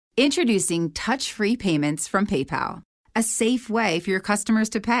Introducing touch-free payments from PayPal, a safe way for your customers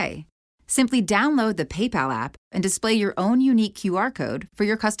to pay. Simply download the PayPal app and display your own unique QR code for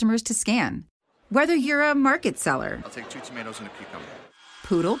your customers to scan. Whether you're a market seller, I'll take 2 tomatoes and a cucumber.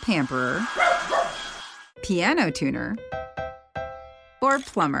 poodle pamperer, piano tuner, or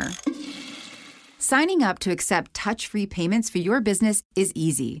plumber. Signing up to accept touch-free payments for your business is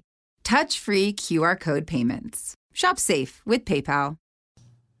easy. Touch-free QR code payments. Shop safe with PayPal.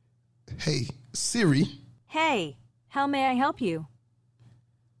 Hey, Siri. Hey, how may I help you?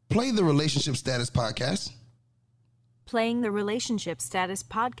 Play the Relationship Status Podcast. Playing the Relationship Status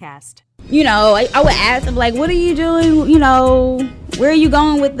Podcast. You know, I would ask him, like, what are you doing? You know, where are you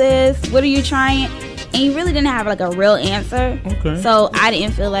going with this? What are you trying? And he really didn't have, like, a real answer. Okay. So I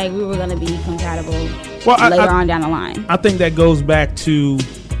didn't feel like we were going to be compatible later on down the line. I think that goes back to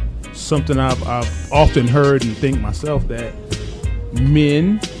something I've often heard and think myself, that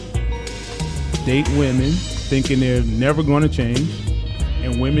men date women thinking they're never going to change,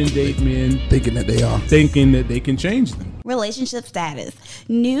 and women date men Thinking that they are. thinking that they can change them. Relationship Status.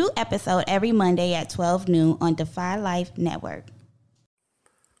 New episode every Monday at 12 noon on Defy Life Network.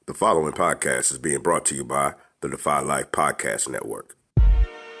 The following podcast is being brought to you by the Defy Life Podcast Network.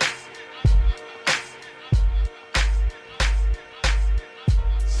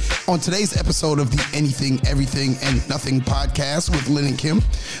 On today's episode of the Anything, Everything, and Nothing podcast with Lynn and Kim,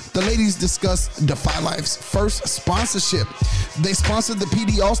 the ladies discuss Defy Life's first sponsorship. They sponsored the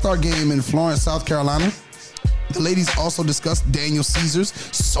PD All-Star Game in Florence, South Carolina. The ladies also discuss Daniel Caesar's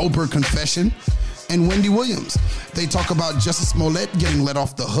sober confession and Wendy Williams. They talk about Jussie Smollett getting let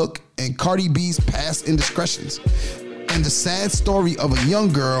off the hook and Cardi B's past indiscretions, and the sad story of a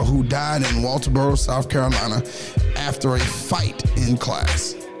young girl who died in Walterboro, South Carolina after a fight in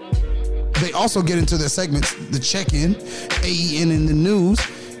class. They also get into their segments, the check-in, AEN in the news,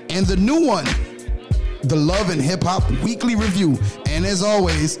 and the new one, the Love and Hip Hop Weekly Review. And as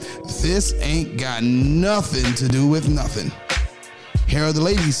always, this ain't got nothing to do with nothing. Here are the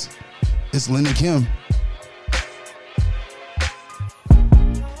ladies. It's Lynn and Kim.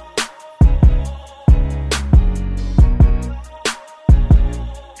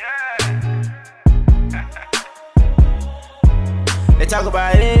 They talk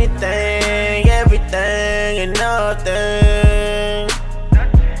about anything, everything, and nothing.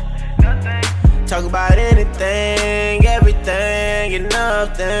 Talk about anything, everything, and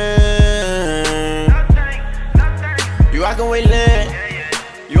nothing. You rockin' with Lynn,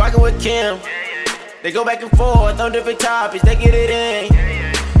 you rockin' with Kim. They go back and forth on different topics, they get it in.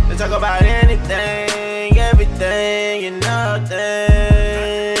 They talk about anything, everything, and nothing.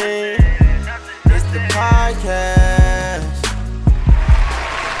 It's the podcast.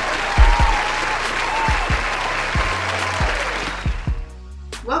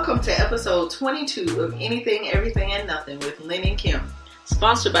 Welcome to episode 22 of Anything, Everything, and Nothing with Lynn and Kim.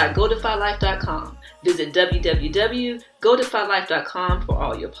 Sponsored by GoDefyLife.com. Visit www.godefylife.com for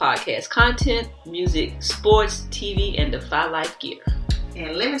all your podcast content, music, sports, TV, and Defy Life gear.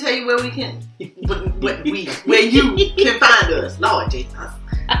 And let me tell you where you can find us. Lord Jesus.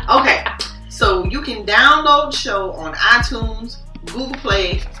 Okay, so you can download the show on iTunes, Google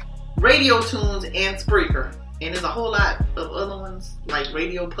Play, Radio Tunes, and Spreaker. And there's a whole lot of other ones like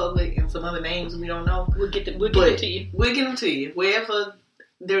Radio Public and some other names we don't know. We'll get them to you. We'll get them to you. Wherever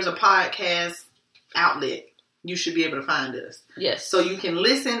there's a podcast outlet, you should be able to find us. Yes. So you can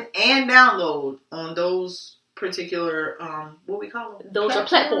listen and download on those particular, what we call them? Those are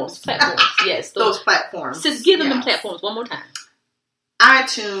platforms. Yes. Those platforms. Just give them platforms one more time.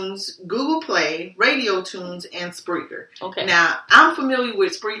 iTunes, Google Play, Radio Tunes, and Spreaker. Okay. Now, I'm familiar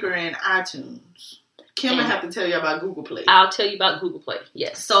with Spreaker and iTunes. Kim will have to tell you about Google Play. I'll tell you about Google Play,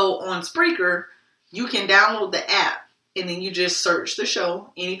 yes. So on Spreaker, you can download the app and then you just search the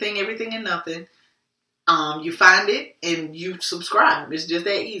show, Anything, Everything, and Nothing. You find it and you subscribe. It's just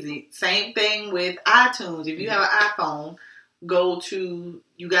that easy. Same thing with iTunes. If you have an iPhone,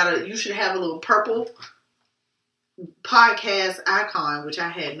 you should have a little purple podcast icon, which I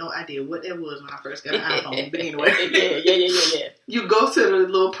had no idea what that was when I first got an iPhone. But anyway, yeah. You go to the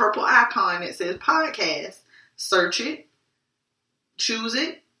little purple icon that says podcast, search it, choose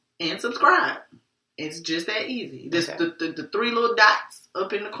it, and subscribe. It's just that easy. The three little dots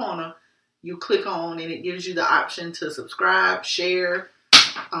up in the corner, you click on, and it gives you the option to subscribe, share,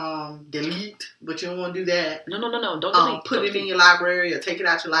 delete. But you don't want to do that. No. Don't delete. Put it in your library or take it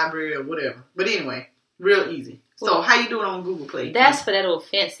out your library or whatever. But anyway, real easy. So how you doing on Google Play? That's for that old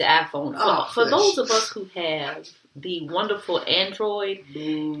fancy iPhone. For those of us who have the wonderful Android,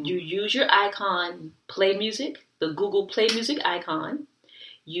 you use your icon, Play Music, the Google Play Music icon.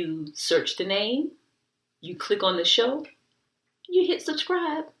 You search the name, you click on the show, you hit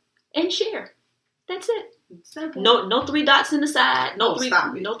subscribe and share. That's it. Simple. No 3 dots in the side. No 3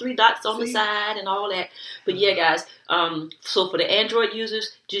 dots on the See? side and all that. But yeah, guys. So for the Android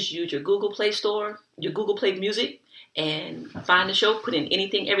users, just use your Google Play Store, your Google Play Music, and find the show. Put in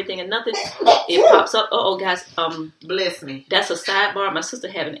anything, everything, and nothing. It pops up. Guys. Bless me. That's a sidebar. My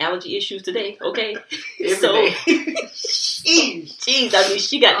sister having allergy issues today. Okay. Every day. Jeez, I mean,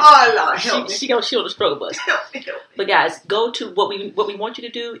 she got. Oh Lord, help me. She on the struggle bus. Help me. But guys, go to what we want you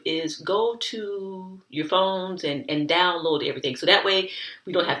to do is go to your phones and download everything. So that way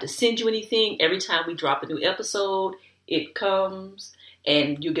we don't have to send you anything. Every time we drop a new episode, it comes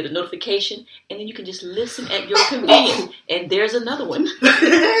and you get a notification, and then you can just listen at your convenience. And there's another one.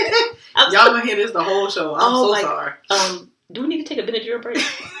 Y'all gonna hear this the whole show. I'm so sorry. Do we need to take a Benadryl break?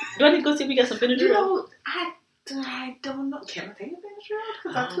 Do I need to go see if we got some Benadryl? You know, I don't know. Can I take a Benadryl?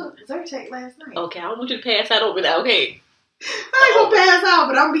 Because I took Zyrtec last night. Okay, I don't want you to pass out over that. Okay. I ain't gonna pass out,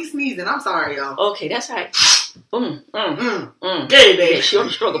 but I'm be sneezing. I'm sorry, y'all. Okay, that's right. Yeah, baby. Yeah, she on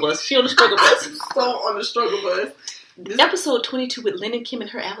the struggle bus. So on the struggle bus. Episode 22 with Lynn and Kim and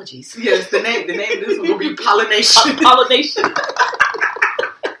her allergies. Yes, the name of this one will be Pollination. Pollination.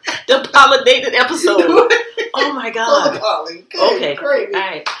 The pollinated episode. Oh my God. Okay. Crazy. All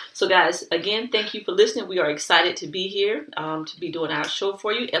right. So guys, again, thank you for listening. We are excited to be here, to be doing our show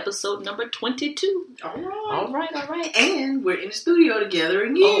for you. Episode number 22. All right. And we're in the studio together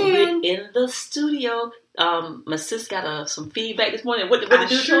again. Oh, we're in the studio. My sis got some feedback this morning. What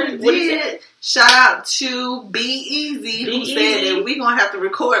did you sure did. Shout out to Be Easy, who said that we're going to have to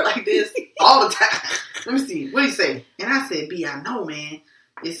record like this all the time. Let me see. What did he say? And I said, B, I know, man.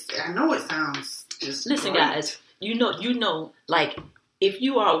 I know it sounds just Listen, great. guys. You know, like, if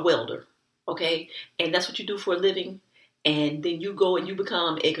you are a welder, okay, and that's what you do for a living, and then you go and you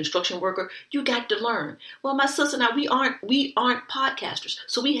become a construction worker, you got to learn. Well, my sister and I, we aren't podcasters,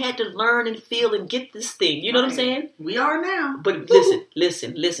 so we had to learn and feel and get this thing. You know what I'm saying? We are now. But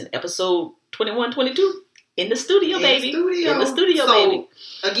listen. Episode 21, 22, in the studio, baby. In the studio, baby.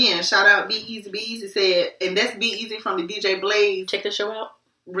 Again, shout out Be Easy. Be Easy said, and that's Be Easy from the DJ Blaze. Check the show out.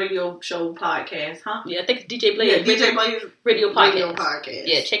 Radio show podcast, huh? Yeah, I think it's DJ Blaze. Yeah, DJ Blaze Radio podcast.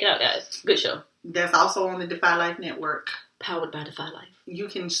 Yeah, check it out, guys. Good show. That's also on the Defy Life Network. Powered by Defy Life. You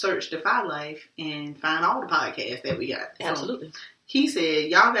can search Defy Life and find all the podcasts that we got. Absolutely. So, he said,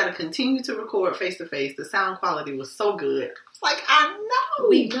 y'all got to continue to record face to face. The sound quality was so good. Like, I know.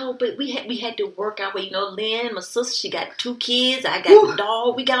 We know, but we had to work our way. You know, Lynn, my sister, she got 2 kids. I got a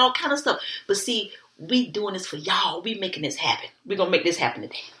dog. We got all kind of stuff. But see, we doing this for y'all. We making this happen. We're going to make this happen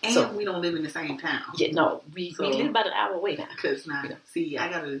today. And we don't live in the same town. Yeah, no. We live about an hour away now. Because now, see, I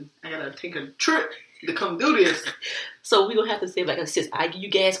gotta take a trip to come do this. So we don't have to say, like I said, I give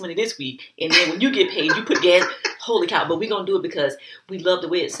you gas money this week, and then when you get paid, you put gas. Holy cow. But we're going to do it because we love the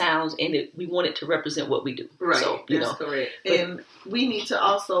way it sounds, and we want it to represent what we do. Right. So, That's correct. And we need to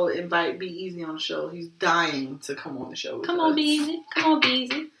also invite Be Easy on the show. He's dying to come on the show with Come us. on, Be Easy.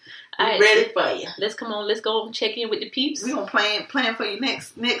 We're ready for you. Let's go and check in with the peeps. We're going to plan for you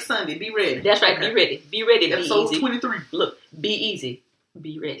next Sunday. Be ready. That's right. Okay. Be ready. Be ready. Episode Be easy. 23. Look, be easy.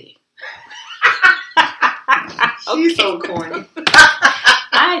 Be ready. She's so corny.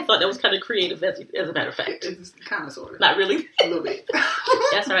 I thought that was kind of creative, as a matter of fact. It's kind of, sort of. Not really. A little bit.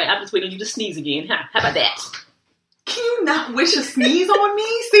 That's all right. I'm just waiting on you to sneeze again. Huh? How about that? Can you not wish a sneeze on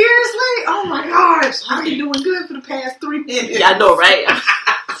me? Seriously? Oh my gosh. I've been doing good for the past 3 minutes. Yeah, I know, right?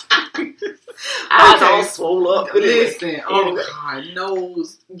 Eyes all swole up. Listen, God,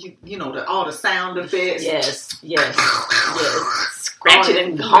 nose, you know, all the sound effects. Yes. Scratching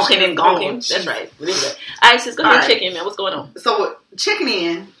and honking and gonking. That's right. All right, sis, go ahead and check in, man. What's going on? So, checking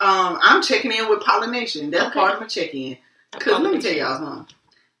in, I'm checking in with pollination. That's part of my check-in. Because let me tell y'all something.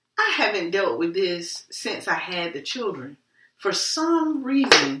 I haven't dealt with this since I had the children. For some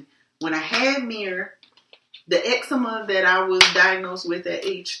reason, when I had Mir, the eczema that I was diagnosed with at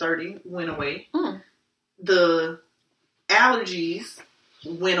age 30 went away. The allergies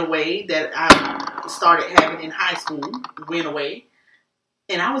went away that I started having in high school went away.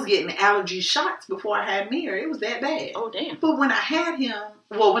 And I was getting allergy shots before I had Mir. It was that bad. Oh, damn. But when I had him,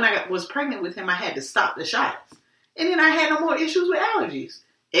 when I was pregnant with him, I had to stop the shots. And then I had no more issues with allergies.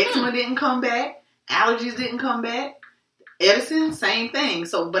 Eczema didn't come back. Allergies didn't come back. Edison, same thing.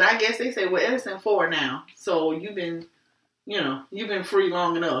 So, but I guess they say, well, Edison 4 now. So you've been free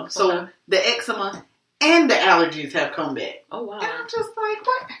long enough. So the eczema and the allergies have come back. Oh, wow. And I'm just like,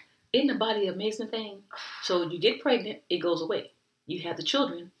 what? Isn't the body an amazing thing? So you get pregnant, it goes away. You have the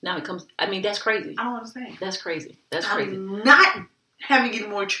children, now it comes. I mean, that's crazy. I don't understand. That's crazy. I'm not having getting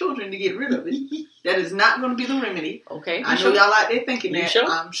more children to get rid of it. That is not going to be the remedy. Okay. I know y'all out there thinking You that. sure?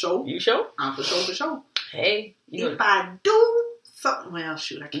 I'm sure. You sure? I'm for sure. Hey, If I do something, well,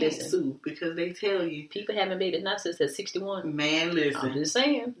 shoot, I can't Listen. sue because they tell you. people having babies now since they're 61. Man, listen. I'm just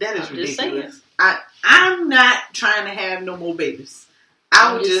saying. That is I'm just saying. ridiculous. I'm not trying to have no more babies. I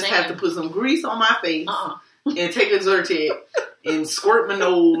I'm would just just have saying. to put some grease on my face Uh-uh. and take a Zyrtec and squirt my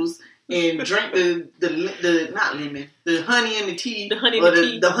nose and drink the not lemon, the honey in the tea, The honey in or the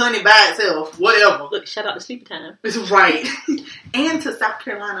tea. the honey by itself, whatever. Look, shout out to Sleepy Time. It's right. And to South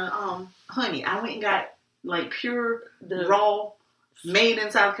Carolina honey. I went and got like pure The- raw made in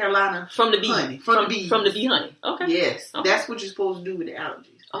South Carolina From the bee. honey. From the bees. From the bee honey. Okay. Yes. Okay. That's what you're supposed to do with the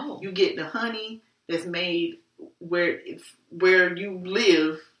allergies. Oh. You get the honey that's made where you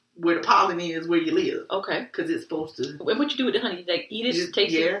live, where the pollen is, where you live. Okay. Because it's supposed to. And what you do with the honey? Like eat it,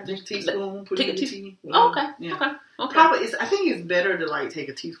 taste it? Just a teaspoon, put Take it in a the teaspoon. tea. Oh, okay. Yeah. Okay. Probably, I think it's better to like take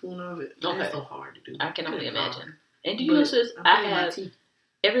a teaspoon of it. Okay. It's so hard to do. I can only Good imagine. God. And do you But know, sis, I I put it in my have tea.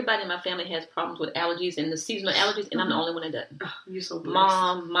 everybody in my family has problems with allergies and the seasonal allergies, and I'm the only one that doesn't. Oh, you're so blessed.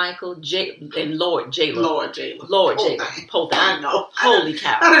 Mom, Michael, and Lord Jayla. Lord Jayla. Lord Poor Jayla. thing. Poor thing. I know. Holy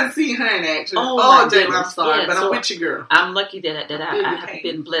cow. I didn't see her in action. Oh, my Jayla, I'm goodness. sorry, Yeah, but so I'm with you, girl. I'm lucky that Feel I your have pain.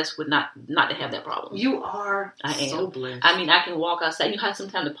 been blessed with not to have that problem. You are I am. so blessed. I mean, I can walk outside. You know how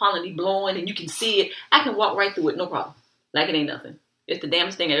sometimes the pollen be blowing and you can see it. I can walk right through it, no problem. Like it ain't nothing. It's the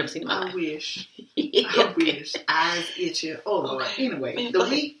damnest thing I've ever seen in my I life. wish. I wish. Eyes itching. Oh, Lord. Okay. Anyway, Man, the go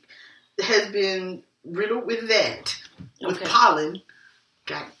ahead. week has been riddled with that. With Okay. pollen.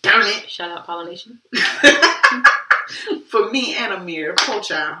 God darn it. Shout out pollination. For me and Amir, poor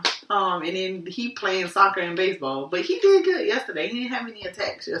child. And then he playing soccer and baseball. But he did good yesterday. He didn't have any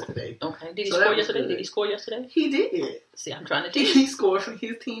attacks yesterday. Okay. Did he So that score was yesterday? good. Did he score yesterday? He did. See, I'm trying to tell you. He scored for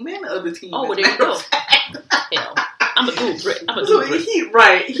his team and the other team. Oh, well, as a there you matter go. of fact. Hell, I'm a dude, Brit. I'm a So dude,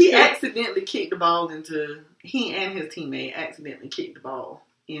 Brit. he Yeah. accidentally kicked the ball into, he and his teammate accidentally kicked the ball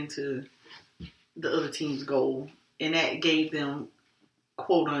into the other team's goal, and that gave them,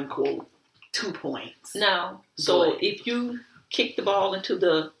 quote unquote, 2 points. Now, so Go ahead. if you kick the ball into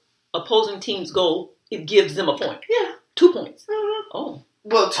the opposing team's goal, it gives them a point. Yeah. 2 points. Mhm. Oh.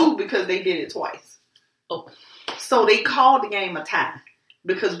 Well, 2 because they did it twice. Oh. So they called the game a tie.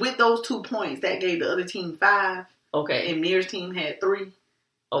 Because with those 2 points, that gave the other team 5, Okay. and Mir's team had 3.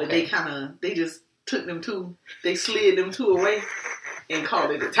 But they Okay. they just took them 2, they slid them 2 away and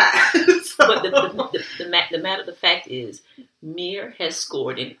called it a tie. So- But the matter of the fact is, Mir has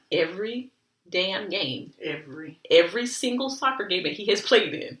scored in every damn game, every single soccer game that he has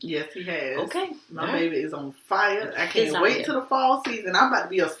played in. Yes, he has. Okay. My All right. baby is on fire. I It's can't out wait there. till the fall season. I'm about to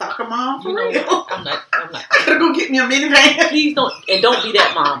be a soccer mom for You know real. what? I'm not. I gotta go get me a minivan. Please don't be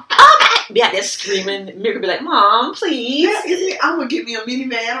that mom. Be out there screaming. Mir could be like, Mom, please. Yeah, isn't it? I'm gonna get me a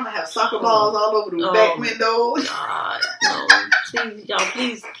minivan. I'm gonna have soccer balls all over the Oh, back window. God, no. Please, y'all,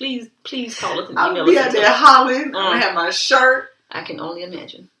 please call us and I'm email gonna be us. out and there tell us. hollering. I'm gonna have my shirt, I can only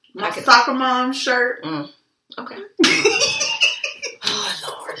imagine. my I can- soccer mom shirt. Okay. Oh,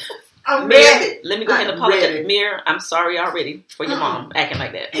 Lord. I'm Mir, ready. let me go ahead and I'm apologize. ready. Mir, I'm sorry already for your mom acting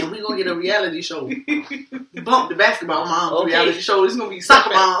like that. And we're gonna get a reality show. Bump the basketball moms Okay. reality show. It's gonna be soccer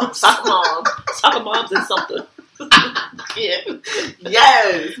moms. Soccer moms and something. Yeah.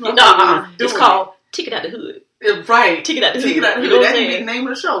 Yes. My No, baby is it's doing called Ticket Out the Hood. it. Right. Ticket Out the Hood. Ticket Out the You Hood. know what That's I'm gonna be the saying? name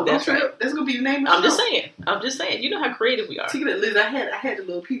of the show. That's Don't trip. right. That's gonna be the name of the I'm show. just saying. You know how creative we are. Ticket Out. Listen, I had the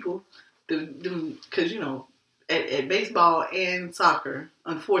little people because at baseball and soccer,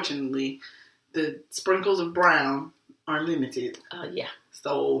 unfortunately, the sprinkles of brown are limited. Yeah.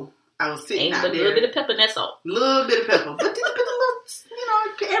 So I was sitting Ain't out but a there. little bit of pepper and that's all. Little bit of pepper. But a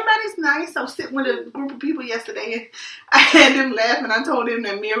little, everybody's nice. I was sitting with a group of people yesterday and I had them laughing. I told them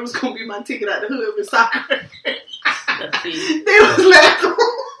that Mir was going to be my ticket out the hood with soccer. Let's see. They was laughing.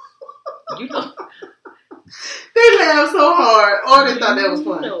 You know. They laughed so hard. Oh, they thought that was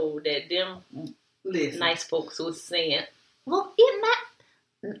funny. You know that them Listen. nice folks was saying, Well, isn't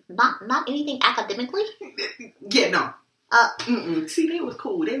that not anything academically? Yeah, no. See, they was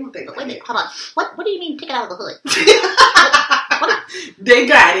cool. They would think Wait a like minute, that. hold on. What do you mean ticket out of the hood? They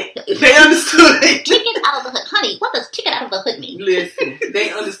got it. They understood. Ticket out of the hood. Honey, what does ticket out of the hood mean? Listen,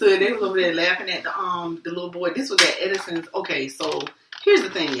 they understood. They was over there laughing at the little boy. This was at Edison's. Okay, so here's the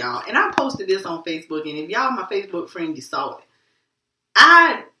thing, y'all. And I posted this on Facebook, and if y'all my Facebook friend, you saw it.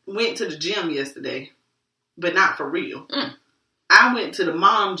 I went to the gym yesterday, but not for real. I went to the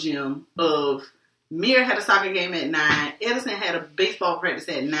mom gym of Mir had a soccer game at 9, Edison had a baseball practice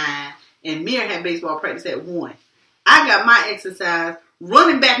at 9, and Mir had baseball practice at 1. I got my exercise,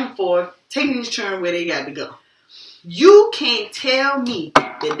 running back and forth, taking his turn where they got to go. You can't tell me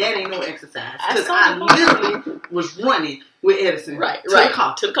that ain't no exercise. Because I literally was running with Edison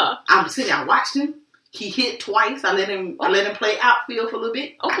to the car. I'm sitting there, I watched him. He hit twice. I let him play outfield for a little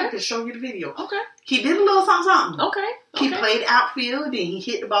bit. Okay. I can show you the video. Okay. He did a little something. Okay. He played outfield, then he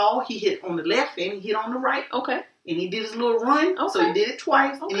hit the ball. He hit on the left and he hit on the right. Okay. And he did his little run. Okay. So he did it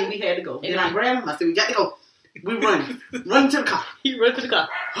twice, and then we had to go. Then I grabbed him. I said, we got to go. We running. Running to the car. He run to the car.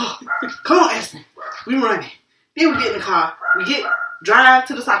 Oh, come on, Edison. We running. Then we get in the car. We drive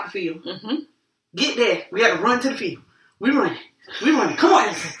to the soccer field. Mm-hmm. Get there. We got to run to the field. We running. Come on,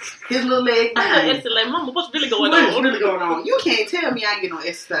 Edison. His little leg behind. Edison like, Mama, what's really going on? What's really going on? You can't tell me I ain't get no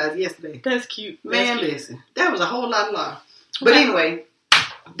exercise yesterday. That's cute. Man, listen. That was a whole lot of love. But anyway,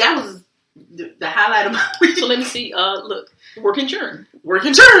 that was the highlight of my week. So let me see. Look. Work and churn. I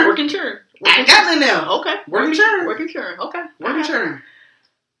ain't got nothing else. Okay. Work and churn. Okay. Work and churn.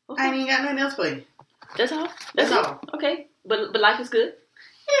 Okay. I ain't got nothing else for you. That's all? That's all. Okay. But life is good?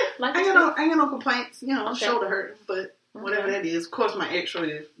 Yeah. I ain't got no complaints. You know, shoulder hurting, but whatever that is. Of course, my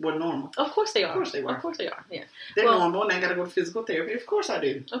x-rays were normal. Of course they are. Of course they are. Yeah. They're normal, and I got to go to physical therapy. Of course I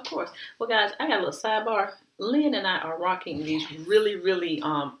do. Of course. Well, guys, I got a little sidebar. Lynn and I are rocking these really, really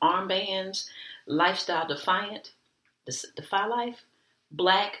armbands, Lifestyle Defiant, the Defy Life,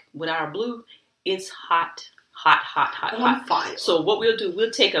 black with our blue. It's hot. On fire. So what we'll do,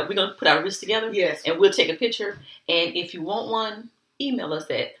 we're going to put our wrists together. Yes. And we'll take a picture. And if you want one, email us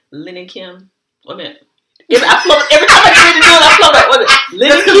at Lynn and Kim. Wait a minute. Every time I get ready to do it, I float up. Wait a minute.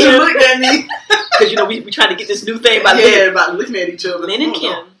 Lynn and Kim. You looked at me. Because, we trying to get this new thing about about looking at each other. Lynn and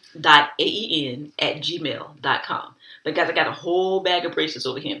Kim.aen@gmail.com. But guys, I got a whole bag of bracelets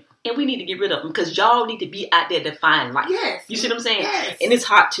over here. And we need to get rid of them because y'all need to be out there defying life. Yes. You see what I'm saying? Yes. And it's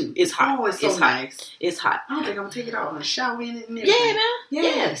hot too. It's hot. Oh, it's so nice. It's hot. I don't think I'm going to take it off and shower in it and everything. Yeah,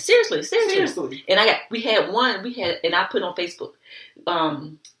 man. Yeah. Seriously. And we had, and I put on Facebook,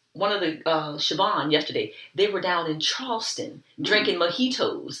 one of the, Siobhan yesterday, they were down in Charleston drinking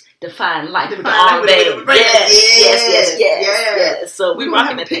mojitos, defying life with the armband. Yes. So we're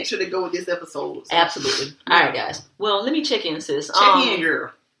rocking a picture to go with this episode. So. Absolutely. All right, guys. Well, let me check in, sis. Check in,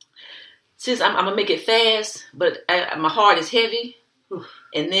 girl. Sis, I'm going to make it fast, but my heart is heavy.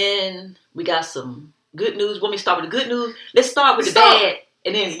 And then we got some good news. Want me to start with the good news? Let's start with the bad,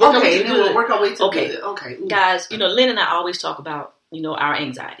 and then work our way to the good. We'll work our way to the good. Okay. Guys, Lynn and I always talk about, our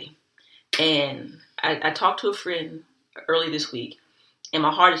anxiety. And I talked to a friend early this week, and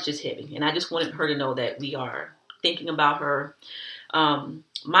my heart is just heavy. And I just wanted her to know that we are thinking about her.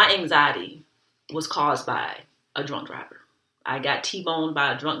 My anxiety was caused by a drunk driver. I got T-boned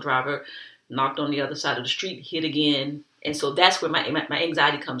by a drunk driver, knocked on the other side of the street, hit again. And so that's where my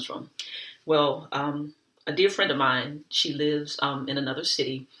anxiety comes from. Well, a dear friend of mine, she lives in another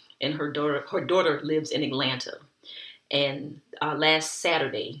city, and her daughter lives in Atlanta. And last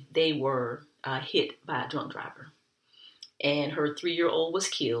Saturday, they were hit by a drunk driver. And her 3-year-old was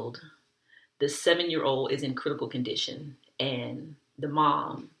killed. The 7-year-old is in critical condition. And the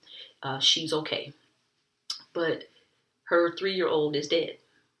mom, she's okay. But her 3-year-old is dead.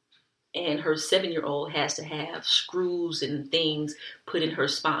 And her 7-year-old has to have screws and things put in her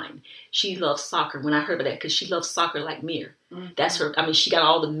spine. She loves soccer. When I heard about that, because she loves soccer like Mir. Mm-hmm. That's her. I mean, she got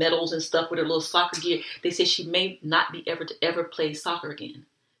all the medals and stuff with her little soccer gear. They said she may not be ever play soccer again.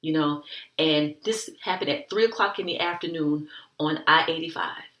 And this happened at 3:00 in the afternoon on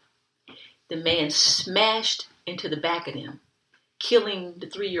I-85. The man smashed into the back of them, killing the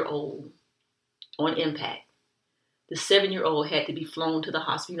 3-year-old on impact. The 7-year-old had to be flown to the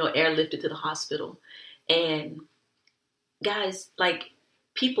hospital, airlifted to the hospital. And guys,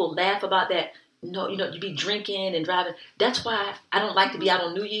 people laugh about that. You be drinking and driving. That's why I don't like to be out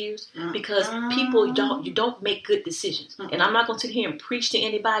on New Year's, because people don't make good decisions. And I'm not going to sit here and preach to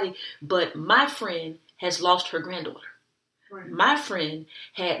anybody, but my friend has lost her granddaughter. Right. My friend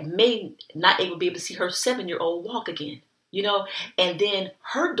may not be able to see her 7-year-old walk again, and then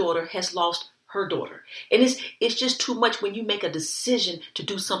her daughter has lost her daughter. And it's just too much when you make a decision to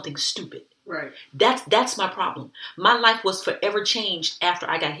do something stupid. Right. That's my problem. My life was forever changed after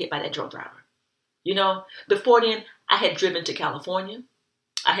I got hit by that drunk driver. Before then, I had driven to California.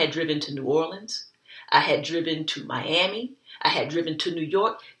 I had driven to New Orleans. I had driven to Miami. I had driven to New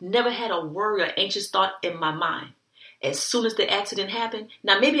York. Never had a worry or anxious thought in my mind. As soon as the accident happened,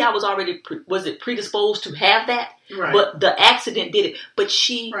 now maybe I was already predisposed to have that, right. But the accident did it. But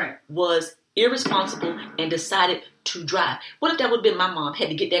she was irresponsible and decided to drive. What if that would have been my mom, had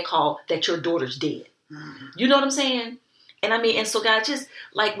to get that call that your daughter's dead? Mm-hmm. You know what I'm saying? And and so guys, just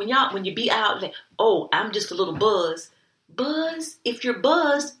like when you be out, I'm just a little buzz. If you're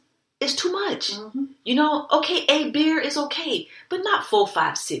buzzed, it's too much. You know, okay, a beer is okay, but not 4,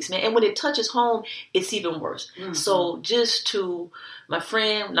 5, 6, man. And when it touches home, it's even worse. So just to my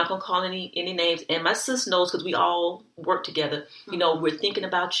friend, I'm not going to call any names, and my sis knows because we all work together. You know, we're thinking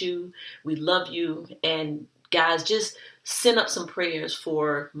about you. We love you. And guys, just send up some prayers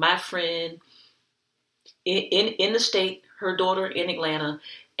for my friend in the state, her daughter in Atlanta,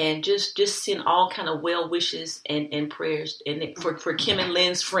 and just send all kind of well wishes and prayers and for Kim and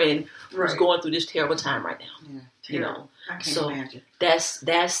Lynn's friend who's going through this terrible time right now. Yeah, you know, I can't imagine. That's.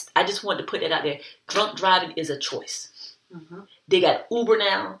 I just wanted to put that out there. Drunk driving is a choice. They got Uber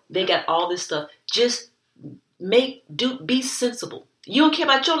now. They got all this stuff. Just be sensible. You don't care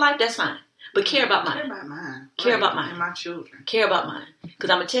about your life, that's fine. But care about mine. Care about mine. And my children. Care about mine. Because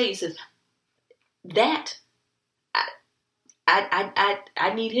I'm gonna tell you, sis, that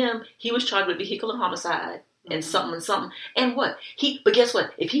I need him. He was charged with vehicular homicide and something. And what? But guess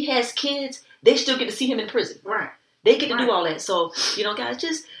what? If he has kids, they still get to see him in prison. Right. They get to do all that. So, you know, guys,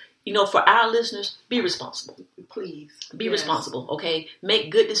 just, you know, for our listeners, be responsible. Please. Be responsible, okay?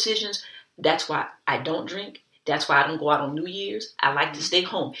 Make good decisions. That's why I don't drink. That's why I don't go out on New Year's. I like to stay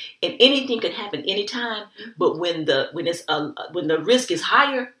home. And anything can happen anytime. But when the risk is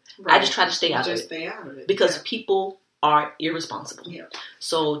higher, I just try to stay out of it. Stay out of it. Because people are irresponsible. Yeah.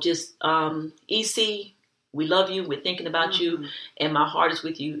 So just, EC, we love you. We're thinking about you. And my heart is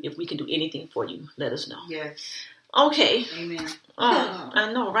with you. If we can do anything for you, let us know. Yes. Okay. Amen.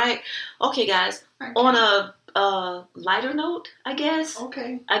 I know, right? Okay, guys. On a lighter note, I guess.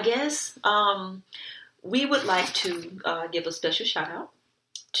 Okay. We would like to give a special shout out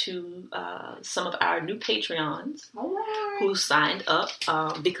to some of our new Patreons who signed up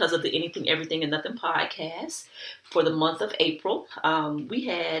because of the Anything, Everything, and Nothing podcast for the month of April. We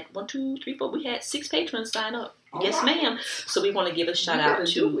had we had 6 patrons sign up. Yes, ma'am. So we want to give a shout out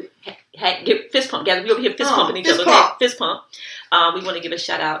to give fist pump, guys. We over here fist pumping each other. Okay? Fist pump. We want to give a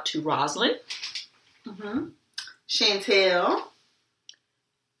shout out to Rosalind, Chantel,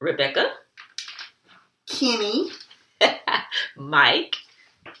 Rebecca, Kenny, Mike,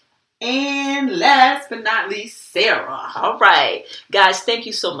 and last but not least, Sarah. All right, guys, thank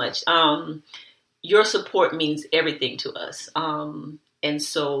you so much. Your support means everything to us. And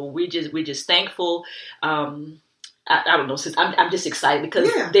so we're just thankful. I don't know, sis. I'm just excited because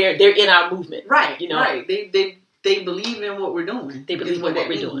they're in our movement, right? You know, right? They believe in what we're doing. They believe in what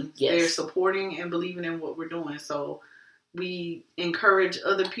we're doing. Yes, they're supporting and believing in what we're doing. So we encourage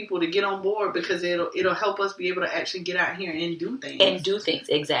other people to get on board because it'll help us be able to actually get out here and do things.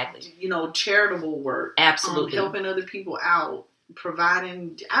 Exactly. You know, charitable work, absolutely, helping other people out.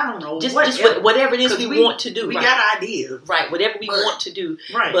 Providing, I don't know, just whatever it is we want to do. We got ideas, right? Whatever we want to do,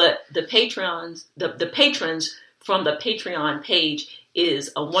 right? But the patrons from the Patreon page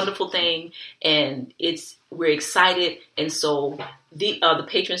is a wonderful thing, and we're excited. And so the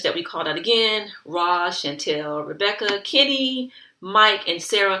patrons that we called out again: Roz, Chantel, Rebecca, Kenny, Mike, and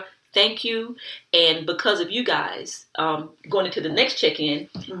Sarah. Thank you. And because of you guys, going into the next check-in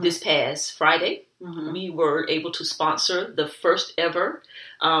this past Friday. We were able to sponsor the first ever,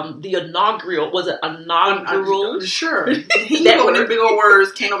 the inaugural, was it inaugural? Sure. You know them big old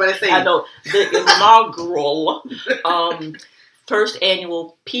words, can't nobody say. I know. The inaugural first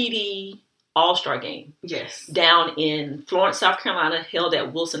annual PD All-Star Game. Yes. Down in Florence, South Carolina, held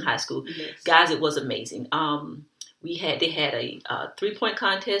at Wilson High School. Yes. Guys, it was amazing. They had a 3-point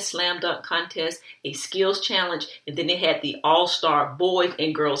contest, slam dunk contest, a skills challenge, and then they had the All-Star boys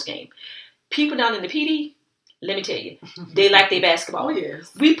and girls game. People down in the PD, let me tell you, they like their basketball. Oh,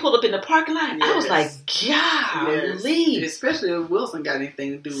 yes. We pulled up in the parking lot. Yes. I was like, golly. Yes. Especially if Wilson got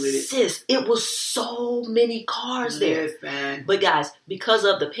anything to do with it. Sis, it was so many cars there. Yes, man. But guys, because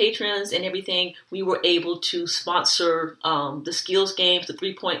of the patrons and everything, we were able to sponsor the skills games, the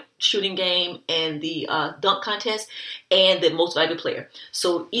 3-point shooting game, and the dunk contest, and the most valuable player.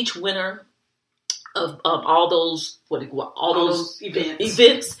 So each winner of all those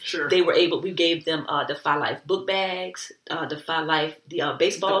events, sure. We gave them Defy Life book bags, Defy Life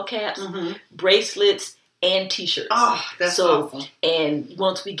baseball caps, bracelets, and t-shirts. Oh, that's awesome. And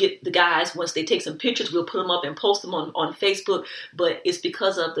once we get the guys, once they take some pictures, we'll put them up and post them on Facebook. But it's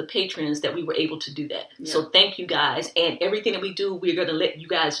because of the patrons that we were able to do that. Yeah. So thank you guys. And everything that we do, we're going to let you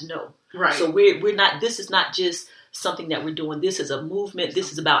guys know. Right. So we're not, this is not just something that we're doing. This is a movement.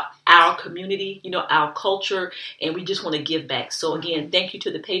 This is about our community, our culture, and we just want to give back. So again, thank you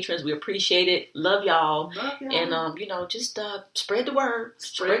to the patrons. We appreciate it. Love y'all. And just spread the word.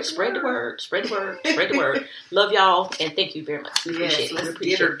 Spread the word. Spread the word. Love y'all, and thank you very much. We appreciate it. Let's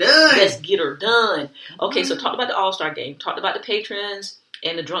get her done. Let's get her done. Okay, so talked about the All-Star game. Talked about the patrons.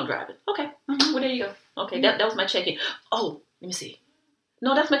 And the drunk driving. Okay. Well, there you go. Okay, that was my check-in. Oh, let me see.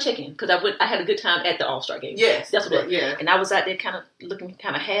 No, that's my check-in because I had a good time at the All-Star game. Yes, that's what. Yeah. And I was out there kind of looking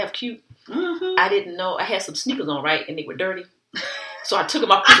kind of half cute. I didn't know I had some sneakers on, right, and they were dirty. So I took them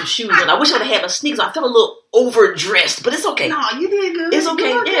off, put some shoes on. I wish I would have had my sneakers on. I felt a little overdressed, but it's okay. No, you did good. It's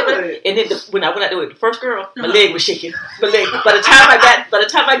okay. Yeah, good. And then when I went out there with the first girl, my leg was shaking. My leg. By the time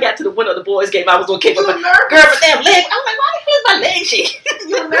I got to the winner of the boys' game, I was okay. But my damn leg. I was like, why is my leg shaking?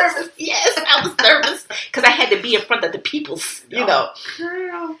 You were nervous? Yes, I was nervous because I had to be in front of the peoples. You know,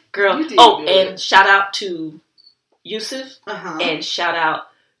 girl. You did good. And shout out to Yusuf and shout out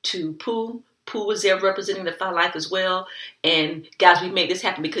to Pooh. Pooh was there representing the Phi Life as well. And guys, we made this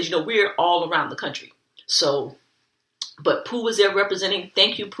happen because, you know, we're all around the country. So, but Pooh was there representing.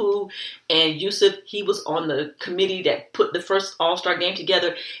 Thank you, Pooh. And Yusuf, he was on the committee that put the first All-Star game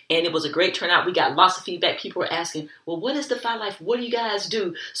together. And it was a great turnout. We got lots of feedback. People were asking, well, what is the Phi Life? What do you guys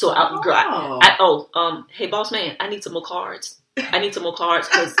do? So, hey, boss man, I need some more cards.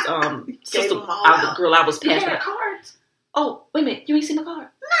 Because the girl I was passing. You had cards? Oh, wait a minute. You ain't seen my card?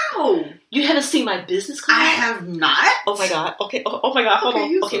 No. You haven't seen my business card? I have not. Oh my God. Okay. Oh my God. Hold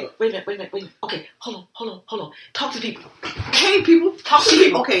on. Okay. So. Wait a minute. Okay. Hold on. Talk to people. Hey, people. Talk to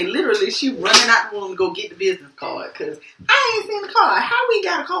people. Okay, literally, she running out the room to go get the business card because I ain't seen the card. How we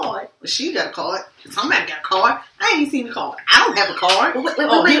got a card? Well, she got a card. Somebody got a card. I ain't seen the card. I don't have a card. Wait.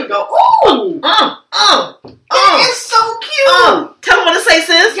 Here we go. Ooh. That is so cute. Tell them what it say,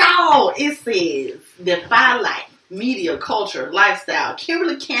 sis. Y'all, it says the Phi Life. Media, culture, lifestyle.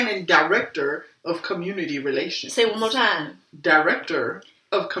 Kimberly Cannon, Director of Community Relations. Say it one more time. Director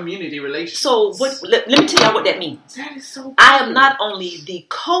of Community Relations. So let me tell y'all what that means. That is so cool. I am not only the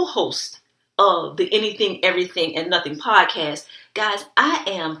co-host of the Anything, Everything, and Nothing podcast. Guys, I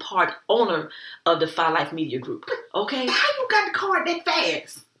am part owner of the Phi Life Media Group. Okay? How you got the card that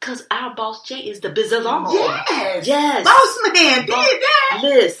fast? Because our boss Jay is the Bizzalong. Yes. Boss man did that.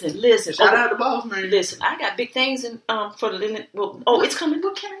 Listen. Shout out to boss man. Listen, I got big things in for the. It's coming.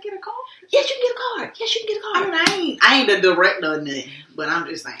 Well, can I get a card? Yes, you can get a card. Yes, you can get a card. I mean, I ain't the director or nothing, but I'm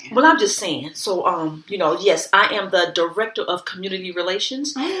just saying. Well, I'm just saying. So, yes, I am the Director of Community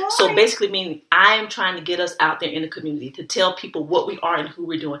Relations. Right. So basically, meaning I am trying to get us out there in the community to tell people what we are and who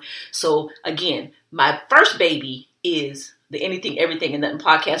we're doing. So again, my first baby is the Anything, Everything, and Nothing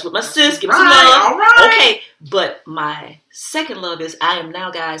podcast with my sis. Give me some love. All right. Okay. But my second love is I am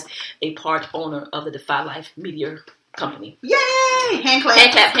now, guys, a part owner of the Phi Life Media Company. Yay! Hand clap.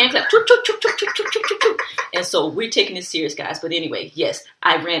 Choop, choop, choop, choop, choop, choop, choop, choop. And so we're taking this serious, guys. But anyway, yes,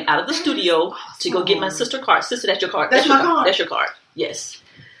 I ran out of the studio to go get my sister card. Sister, that's your card. That's my card. That's your card. Yes.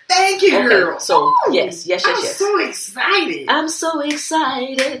 Thank you, girl. So, yes. I'm so excited. I'm so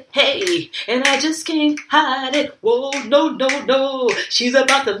excited. Hey, and I just can't hide it. Whoa, no. She's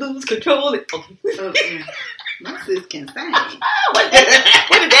about to lose control. Okay. My sis can sing. Where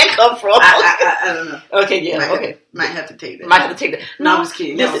did that come from? I don't know. Okay, yeah, okay. Might have to take that. No, I'm just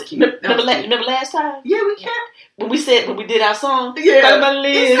kidding. Remember last time? Yeah, we can. When we did our song? Yeah.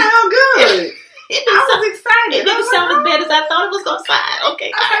 It sound good. I was excited. It didn't sound as bad as I thought it was going to sound. Okay,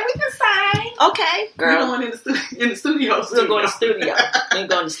 we can sing. Okay, girl. We're going in the studio. We're going to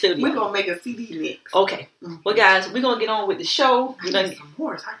the studio. We're going to make a CD mix. Okay. Well, guys, we're going to get on with the show. I need some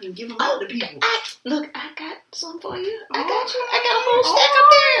horse. I can give them out to people. I got some for you. I got you. I got a whole stack up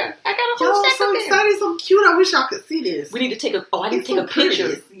there. So excited, so cute. I wish y'all could see this. We need to take I need to take a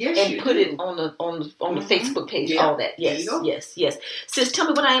picture and put it on the Facebook page. Yeah. All that. Yes. Sis, tell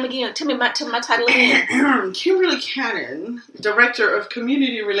me what I am again. Tell me my title again. Kimberly Cannon, Director of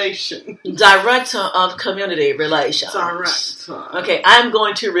Community Relations. Director of Community Relations. Director. Okay, I'm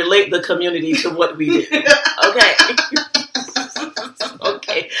going to relate the community to what we do. Okay.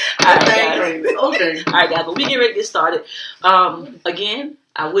 Okay. All right, guys. But we get ready to get started. Again,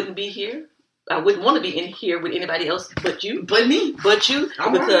 I wouldn't be here. I wouldn't want to be in here with anybody else but you. But me. But you.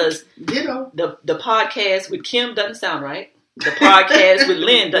 All because right. The podcast with Kim doesn't sound right. The podcast with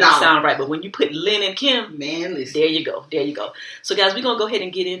Lynn doesn't sound right. But when you put Lynn and Kim, man, listen. There you go. So, guys, we're going to go ahead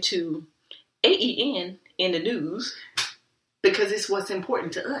and get into AEN in the news. Because it's what's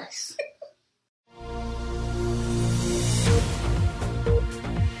important to us.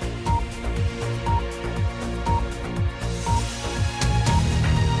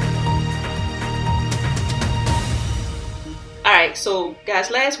 All right, so guys,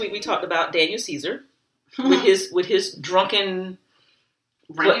 last week we talked about Daniel Caesar with his drunken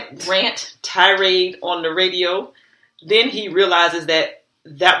rant tirade on the radio. Then he realizes that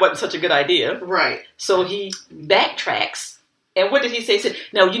wasn't such a good idea. Right. So he backtracks And what did he say? He said,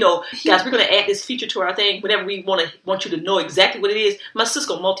 "Now, guys, we're going to add this feature to our thing. Whenever we want you to know exactly what it is, my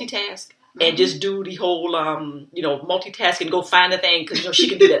sister multitask and just do the whole, multitask and go find the thing because she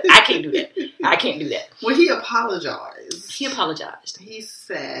can do that. I can't do that. I can't do that." Well, he apologized. He apologized. He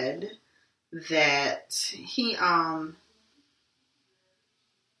said that he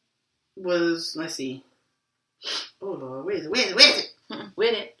was. Let's see. Oh Lord, where is it?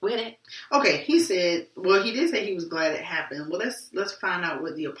 Where it? Okay, he said. Well, he did say he was glad it happened. Well, let's find out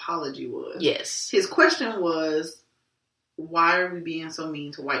what the apology was. Yes. His question was, why are we being so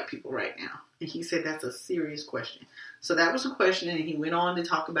mean to white people right now? And he said that's a serious question. So that was the question, and he went on to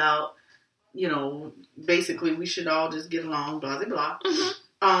talk about, basically we should all just get along, blah blah blah.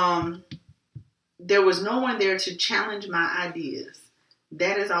 Mm-hmm. There was no one there to challenge my ideas.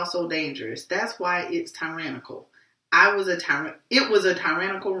 That is also dangerous. That's why it's tyrannical. I was a tyrant. It was a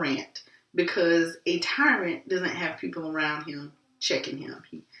tyrannical rant because a tyrant doesn't have people around him checking him.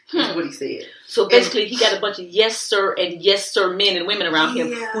 That's what he said. So basically, he got a bunch of yes sir and yes sir men and women around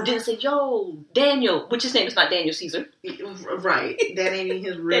him who didn't say, "Yo, Daniel," which his name is not Daniel Caesar. Right. That ain't even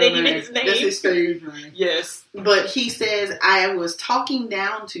his real that ain't name. Even his name. That's his stage name. Yes. But he says, "I was talking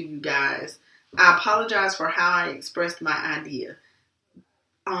down to you guys. I apologize for how I expressed my idea.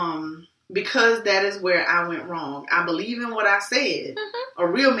 Because that is where I went wrong. I believe in what I said. Mm-hmm. A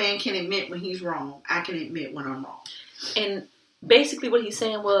real man can admit when he's wrong. I can admit when I'm wrong." And basically what he's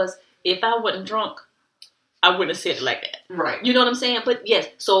saying was, if I wasn't drunk, I wouldn't have said it like that. Right. You know what I'm saying? But yes,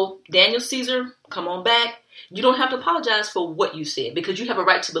 so Daniel Caesar, come on back. You don't have to apologize for what you said because you have a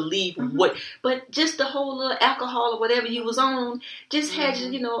right to believe what. But just the whole alcohol or whatever you was on just had you,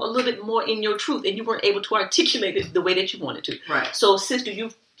 a little bit more in your truth, and you weren't able to articulate it the way that you wanted to. Right. So, sis, do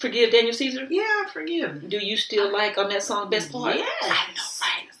you forgive Daniel Caesar? Yeah, I forgive him. Do you still like on that song Best Part? Yes.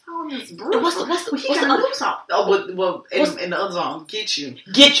 I know, right? What's the he got a new song? Oh, well, in the other song, Get You.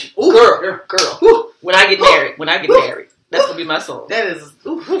 Get You. Ooh, girl. Ooh. When I get married, that's gonna be my song. That is,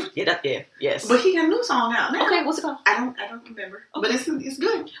 yeah, yes. But he got a new song out now. Okay, what's it called? I don't remember. Okay. But it's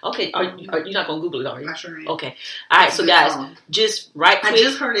good. Okay, are you not gonna Google it, are you? I sure am. Okay, all right. So guys, just right quick. I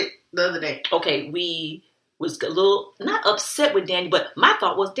just heard it the other day. Okay, we was a little not upset with Daniel, but my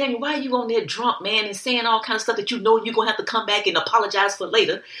thought was, Daniel, why are you on there drunk, man, and saying all kind of stuff that you're gonna have to come back and apologize for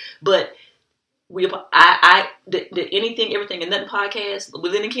later? But the Anything, Everything, and Nothing podcast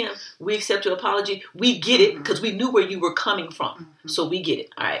with Lynn and Kim, we accept your apology. We get it because we knew where you were coming from. So we get it.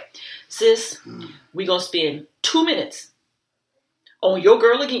 All right. Sis, we're going to spend 2 minutes on your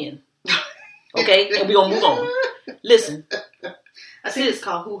girl again. Okay? And we're going to move on. Listen. I think it's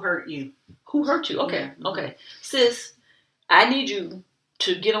called Who Hurt You. Who Hurt You? Okay. Okay. Sis, I need you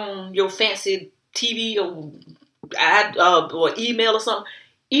to get on your fancy TV or email or something.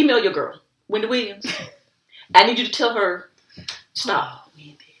 Email your girl, Wendy Williams. I need you to tell her, stop. Oh,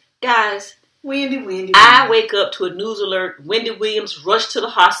 Wendy. Guys, Wendy. I wake up to a news alert. Wendy Williams rushed to the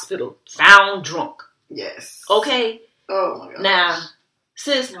hospital, found drunk. Yes. Okay? Oh, my God. Now,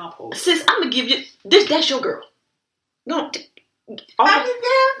 sis, I'm going to give you, that's your girl. No,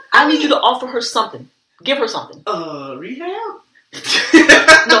 I need you to offer her something. Give her something. Rehab?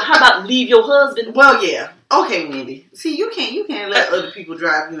 No, how about leave your husband? Well, yeah. Okay, Wendy. See, you can't let other people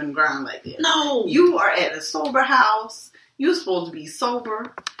drive you in the ground like that. No. You are at a sober house. You're supposed to be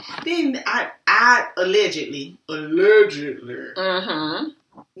sober. Then I allegedly,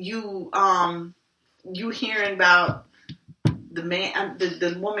 you hearing about the man,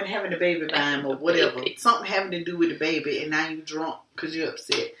 the woman having a baby by him or whatever, something having to do with the baby, and now you drunk because you're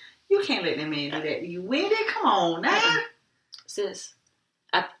upset. You can't let that man do that to you, Wendy. Come on now, sis.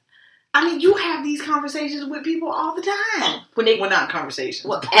 I mean, you have these conversations with people all the time. Well, not conversations.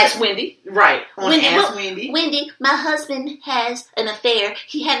 Well, ask Wendy. Right. Wendy. Wendy, my husband has an affair.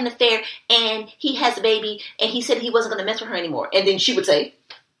 He had an affair, and he has a baby, and he said he wasn't going to mess with her anymore. And then she would say,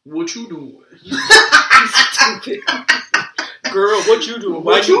 "What you doing?" Stupid. Girl, what you doing?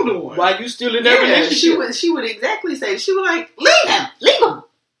 What you doing? Why you still in that relationship? She would exactly say, she would like, leave him.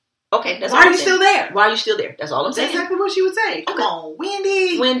 Okay, that's why are you still there? Why are you still there? That's all I'm saying. That's exactly what she would say. Come on,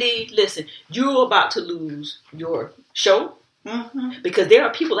 Wendy. Wendy, listen, you're about to lose your show because there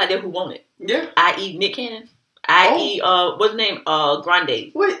are people out there who want it. Yeah. I.e. Nick Cannon. I.e. What's his name?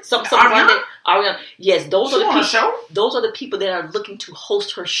 Grande. What? Some Grande. Ariana. Yes, those are the people. Show? Those are the people that are looking to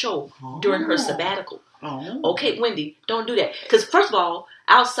host her show during her sabbatical. Oh. Okay, Wendy, don't do that. Because first of all,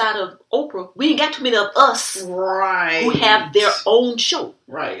 outside of Oprah, we ain't got too many of us who have their own show.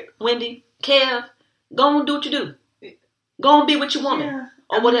 Right. Wendy, Kev, go and do what you do. Go and be with your woman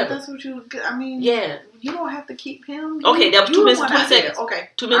or whatever. That's what you. I mean, yeah. You don't have to keep him. Okay, that was 2 minutes and 20 seconds. Okay,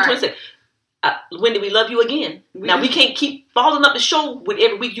 2 minutes and 20 seconds. Wendy, we love you again. We can't keep following up the show with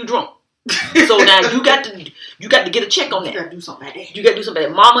every week you drunk. So now you got to get a check on that. You got to do something like that. You got to do something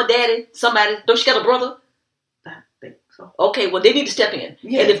like that. Mama, daddy, somebody. Don't she got a brother? I think so. Okay, well, they need to step in.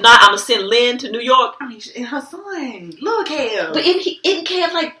 Yeah. And if not, I'm going to send Lynn to New York. I mean, and her son, little Kev. But isn't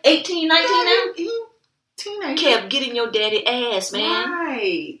Kev like 18, 19 now? He teenager. Kev, get in your daddy ass, man.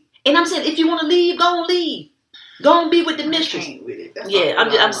 Right. And I'm saying, if you want to leave, go on leave. Go on be with the mistress. With it. That's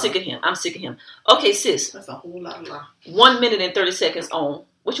I'm sick of him. I'm sick of him. Okay, sis. That's a whole lot of lie. 1 minute and 30 seconds on.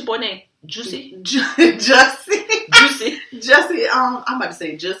 What's your boy name? Juicy? Jussie. Juicy. Jussie, I'm about to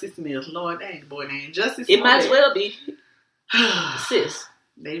say Jussie Smith. Lord, that ain't the boy name. Jussie Smith. It might as well be. Sis.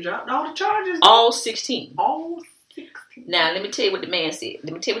 They dropped all the charges. All 16. All 16. Now, let me tell you what the man said.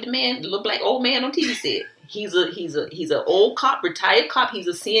 Let me tell you what the little black old man on TV said. He's a old cop, retired cop. He's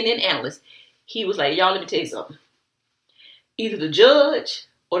a CNN analyst. He was like, y'all, let me tell you something. Either the judge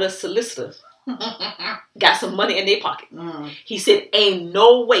or the solicitor got some money in their pocket. He said, ain't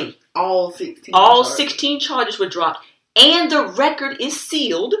no way. All 16 16 charges were dropped. And the record is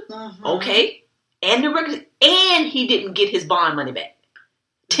sealed. Okay? And the record, and he didn't get his bond money back.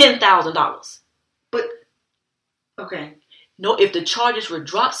 $10,000. But, okay. No, if the charges were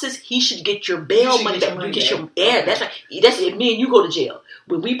dropped, sis, he should get your bail money back. That's right. That's if me and you go to jail.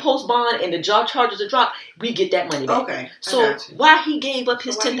 When we post bond and the charges are dropped, we get that money back. Okay. So why he gave up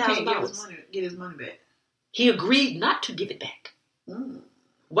his $10,000? Get his money back. He agreed not to give it back.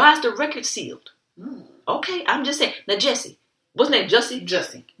 Why is the record sealed? Okay, I'm just saying. Now, Jesse, what's his name?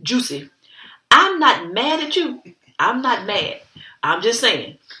 Jussie? Juicy. I'm not mad at you. I'm not mad. I'm just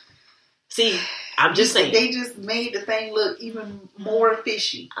saying. See, I'm just saying. They just made the thing look even more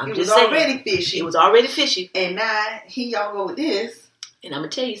fishy. It was already fishy. It was already fishy. And now, here y'all go with this. And I'm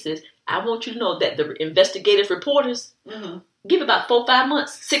going to tell you, sis, I want you to know that the investigative reporters give about 4, 5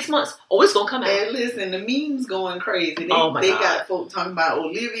 months, 6 months. Oh, it's going to come out. And listen, the memes going crazy. They God. got folks talking about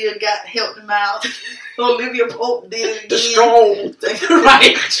Olivia helped them out. Olivia Pope did it again. The strong.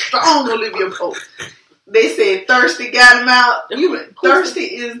 Right. Strong Olivia Pope. They said Thirsty got him out. Thirsty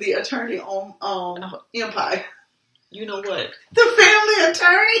is the attorney on Empire. You know what? The family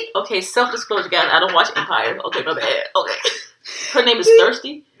attorney. Okay, self-disclosure, guys. I don't watch Empire. Okay, my bad. Okay. Her name is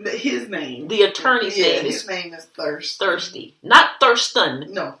Thirsty? His name. The attorney's name is... His name is Thirsty. Thirsty. Not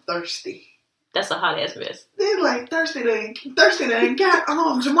Thurston. No, Thirsty. That's a hot-ass mess. They're like, Thirsty done got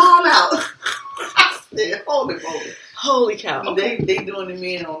Jamal out. I said, holy cow. Okay. They doing the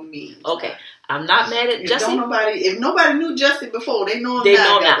men on me. Okay. I'm not mad at Jussie. If nobody knew Jussie before, they know him they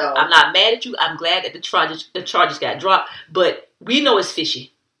now. Know now. I'm not mad at you. I'm glad that the charges got dropped. But we know it's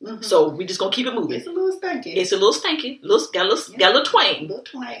fishy. So we just gonna keep it moving. It's a little stinky. Got a little twang.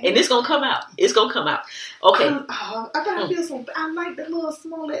 And it's gonna come out. It's gonna come out. Okay. I feel so. I like the little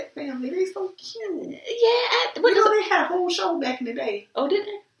Smollett family. They so cute. Yeah. They had a whole show back in the day. Oh, did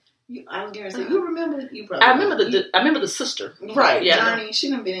they? I guarantee you remember. You probably. I remember the sister. Right. Yeah. Journey. She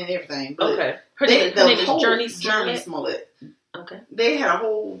done been in everything. But okay. Her name is Journey Smollett. Okay. They had a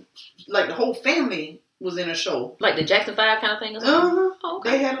whole the whole family was in a show. Like the Jackson 5 kind of thing or something? Oh, okay.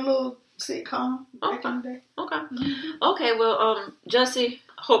 They had a little sitcom back in the day. Okay. Okay, well, Jussie,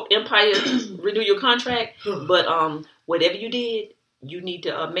 hope Empire renew your contract. But whatever you did, you need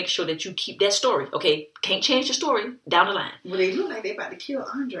to make sure that you keep that story. Okay? Can't change the story down the line. Well, they look like they about to kill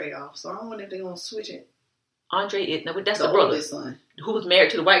Andre off, so I don't wonder if they're going to switch it. Andre, that's the brother. Son. Who was married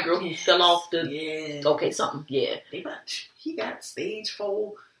to the white girl who fell off the... Yeah. Okay, something. Yeah. He got stage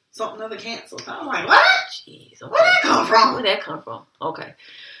 4... something other cancer. I'm like, what? Jeez. Okay. Where that come from? Where that come from? Okay.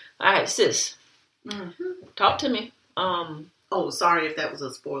 All right, sis. Talk to me. Oh, sorry if that was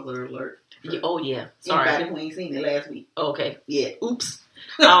a spoiler alert. Oh, yeah. Sorry. Anybody who ain't seen it last week. Okay. Yeah. Oops.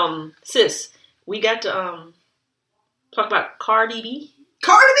 Sis, we got to talk about Cardi B.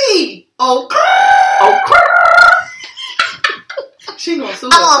 Cardi B! Oh, she gonna sue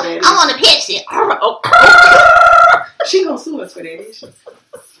us for that. I'm on the Pepsi. She gonna sue us for that.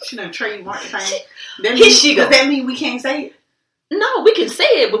 She done trademark the thing. Does that mean we can't say it? No, we can say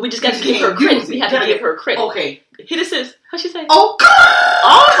it, but we just got to give her credit. We have to give her credit. Okay. Hit it, sis. How she say? Oh,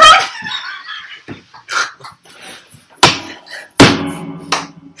 all right.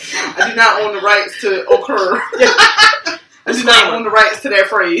 I do not own the rights to occur. I do not own the rights to that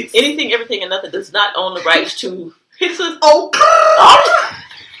phrase. Anything, everything, and nothing does not own the rights to. Hit it, sis. All right.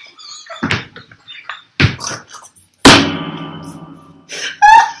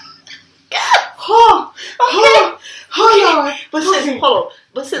 Lord. But sis, hold on.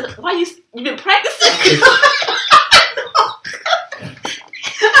 But sis, why you been practicing?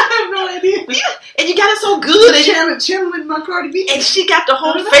 I have no idea. And you got it so good. Channeling my on Cardi B. And she got the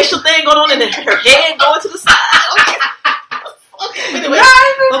whole facial thing going on and her head going to the side. Okay. Anyway,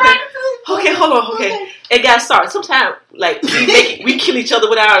 okay, hold on. Okay. And guys, sorry. Sometimes, like, we kill each other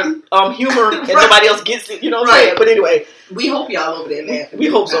with our humor and nobody else gets it. You know what I'm saying? But anyway. We hope y'all over there laughing. We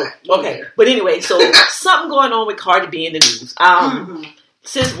hope so. Okay. But anyway, so something going on with Cardi B in the news.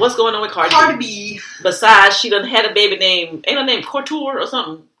 Sis, what's going on with Cardi B? Besides, she done had a baby name, ain't her name Couture or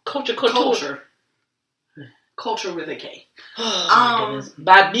something? Culture with a K.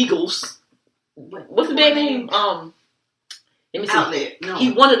 By Migos. What's the baby name? Let me see. Outlet. No.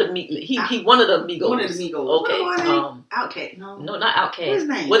 He wanted a Migos. He wanted a Migos. One of the Migos. Okay. Outcast. No, not Outcast. What's his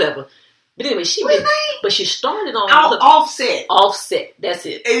name? Whatever. But anyway, she started on Offset. Offset. That's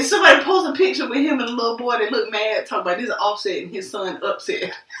it. And somebody posted a picture with him and a little boy that looked mad, talking about this is Offset and his son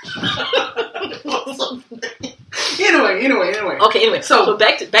Upset. Anyway. Okay. Anyway, so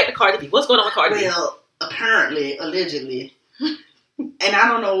back to Cardi B. What's going on with Cardi B? Well, apparently, allegedly, and I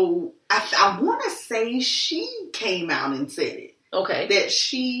don't know. I want to say she came out and said it. Okay. That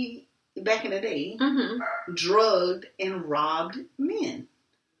she back in the day drugged and robbed men.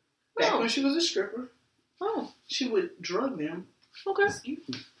 Back when she was a stripper. Oh. She would drug them. Okay.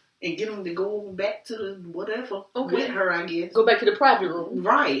 And get them to go back to the whatever with her, I guess. Go back to the private room.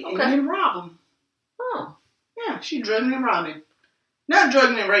 Right. Okay. And then rob them. Oh. Yeah, she drugging and robbing. Not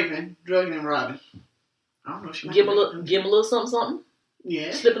drugging and raping. Drugging and robbing. I don't know. She give him a little something.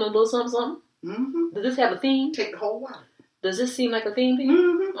 Yeah. Slipping a little something. Mm-hmm. Does this have a theme? Take the whole wallet. Does this seem like a theme to you?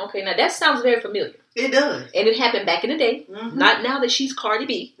 Mm-hmm. Okay, now that sounds very familiar. It does. And it happened back in the day. Mm-hmm. Not now that she's Cardi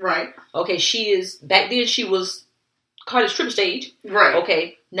B. Right. Okay, back then she was Cardi's Triple Stage. Right.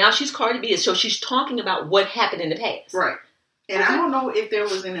 Okay, now she's Cardi B. So she's talking about what happened in the past. Right. And I don't know if there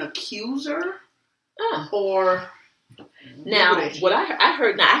was an accuser or... Now, what I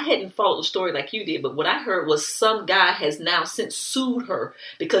heard, now I hadn't followed the story like you did, but what I heard was some guy has now since sued her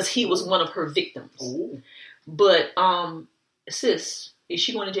because he was one of her victims. Oh. But, sis, is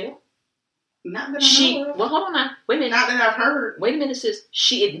she going to jail? Not that I know of. Well, hold on now. Wait a minute. Not that I've heard. Wait a minute, sis.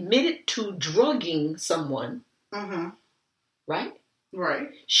 She admitted to drugging someone. Mm-hmm. Right? Right.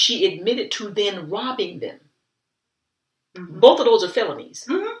 She admitted to then robbing them. Mm-hmm. Both of those are felonies.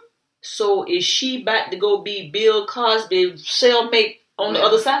 Mm-hmm. So is she about to go be Bill Cosby cellmate on the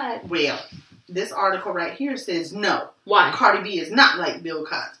other side? Well, this article right here says no. Why? Cardi B is not like Bill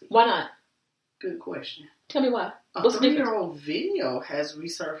Cosby. Why not? Good question. Tell me why. A 3-year-old video has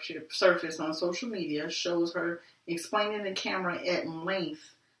surfaced on social media, shows her explaining to camera at length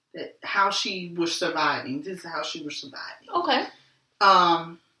that how she was surviving. This is how she was surviving. Okay.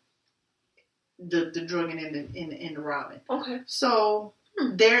 The drugging and the robbing. Okay. So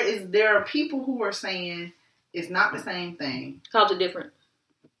there are people who are saying it's not the same thing. How's it different?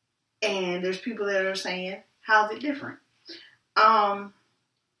 And there's people that are saying how's it different?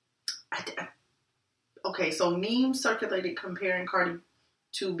 Okay, so memes circulated comparing Cardi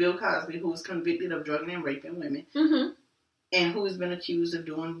to Bill Cosby, who was convicted of drugging and raping women, and who has been accused of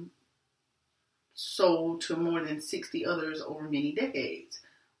doing so to more than 60 others over many decades.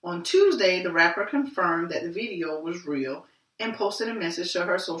 On Tuesday, the rapper confirmed that the video was real and posted a message to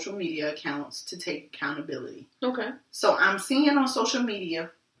her social media accounts to take accountability. Okay. So I'm seeing on social media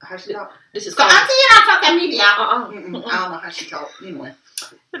how she talk. This is. So I'm seeing on social media. I don't know how she talk. Anyway.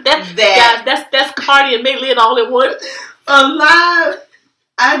 That's Cardi and Maylin all in one. A live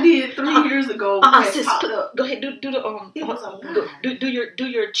I did 3 years ago. Sis, go ahead, do the do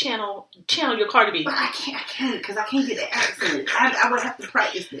your channel your Cardi B. But I can't because I can't get the accent. I would have to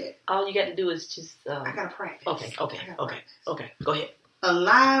practice that. All you got to do is just. I gotta practice. Okay. Go ahead. A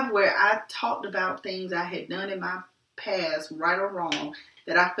live where I talked about things I had done in my past, right or wrong,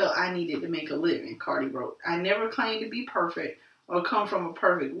 that I felt I needed to make a living. Cardi wrote, "I never claimed to be perfect or come from a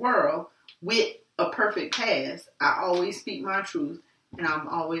perfect world with a perfect past. I always speak my truth, and I'm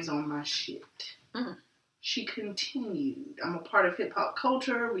always on my shit." Mm. She continued, "I'm a part of hip-hop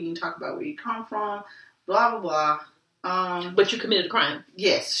culture. We can talk about where you come from, blah, blah, blah. But you committed a crime."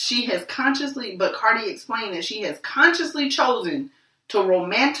 Yes, she has consciously, but Cardi explained that she has consciously chosen to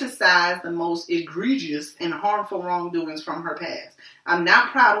romanticize the most egregious and harmful wrongdoings from her past. "I'm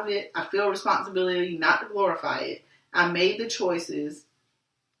not proud of it. I feel responsibility not to glorify it. I made the choices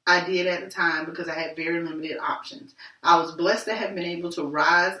I did at the time because I had very limited options. I was blessed to have been able to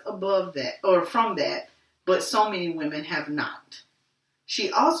rise above that or from that, but so many women have not."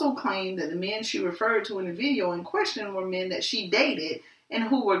 She also claimed that the men she referred to in the video in question were men that she dated and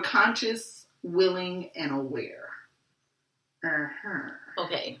who were conscious, willing, and aware.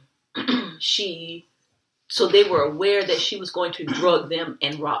 Okay. So they were aware that she was going to drug them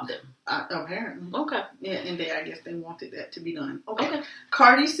and rob them. Apparently. Okay. Yeah, and I guess they wanted that to be done. Okay.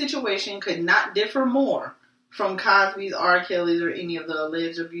 Cardi's situation could not differ more from Cosby's, R. Kelly's, or any of the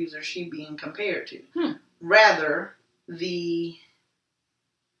alleged abusers she being compared to. Rather, let's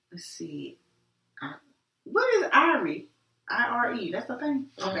see, what is IRE? IRE, that's the thing?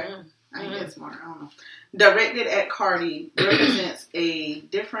 Okay. I ain't that smart, I don't know. Directed at Cardi represents a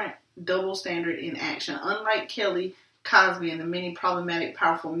different double standard in action. Unlike Kelly, Cosby, and the many problematic,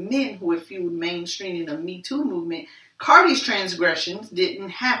 powerful men who have fueled mainstreaming the Me Too movement, Cardi's transgressions didn't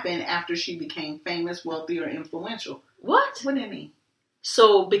happen after she became famous, wealthy, or influential. What? What do you mean?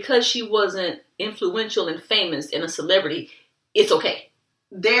 So, because she wasn't influential and famous and a celebrity, it's okay.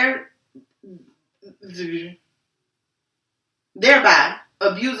 Thereby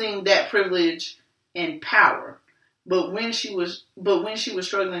abusing that privilege and power. But when she was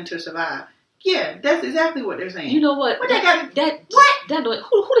struggling to survive, yeah, that's exactly what they're saying. You know what? Who the hell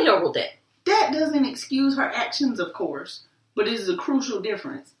wrote that? That doesn't excuse her actions, of course, but it is a crucial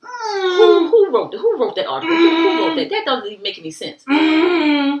difference. Who wrote that article? Who wrote that? That doesn't even make any sense.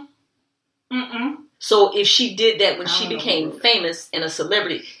 So if she did that when she became famous and a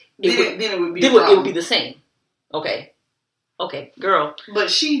celebrity, then it would be the same. Okay, girl. But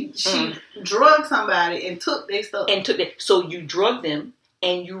she drugged somebody and took their stuff. So you drugged them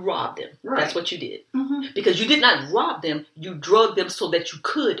and you robbed them. Right. That's what you did. Because you did not rob them, you drugged them so that you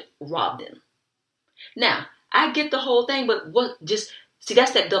could rob them. Now, I get the whole thing, but that's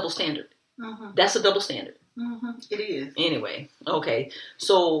that double standard. That's a double standard. It is. Anyway, okay.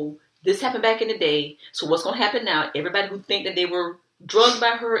 So this happened back in the day. So what's going to happen now? Everybody who think that they were drugged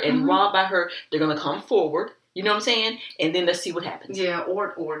by her and robbed by her, they're going to come forward. You know what I'm saying? And then let's see what happens. Yeah,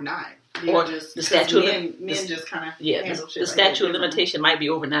 or not. Or just the statute men just kind of handle shit. The statute of limitation might be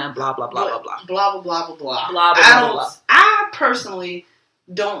over now. Blah blah blah blah blah blah blah blah blah blah. I personally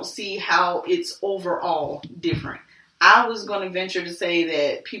don't see how it's overall different. I was going to venture to say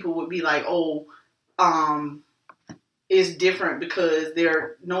that people would be like, it's different because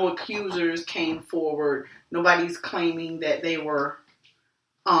no accusers came forward. Nobody's claiming that they were.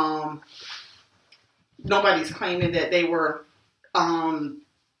 Nobody's claiming that they were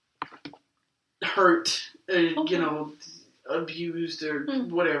hurt, abused or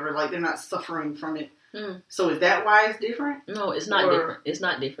whatever. Like they're not suffering from it. So is that why it's different? No, it's not different. It's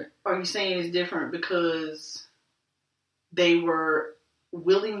not different. Are you saying it's different because they were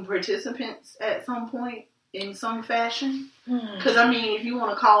willing participants at some point in some fashion? Because if you want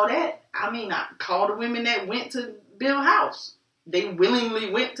to call that, I call the women that went to Bill House. They willingly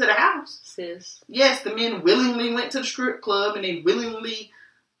went to the house. Sis. Yes, the men willingly went to the strip club and they willingly,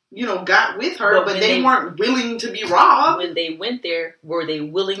 got with her, but they weren't willing to be robbed. When they went there, were they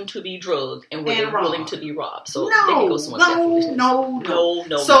willing to be drugged and were they willing to be robbed? So no. So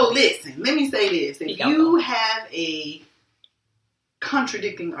no. Listen, let me say this. If you have a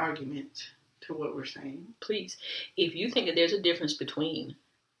contradicting argument to what we're saying, please, if you think that there's a difference between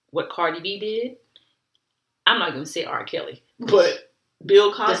what Cardi B did, I'm not going to say R. Kelly, but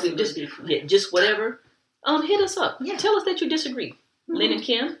Bill Cosby, just whatever. Hit us up. Yeah. Tell us that you disagree. Lynn and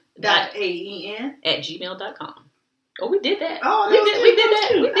Kim .aen@gmail.com. Oh, we did that. Oh, we did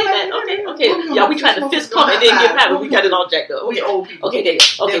that. Okay. Y'all, we tried to fist pump and didn't get power. We got it all jacked up. We old people. Okay,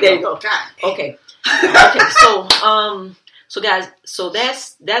 there you go. Okay. So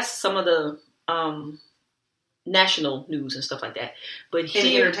guys, that's some of the national news and stuff like that. But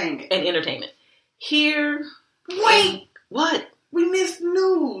here, entertainment. Here. Wait. What? We missed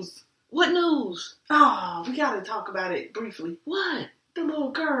news. What news? Oh, we got to talk about it briefly. What? The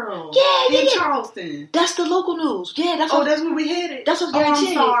little girl. In Charleston. That's the local news. Yeah, that's where we headed. That's what's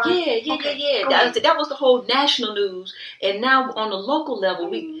guaranteed. Yeah. That was the whole national news. And now on the local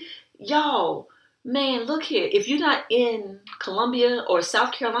level, y'all, man, look here. If you're not in Columbia or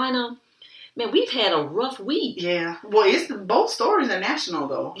South Carolina, man, we've had a rough week. Yeah. Well, both stories are national,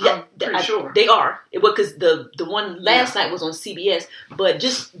 though. Yeah, I'm pretty sure. They are. Because the one last night was on CBS. But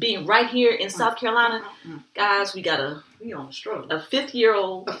just being right here in South Carolina, guys, we got we on the struggle. A fifth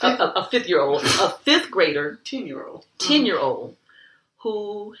grader, 10-year-old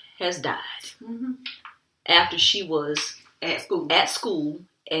who has died after she was at school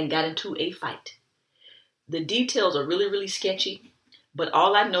and got into a fight. The details are really, really sketchy. But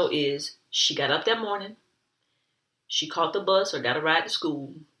all I know is she got up that morning, she caught the bus or got a ride to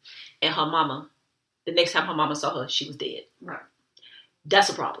school, and her mama, the next time her mama saw her, she was dead. Right. That's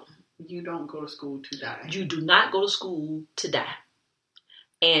a problem. You don't go to school to die. You do not go to school to die.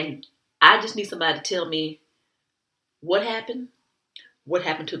 And I just need somebody to tell me what happened. What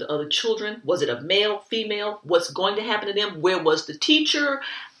happened to the other children? Was it a male, female? What's going to happen to them? Where was the teacher?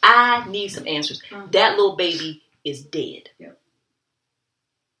 I need some answers. That little baby is dead. Yep.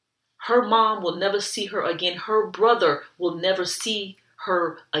 Her mom will never see her again. Her brother will never see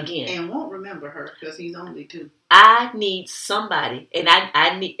her again. And won't remember her because he's only 2. I need somebody, and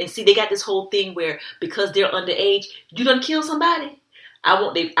I need, and see, they got this whole thing where because they're underage, you done kill somebody. I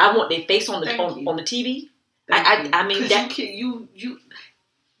want their face on the on the TV. I mean that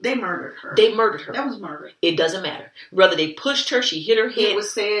they murdered her. They murdered her. That was murder. It doesn't matter. Whether they pushed her, she hit her head. It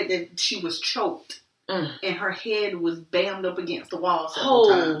was said that she was choked and her head was bammed up against the wall several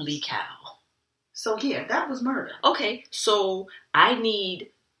times. Holy cow. So yeah, that was murder. Okay, so I need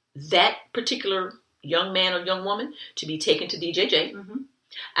that particular young man or young woman to be taken to DJJ. Mm-hmm.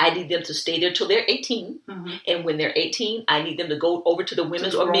 I need them to stay there till they're 18. Mm-hmm. And when they're 18, I need them to go over to the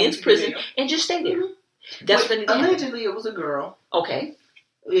women's or men's prison and just stay there. Mm-hmm. That's what allegedly it was a girl. Okay.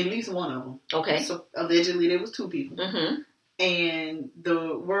 At least one of them. Okay. So allegedly there was 2 people. Mm-hmm. And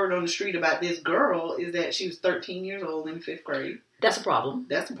the word on the street about this girl is that she was 13 years old in 5th grade. That's a problem.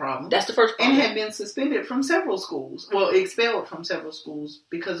 That's a problem. That's the first problem. And had been suspended from several schools. Well, expelled from several schools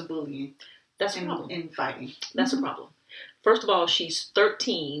because of bullying. That's a problem. And fighting. That's a problem. First of all, she's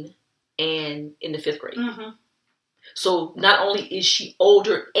 13 and in the 5th grade. Mm-hmm. So not only is she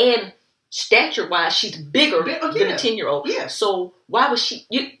older and stature-wise, she's bigger than a 10-year-old. Yeah. So why was she...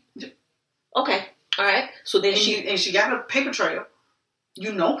 Okay. All right. So then she got a paper trail.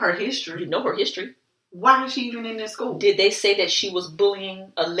 You know her history. You know her history. Why is she even in this school? Did they say that she was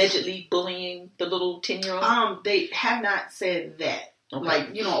allegedly bullying the little 10-year-old? They have not said that. Okay.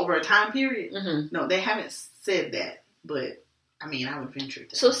 Like, over a time period. Mm-hmm. No, they haven't said that. But, I mean, I would venture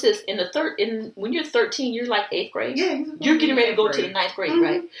to. So, sis, when you're 13, you're like 8th grade? Yeah. You're getting ready to go to the 9th grade, mm-hmm.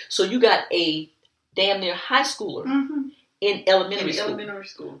 right? So, you got a damn near high schooler mm-hmm. in elementary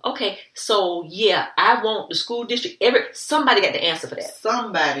school. Okay, so, yeah, I want the school district, somebody got to answer for that.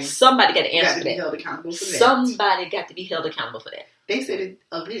 Somebody got to answer for that. Held accountable for that. Somebody got to be held accountable for that. They said it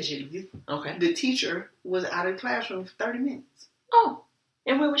allegedly. Okay. The teacher was out of the classroom for 30 minutes. Oh,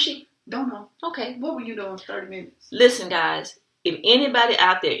 and where was she? Don't know. Okay. What were you doing for 30 minutes? Listen, guys, if anybody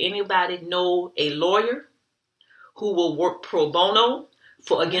out there, know a lawyer who will work pro bono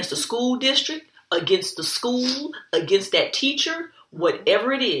against the school district, against the school, against that teacher,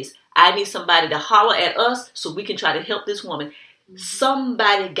 whatever it is, I need somebody to holler at us so we can try to help this woman. Mm-hmm.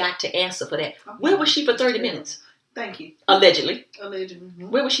 Somebody got to answer for that. Okay. Where was she for 30 minutes? Thank you. Allegedly. Mm-hmm.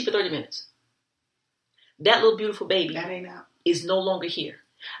 Where was she for 30 minutes? That little beautiful baby that ain't out. Is no longer here.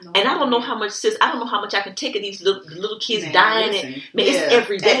 No, and I don't know how much, sis, I don't know how much I can take of these little kids dying. It's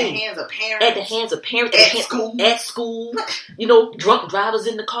every day. At the hands of parents. At the hands of parents. At school. Drunk drivers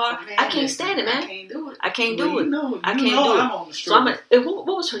in the car. Man, I can't stand it, man. I can't do it. I can't do it. I'm on the street. So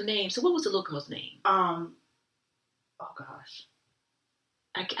what was her name? So what was the little girl's name? Oh gosh.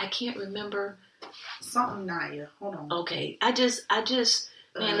 I can't remember. Something Naya. Hold on. Okay. I just,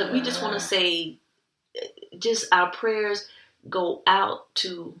 man, look, we just want to say, just our prayers go out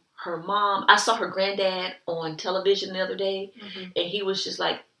to her mom. I saw her granddad on television the other day, mm-hmm. and he was just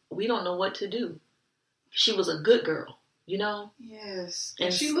like, we don't know what to do. She was a good girl, Yes.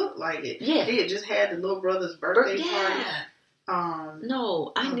 And she looked like it. Yeah. They had just had the little brother's birthday party.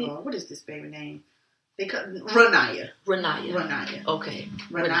 No, what is this baby name? They cut Renaya. Okay.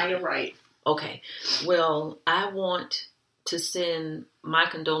 Renaya Wright. Okay. Well, I want to send my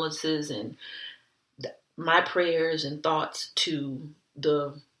condolences and my prayers and thoughts to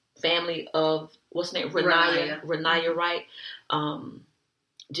the family of what's her name, Renaya Wright.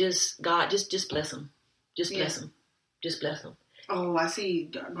 Just God, just bless him. Just bless him. Just bless him. Oh, I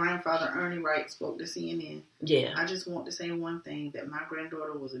see. Grandfather Ernie Wright spoke to CNN. Yeah. I just want to say one thing: that my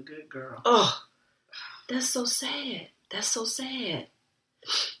granddaughter was a good girl. Oh, that's so sad. That's so sad.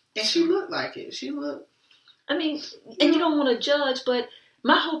 And she looked like it. She looked. I mean, and you don't want to judge, but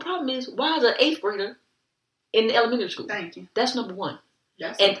my whole problem is why is an 8th grader in the elementary school? Thank you. That's number one.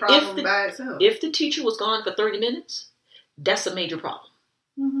 That's a problem by itself. If the teacher was gone for 30 minutes, that's a major problem.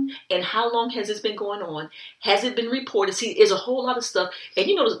 Mm-hmm. And how long has this been going on? Has it been reported? See, there's a whole lot of stuff. And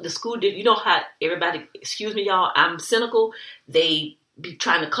the school did, how everybody, excuse me, y'all, I'm cynical. They be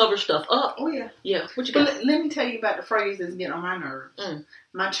trying to cover stuff up. Oh, yeah. Yeah. What you got? But let me tell you about the phrase that's getting on my nerves.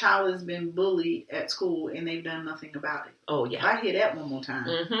 My child has been bullied at school and they've done nothing about it. Oh, yeah. If I hear that one more time.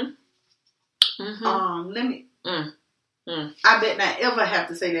 Mm-hmm. Mm-hmm. Let me... I bet not ever have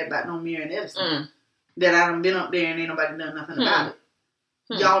to say that about no Marian Edison. That I done been up there and ain't nobody done nothing about it.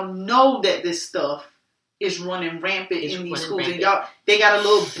 Y'all know that this stuff is running rampant in these schools. And they got a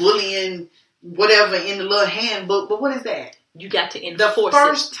little bullying whatever in the little handbook. But what is that? You got to enforce the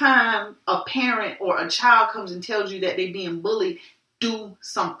first time a parent or a child comes and tells you that they're being bullied, do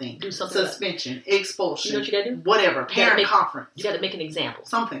something. Suspension, like, expulsion. You know what you gotta do? Whatever. Parent conference. You gotta make an example.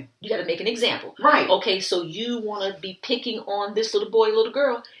 Something. You gotta make an example. Right. Okay, so you wanna be picking on this little boy, little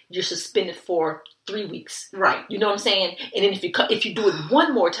girl, you're suspended for 3 weeks. Right. You know what I'm saying? And then if you do it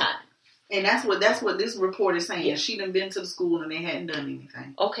one more time. And that's what this report is saying. Yeah. She done been to the school and they hadn't done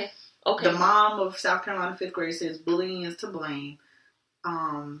anything. Okay. The mom of South Carolina 5th grade says bullying is to blame.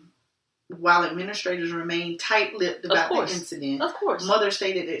 While administrators remain tight-lipped about the incident, of course, mother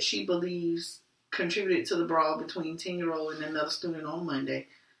stated that she believes contributed to the brawl between 10-year-old and another student on Monday.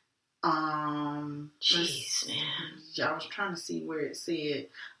 Jeez, man. I was trying to see where it said.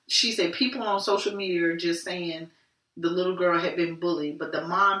 She said people on social media are just saying the little girl had been bullied, but the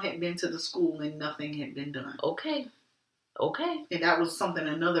mom had been to the school and nothing had been done. Okay. And that was something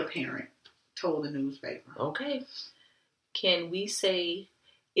another parent told the newspaper. Okay. Can we say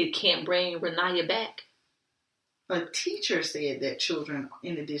it can't bring Renaya back? A teacher said that children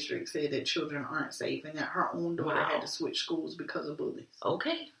in the district said that children aren't safe and that her own daughter had to switch schools because of bullies.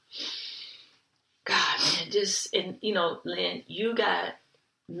 Okay. God, man, Lynn, you got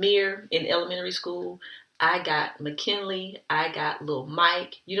Mir in elementary school. I got McKinley. I got little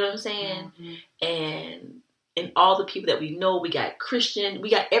Mike. You know what I'm saying? Mm-hmm. And all the people that we know, we got Christian, we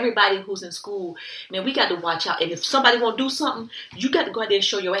got everybody who's in school. Man, we got to watch out. And if somebody want to do something, you got to go out there and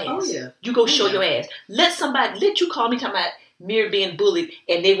show your ass. Oh, yeah. You go show your ass. Let you call me talking about Mir being bullied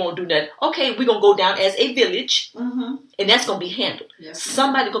and they won't do nothing. Okay, we're going to go down as a village and that's going to be handled. Yes.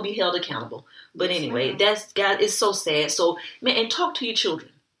 Somebody going to be held accountable. But anyway, God, it's so sad. So, man, and talk to your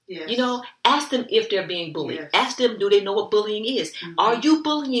children. Yes. You know, ask them if they're being bullied. Yes. Ask them, do they know what bullying is? Mm-hmm. Are you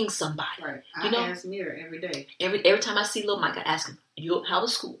bullying somebody? Right. I ask Mira every day. Every time I see little Mike, I ask him, how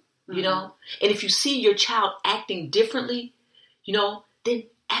was school? Mm-hmm. You know? And if you see your child acting differently, you know, then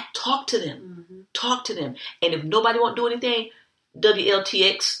talk to them. Mm-hmm. Talk to them. And if nobody won't do anything,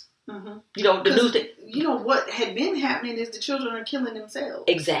 WLTX, you know, the news thing. You know, what had been happening is the children are killing themselves.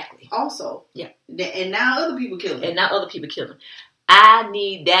 Exactly. Also. Yeah. And now other people killing them. I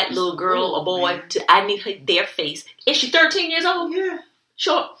need that little girl or boy I need their face. Is she 13 years old? Yeah.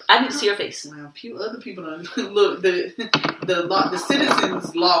 Sure. I need to see her face. Well, a few other people look, the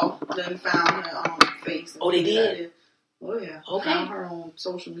citizens law done found her face. Oh, they did? Oh, yeah. Okay. Found her on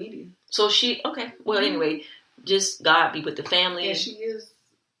social media. So well, anyway, just God be with the family. Yeah, she is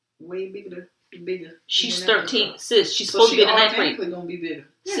way bigger. She's 13. Sis, she's supposed to be in the 9th grade. She's going to be bigger.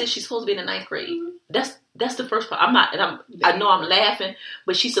 Yeah. Sis, she's supposed to be in the 9th grade. Mm-hmm. That's the first part. I know I'm laughing,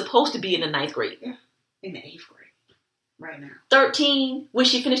 but she's supposed to be in the 9th grade. Yeah, in the 8th grade right now. 13 when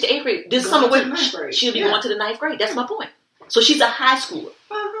she finished the 8th grade. This summer she'll be going to the 9th grade. That's my point. So she's a high schooler.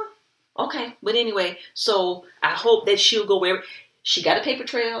 Okay, but anyway, so I hope that she'll go where she got a paper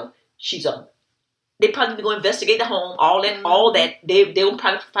trail. They probably need to go investigate the home. All that they'll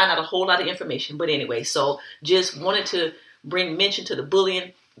probably find out a whole lot of information. But anyway, so just wanted to bring mention to the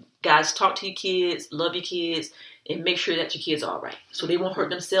bullying. Guys, talk to your kids, love your kids, and make sure that your kids are all right. So they won't hurt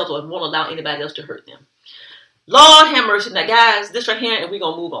themselves or won't allow anybody else to hurt them. Lord have mercy. Now, guys, this right here, and we're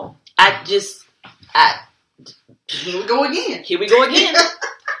going to move on. Here we go again. Here we go again.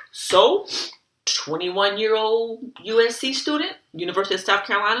 So, 21-year-old USC student, University of South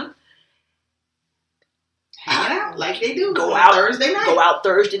Carolina. Hanging out like they do. Go out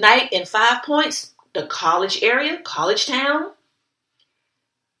Thursday night in 5 Points, the college area, college town.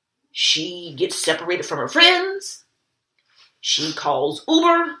 She gets separated from her friends. She calls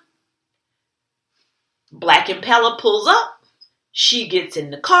Uber. Black Impala pulls up. She gets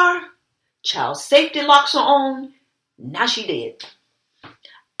in the car. Child safety locks her on. Now she dead.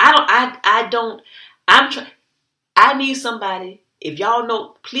 I need somebody. If y'all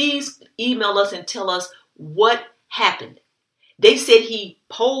know, please email us and tell us what happened. They said he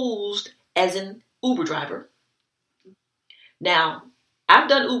posed as an Uber driver. Now, I've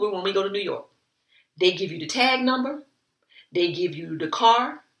done Uber when we go to New York. They give you the tag number, they give you the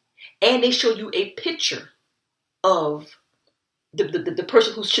car, and they show you a picture of the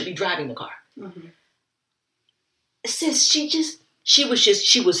person who should be driving the car. Mm-hmm. It says she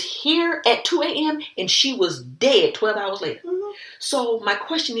was here at 2 a.m. and she was dead 12 hours later. Mm-hmm. So my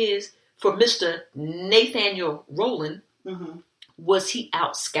question is, for Mr. Nathaniel Rowland, was he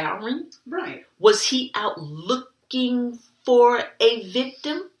out scouring? Right. Was he out looking for a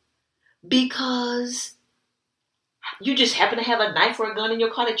victim? Because you just happen to have a knife or a gun in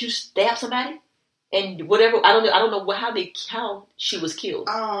your car that you stab somebody and whatever. I don't know how she was killed.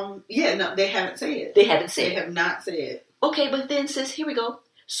 Yeah, no, they haven't said. They haven't said. They have not said. Okay, but then sis, here we go.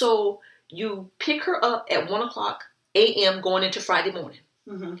 So you pick her up at 1:00 a.m. going into Friday morning.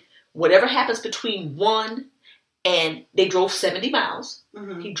 Mm-hmm. Whatever happens between 1 And they drove 70 miles.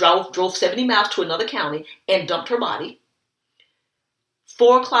 Mm-hmm. He drove 70 miles to another county and dumped her body.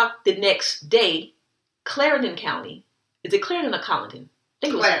 4 o'clock the next day, Clarendon County. Is it Clarendon or Collington? I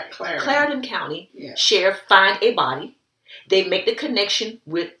think it was Clarendon County. Yeah. Sheriff find a body. They make the connection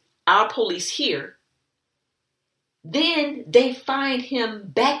with our police here. Then they find him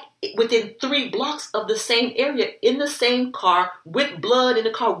back within 3 blocks of the same area in the same car with blood in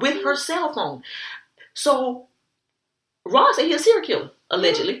the car with her cell phone. So Ron said he's a serial killer,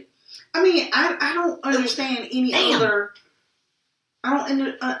 allegedly. I mean, I don't understand any other. I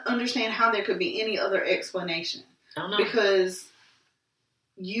don't understand how there could be any other explanation. I don't know. Because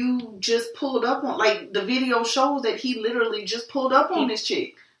you just pulled up on, like, the video shows that he literally just pulled up on this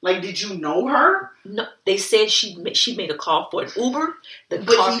chick. Like, did you know her? No, they said she made a call for an Uber. But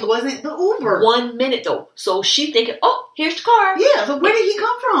he wasn't the Uber. 1 minute though, so she thinking, oh, here's the car. Yeah, but where did he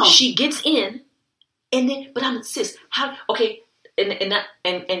come from? She gets in, and then, but I'm sis, how? Okay,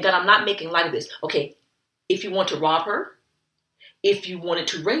 and God, I'm not making light of this. Okay, if you want to rob her, if you wanted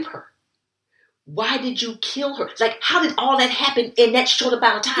to rape her, why did you kill her? Like, how did all that happen in that short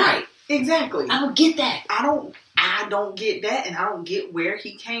amount of time? Right, exactly. I don't get that. I don't get that, and I don't get where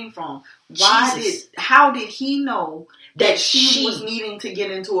he came from. How did he know that she was needing to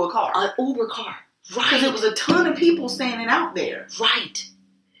get into a car? An Uber car. Right. Because there was a ton of people standing out there. Right.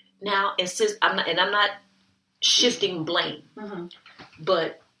 Now, and since I'm not shifting blame, mm-hmm.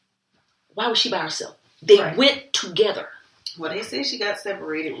 but why was she by herself? They went together. Well, they said she got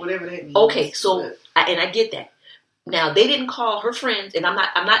separated, whatever that means. Okay, so I get that. Now, they didn't call her friends, and I'm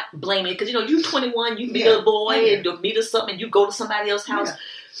not blaming it, because, you're 21, you meet a boy, and you meet or something, and you go to somebody else's house. Yeah.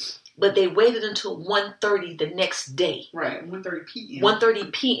 But they waited until 1:30 the next day. Right, 1:30 p.m.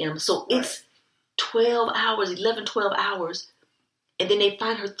 1:30 p.m., so it's 12 hours, 11, 12 hours, and then they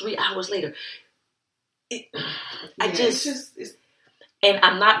find her 3 hours later. And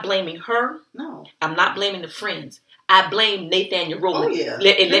I'm not blaming her. No. I'm not blaming the friends. I blame Nathaniel Rowland. Oh, yeah.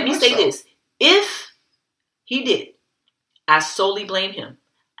 And let me say this. If he did it, I solely blame him.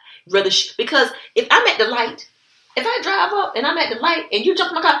 Because if I'm at the light, if I drive up and I'm at the light and you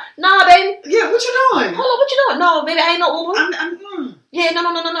jump in my car, nah, baby. Yeah, what you doing? Hold on, what you doing? No, baby, I ain't no Uber. Yeah, no.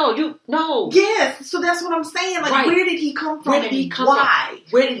 No. Yes, so that's what I'm saying. Like, where did he come from? Where did he come why?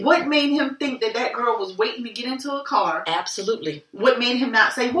 from? What made him think that girl was waiting to get into a car? Absolutely. What made him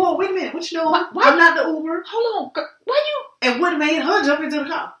not say, whoa, wait a minute, what you doing? I'm not the Uber. Hold on, why you? And what made her jump into the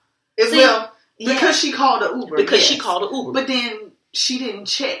car? Because she called the Uber. She called the Uber. But then she didn't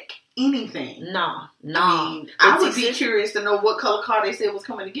check anything. No. I mean, I would be curious to know what color car they said was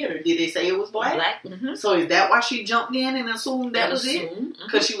coming to get her. Did they say it was black? Black. Mm-hmm. So is that why she jumped in and assumed that was it?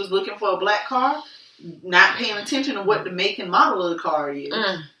 Because she was looking for a black car, not paying attention to what the make and model of the car is.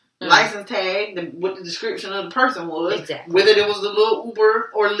 License tag, what the description of the person was. Exactly. Whether there was a little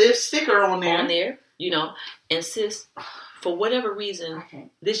Uber or Lyft sticker on there. And sis, for whatever reason,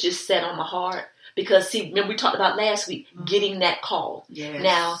 this just sat on my heart. Because, see, remember we talked about last week, getting that call. Yes.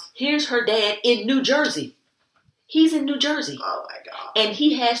 Now, here's her dad in New Jersey. He's in New Jersey. Oh, my God. And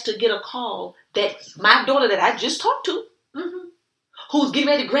he has to get a call that my daughter that I just talked to, who's getting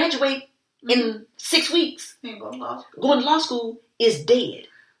ready to graduate in 6 weeks, going to law school, is dead.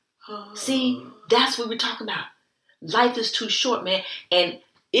 See, that's what we're talking about. Life is too short, man. And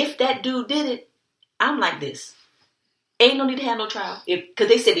if that dude did it, I'm like this. Ain't no need to have no trial. Because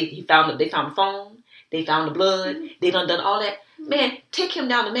they said they found the phone, they found the blood, they done all that. Man, take him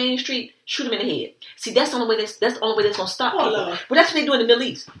down the main street, shoot him in the head. See, that's the only way that's gonna stop people. Lord. But that's what they do in the Middle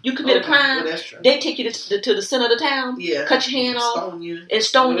East. You commit a crime, they take you to the center of the town, cut your hand off, and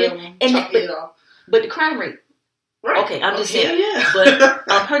stone you, but the crime rate. Right. Okay, I'm just saying. Yeah.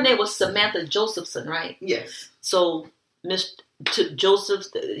 But her name was Samantha Josephson, right? Yes. So to Joseph,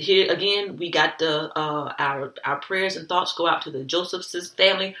 here again, we got our prayers and thoughts go out to the Josephson's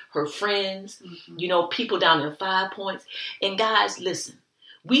family, her friends, people down in 5 Points. And guys, listen,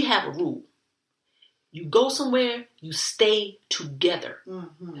 we have a rule. You go somewhere, you stay together.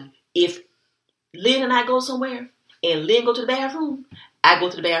 If Lynn and I go somewhere and Lynn go to the bathroom, I go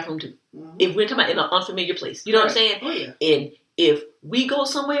to the bathroom too. If we're talking about in an unfamiliar place, you know what I'm saying? Oh, yeah. And if we go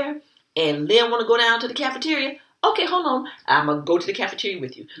somewhere and Lynn want to go down to the cafeteria, okay, hold on. I'm going to go to the cafeteria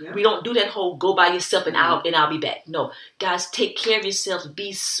with you. Yeah. We don't do that whole go by yourself and I'll be back. No. Guys, take care of yourselves.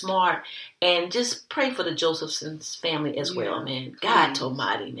 Be smart. And just pray for the Josephson's family as well, man. God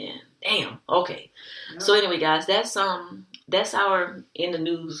almighty, man. Damn. Okay. Yep. So anyway, guys, that's our in the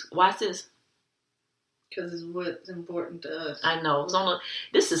news. Watch this. Because it's what's important to us. I know.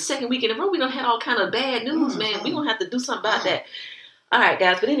 This is the second week in a row. We done had all kind of bad news, man. We're going to have to do something about that. All right,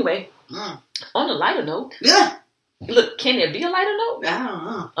 guys. But anyway, on a lighter note. Yeah. Look, can there be a lighter note? I don't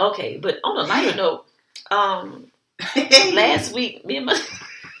know. Okay, but on a lighter note, last week, me and my...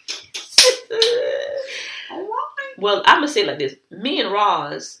 Well, I'm going to say it like this. Me and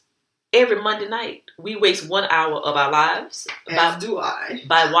Roz, every Monday night, we waste 1 hour of our lives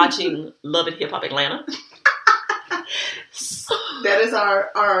by watching Love and Hip Hop Atlanta. That is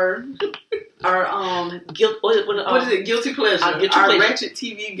our guilt. What is it? Guilty pleasure. Our Ratchet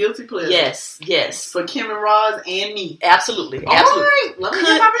TV guilty pleasure. Yes. For Kim and Roz and me. Absolutely. All right. Love and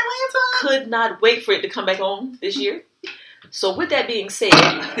Hip Hop Atlanta. Could not wait for it to come back on this year. So with that being said,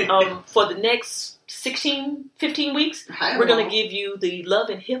 for the next 15 weeks, we're going to give you the Love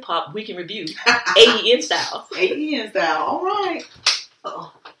and Hip Hop Week in Review, AEN style. AEN style. All right.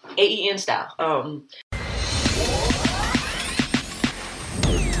 AEN style.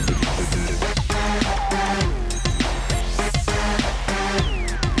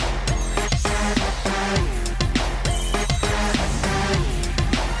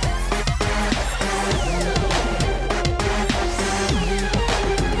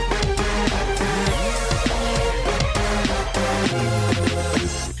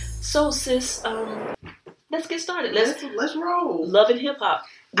 So, sis, let's get started. Let's roll. Love and Hip Hop.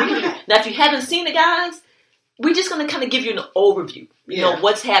 Now, if you haven't seen it, guys, we're just going to kind of give you an overview. You know,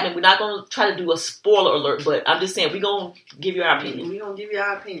 what's happening. We're not going to try to do a spoiler alert, but I'm just saying we're going to give you our opinion. We're going to give you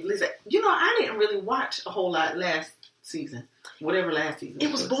our opinion. Listen, I didn't really watch a whole lot last season. Whatever last season. It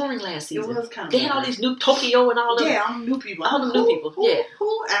was boring last season. It was kind of They had all these new Tokyo and all of Yeah, all the new people. All the new people. Yeah.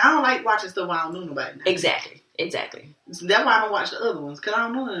 And I don't like watching stuff I don't know nobody now. Exactly. So that's why I don't watch the other ones, because I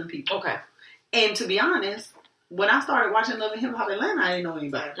don't know them people. Okay. And to be honest, when I started watching Love and Hip Hop Atlanta, I didn't know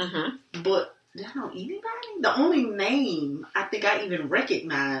anybody. Mm-hmm. But did I know anybody? The only name I think I even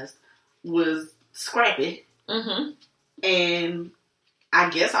recognized was Scrappy. Mm-hmm. And I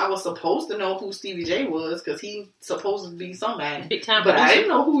guess I was supposed to know who Stevie J was, because he's supposed to be somebody. Big time. But I didn't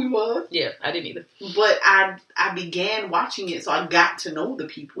know who he was. Yeah, I didn't either. But I began watching it, so I got to know the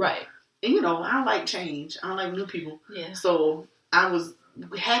people. Right. And, I like change. I like new people. Yeah. So I was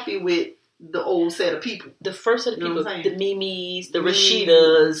happy with the old set of people. The first set of people, the Mimis, the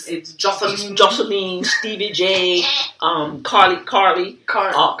Rashidas, it's Jocelyn, Stevie J, Carly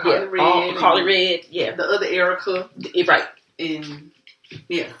Red, yeah. The other Erica. Right. And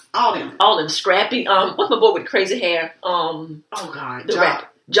yeah, all them. Scrappy. What's my boy with crazy hair? Oh God,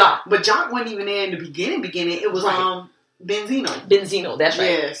 Jock. But Jock wasn't even there in the beginning. It was Benzino, that's right.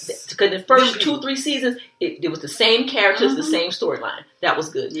 Yes. Because the first 2-3 seasons, it was the same characters, the same storyline. That was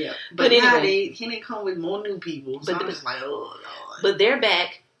good. Yeah. But anyway, he didn't come with more new people. So I was like, oh Lord. But they're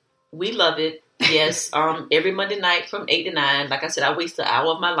back. We love it. Yes. Every Monday night from 8 to 9. Like I said, I waste an hour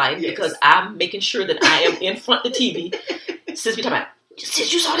of my life because I'm making sure that I am in front of the TV. Since we talking about,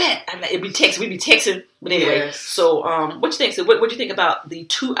 sis, you saw that? I'm like, we'd be texting. But anyway, so what you think? So what do you think about the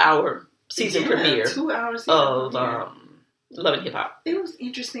 2-hour season premiere 2 hours of Love and Hip Hop? It was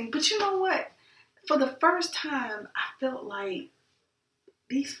interesting, but you know what? For the first time, I felt like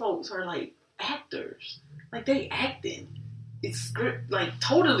these folks are like actors. Like they acting. It's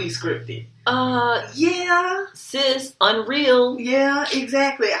totally scripted. Yeah. Sis, unreal. Yeah,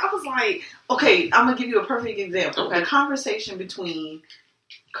 exactly. I was like, okay, I'm gonna give you a perfect example. Okay. The conversation between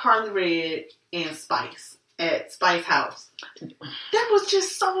Carly Red and Spice at Spice House. That was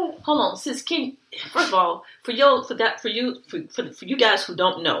just so. Hold on, sis. First of all, for you guys who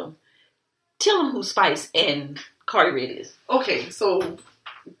don't know, tell them who Spice and Carly Red is. Okay, so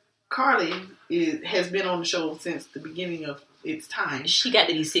Carly has been on the show since the beginning of its time. She got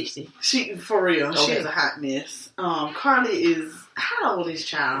to be 60. She, for real, okay. She's a hot mess. Carly is, how old is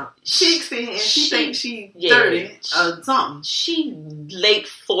child? 60, and she thinks she 30 something. She late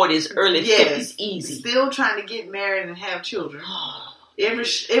 40s, early 50s, easy. Still trying to get married and have children. Every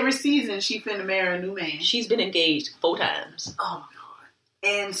season she finna marry a new man. She's been engaged 4 times. Oh my God.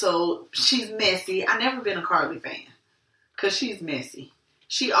 And so she's messy. I've never been a Carly fan because she's messy.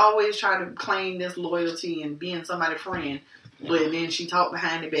 She always tried to claim this loyalty and being somebody's friend. But then she talked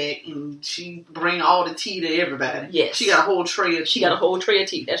behind the back and she bring all the tea to everybody. Yes. She got a whole tray of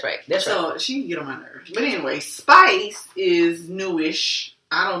tea. That's right. So she can get on my nerves. But anyway, Spice is newish.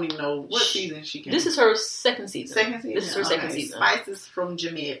 I don't even know what season she came. This is her second season. This is her second season. Spice is from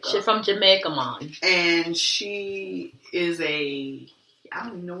Jamaica. She's from Jamaica, Mom. And she is I don't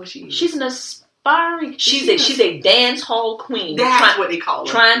even know what she is. She's an aspiring. She's a dance hall queen. That's what they call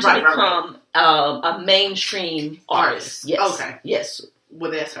her. Trying to become a mainstream artist. Yes. Okay. Yes.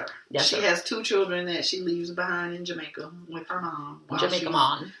 Well, that's her. She has 2 children that she leaves behind in Jamaica with her mom. Jamaica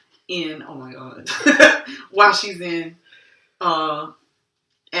mom. Oh my God. While she's in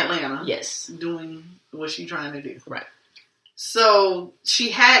Atlanta. Yes. Doing was she trying to do? Right. So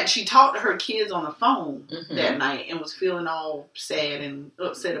she talked to her kids on the phone that night and was feeling all sad and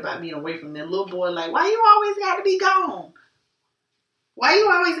upset about being away from them. Little boy like, why you always got to be gone? Why you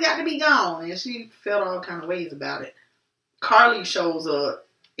always got to be gone? And she felt all kind of ways about it. Carly shows up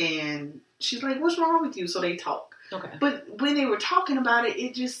and she's like, what's wrong with you? So they talk. Okay. But when they were talking about it,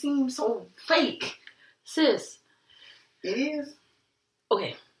 it just seemed so fake. Sis. It is?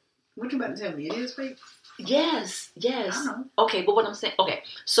 Okay. What you about to tell me? It is fake? Yes. I know. Okay, but what I'm saying, okay,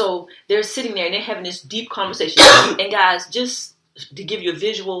 so they're sitting there and they're having this deep conversation. And guys, just to give you a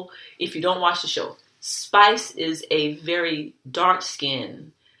visual, if you don't watch the show, Spice is a very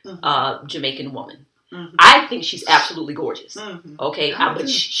dark-skinned Jamaican woman. Mm-hmm. I think she's absolutely gorgeous. Mm-hmm. Okay, but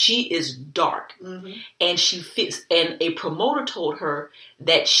she is dark, and she fits. And a promoter told her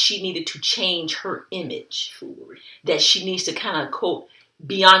that she needed to change her image. That she needs to kind of quote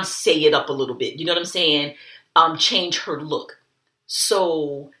Beyonce it up a little bit. You know what I'm saying? Change her look.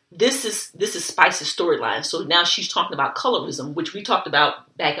 So this is Spice's storyline. So now she's talking about colorism, which we talked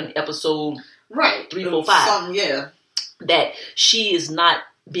about back in episode 345. Yeah, that she is not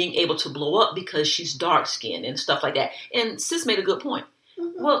being able to blow up because she's dark skinned and stuff like that. And sis made a good point.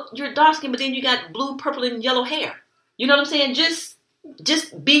 Mm-hmm. Well, you're dark skinned, but then you got blue, purple, and yellow hair. You know what I'm saying?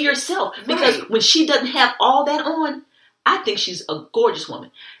 Just be yourself. Because when she doesn't have all that on, I think she's a gorgeous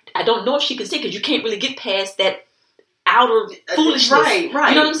woman. I don't know if she can sing because you can't really get past that outer foolishness. Right. You know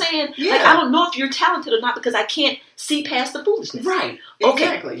what I'm saying? Yeah. Like, I don't know if you're talented or not because I can't see past the foolishness. Right. Okay.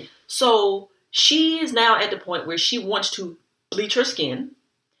 Exactly. So she is now at the point where she wants to bleach her skin.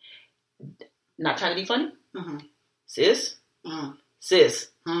 Not trying to be funny. Mm-hmm. Sis. Mm. Sis.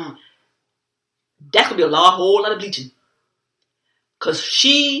 Mm. That's going to be a whole lot of bleaching. Because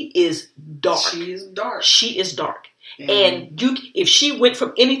she is dark. She is dark. And if she went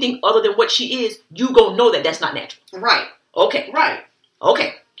from anything other than what she is, you going to know that that's not natural. Right. Okay. Right.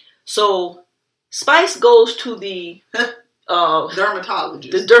 Okay. So Spice goes to the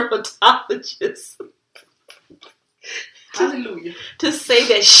dermatologist. The dermatologist. Hallelujah. To say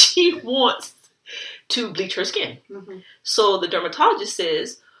that she wants to bleach her skin. Mm-hmm. So the dermatologist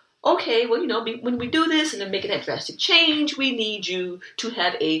says, okay, well, when we do this and they're making that drastic change, we need you to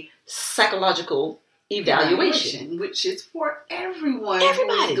have a psychological evaluation. Which is for everyone.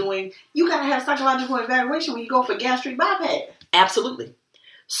 Everybody. You got to have psychological evaluation when you go for gastric bypass. Absolutely.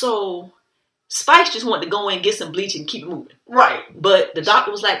 So Spice just wanted to go in, get some bleach, and keep it moving. Right. But the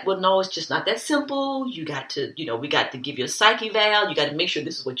doctor was like, well, no, it's just not that simple. You got to, we got to give you a psych eval. You got to make sure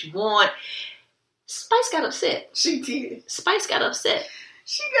this is what you want. Spice got upset. She did. Spice got upset.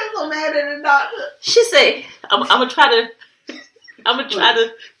 She got so mad at the doctor. She said, I'm gonna try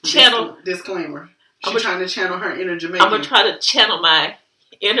to channel. Disclaimer. She's trying to channel her inner Jamaican. I'm going to try to channel my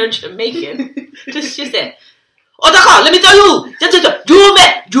inner Jamaican. She said, oh, d'accord, let me tell you.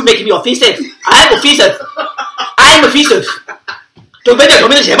 You making me offensive. I am offensive.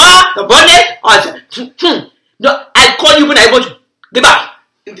 No, I call you when I want you. Goodbye.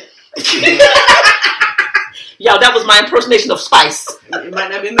 Y'all, that was my impersonation of Spice. It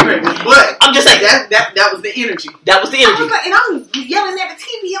might not have been the greatest, but I'm just saying that was the energy. That was the energy. And I'm yelling at the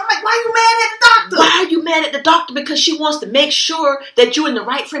TV. I'm like, why are you mad at the doctor? Why are you mad at the doctor? Because she wants to make sure that you're in the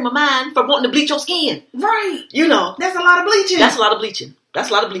right frame of mind for wanting to bleach your skin. Right. That's a lot of bleaching. That's a lot of bleaching.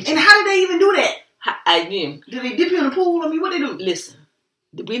 And how did they even do that? Did they dip you in the pool? I mean, what they do? Listen,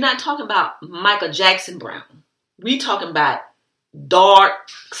 we're not talking about Michael Jackson Brown. We talking about dark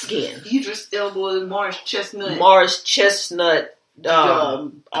skin. Idris Elba, Morris Chestnut,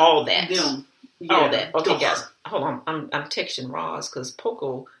 all that. Them. Yeah, all that. Okay, guys, hold on. I'm texting Roz because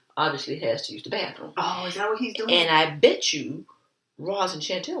Poco obviously has to use the bathroom. Oh, is that what he's doing? And I bet you Roz and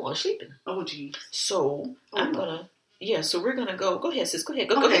Chantel are sleeping. Oh, geez. So I'm gonna. Yeah, so we're gonna go. Go ahead, sis. Go ahead.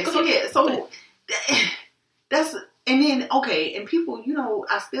 Go ahead. So that's. And then, and people,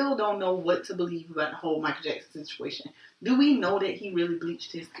 I still don't know what to believe about the whole Michael Jackson situation. Do we know that he really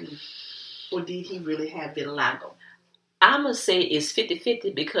bleached his skin? Or did he really have vitiligo? I'm going to say it's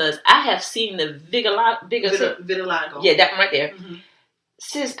 50-50 because I have seen the vitiligo. Yeah, that one right there. Mm-hmm.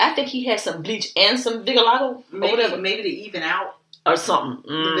 Sis, I think he had some bleach and some vitiligo. Maybe to even out. Or something.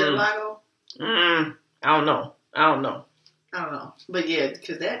 The vitiligo? I don't know. But yeah,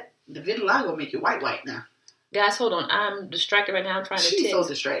 because the vitiligo make you white now. Guys, hold on. I'm distracted right now. I'm trying to text. She's so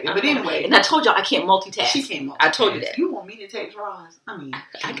distracted. But anyway. And I told y'all I can't multitask. She can't multitask. I told you that. You want me to text Roz? I mean.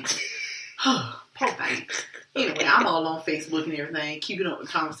 Poor baby. Anyway, I'm all on Facebook and everything, keeping up with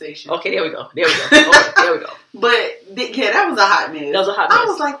the conversation. Okay, there we go. Okay, there we go. But yeah, that was a hot mess. That was a hot mess. I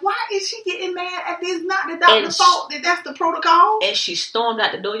was like, why is she getting mad at this? Not the doctor's fault. That's the protocol. And she stormed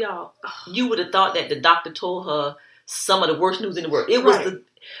out the door, y'all. You would have thought that the doctor told her some of the worst news in the world. It was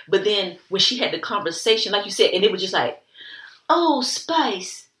but then when she had the conversation, like you said, and it was just like, oh,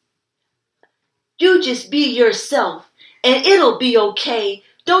 Spice, you just be yourself and it'll be okay.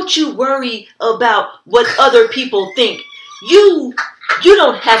 Don't you worry about what other people think. You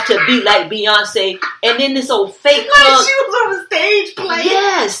don't have to be like Beyonce. And then this old fake hug. She was on the stage playing.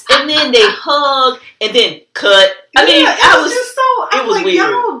 Yes. And then they hug and then cut. I mean, it was weird.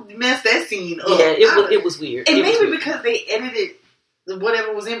 Y'all messed that scene up. Yeah, it was weird. And maybe because they edited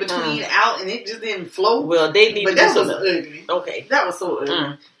whatever was in between out and it just didn't flow. Well, they need to do something. But that was ugly. Okay. That was so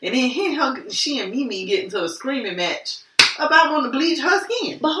ugly. And then she and Mimi get into a screaming match about wanting to bleach her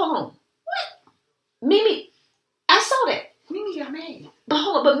skin. But hold on. What? Mimi, I saw that. Mimi got mad. But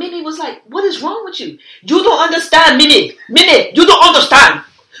hold on, but Mimi was like, what is wrong with you? You don't understand, Mimi. Mimi, you don't understand.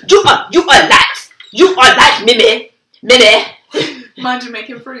 You are like. You are like Mimi. Mimi. My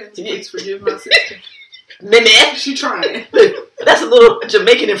Jamaican friends, please forgive my sister. Mimi. She trying. That's a little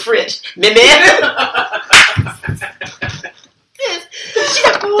Jamaican in French. Mimi.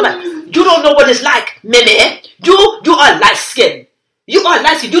 You don't know what it's like, Mimi. You are light skinned. You are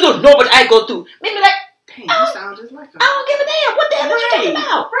light skinned. You don't know what I go through. Mimi like, you sound just like her. I don't give a damn. What the hell are you talking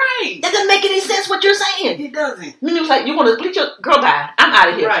about? Right. That doesn't make any sense what you're saying. It doesn't. Mimi was like, you want to bleach your girl? Bye. I'm out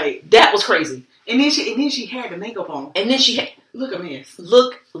of here. Right. That was crazy. And then she had the makeup on. And then she had look a mess.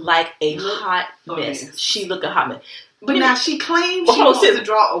 Look like a hot mess. She looked a hot mess. But now she claims she wants to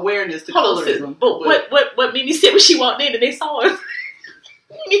draw awareness to colorism. But what Mimi said when she walked in and they saw her,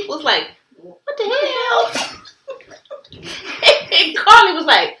 Mimi was like, what the hell? And Carly was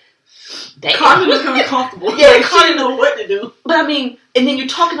like, damn. Carly was uncomfortable. Yeah, like, Carly she didn't know what to do. But I mean, and then you're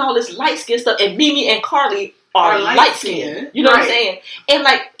talking all this light skin stuff, and Mimi and Carly are light skin. You know what I'm saying? And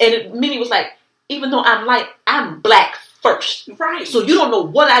and Mimi was like, even though I'm light, I'm black first. Right. So you don't know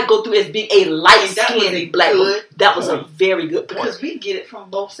what I go through as being a light skinned black woman. That was a very good point. Because we get it from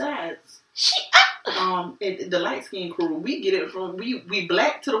both sides. The light skinned crew, we get it from we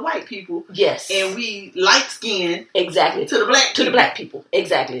black to the white people. Yes. And we light skinned exactly to the black people.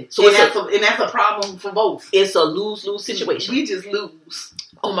 Exactly. So that's a problem for both. It's a lose-lose situation. We just lose.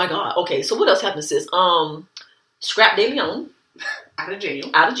 Oh my God. Okay, so what else happened, sis? Scrap De Leon out of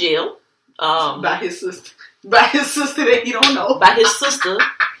jail. By his sister that you don't know. By his sister.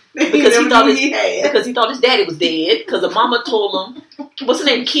 Because he thought his daddy was dead. Because the mama told him, what's the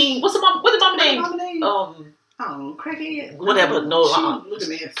name? King. What's the mama name? Crackhead. Whatever. No, look at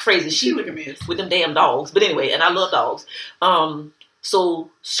me. Crazy. She look at me with them damn dogs. But anyway, and I love dogs. So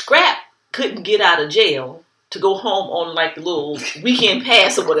Scrap couldn't get out of jail to go home on like the little weekend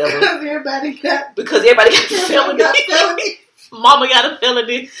pass or whatever. Because everybody got felony. Mama got a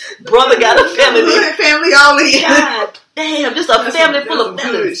felony. Brother got a felony. Good family all in. God damn, just a family full of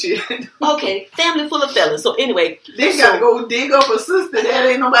felons. Okay, family full of felons. So anyway, they gotta go dig up a sister that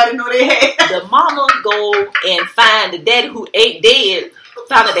ain't nobody know they had. The mama go and find the daddy who ain't dead.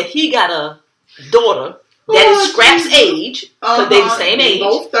 Found out that he got a daughter that is Scrap's age because they the same age.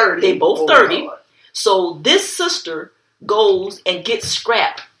 They both 30. So this sister goes and gets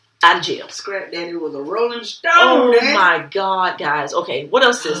Scrap out of jail. Scrap Daddy was a rolling stone. Oh my God, guys. Okay, what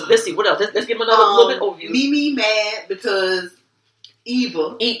else is? Let's see, what else? Let's give him another little bit overview. Mimi mad because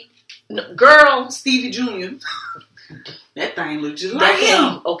Eva. Girl. Stevie Jr. That thing looks just like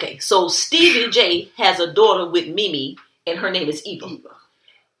him. Okay, so Stevie J has a daughter with Mimi, and her name is Eva.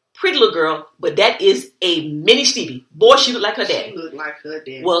 Pretty little girl, but that is a mini Stevie. Boy, she looked like her daddy. She looked like her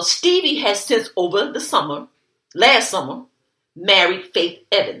daddy. Well, Stevie has since over the last summer, married Faith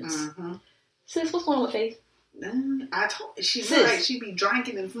Evans. Mm-hmm. Sis, what's going on with Faith? I told she look like she be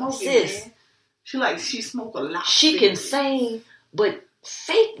drinking and smoking. Sis, man. She smoke a lot. She can sing, but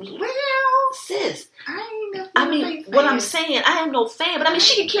Faith, sis. I mean, what I'm saying, I am no fan, but I mean,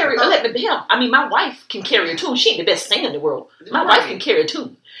 she can carry. I mean, my wife can carry a tune. She ain't the best singer in the world. My wife can carry a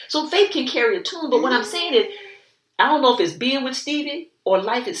tune, so Faith can carry a tune. But what I'm saying is, I don't know if it's being with Stevie or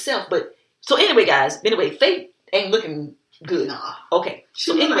life itself. But so anyway, guys. Anyway, Faith ain't looking good. Nah. Okay.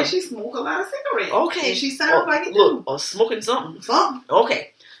 She looks like she smoke a lot of cigarettes. Okay. And she sounds like it too. Or smoking something.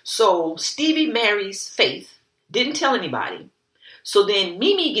 Okay. So Stevie marries Faith. Didn't tell anybody. So then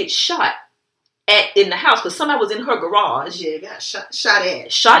Mimi gets shot in the house because somebody was in her garage. Yeah, got shot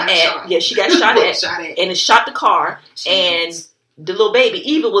at. Yeah, she got shot at. And it shot the car. And the little baby,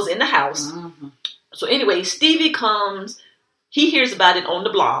 Eva, was in the house. Mm-hmm. So anyway, Stevie comes He hears about it on the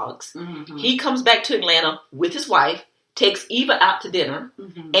blogs. Mm-hmm. He comes back to Atlanta with his wife, takes Eva out to dinner,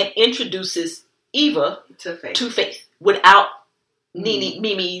 and introduces Eva to Faith without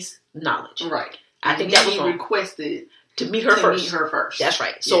Mimi's knowledge. Right. I think that was wrong. Requested to meet her first. That's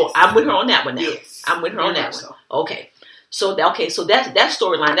right. So yes. I'm with her on that one now. Yes. I'm with her on that so. one. Okay. So that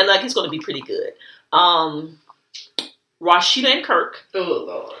storyline, that like it's going to be pretty good. Rashida and Kirk. Oh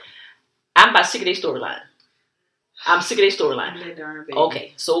Lord. I'm about sick of their storyline. I'm sick of their storyline.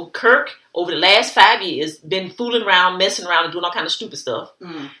 Okay, so Kirk, over the last 5 years, been fooling around, messing around, and doing all kind of stupid stuff.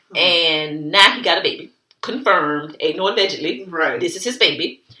 Mm-hmm. And now he got a baby. Confirmed, ain't no allegedly. Right. This is his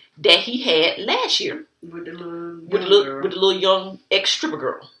baby that he had last year. With the little young ex-stripper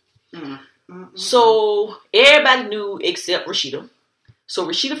girl. Mm-hmm. So, everybody knew except Rashida. So,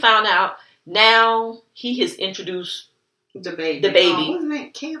 Rashida found out. Now, he has introduced the baby. What's his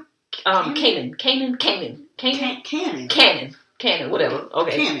name? Cannon, whatever.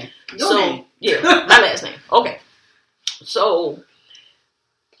 Okay. Cannon. Your name. Yeah, my last name. Okay. So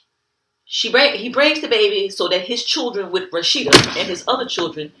he brings the baby so that his children with Rashida and his other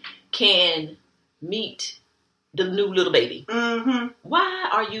children can meet the new little baby. Mm-hmm. Why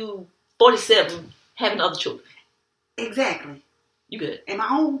are you 47 having other children? Exactly. You good? Am I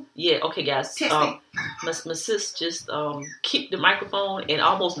on? Yeah, okay, guys. Testing. My sis just kicked the microphone and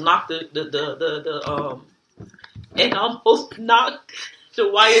almost knocked and almost knocked the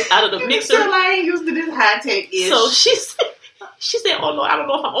wires out of the mixer. Still I ain't used to this high tech ish. So she said, "Oh no, I don't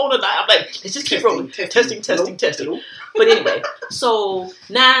know if I'm on or not." I'm like, "Let's just keep rolling, testing." But anyway, so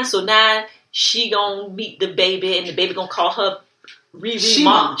now she gonna meet the baby, and the baby gonna call her Riri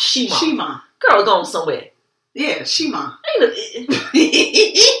mom. Shima. Girl, going somewhere. Yeah, Shima.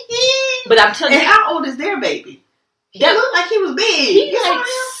 But I'm telling you. And how old is their baby? He looked like he was big. He's like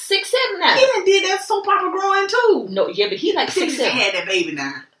 6'7" now. He done did that soap opera growing too. No, yeah, but he like 6'7". They had that baby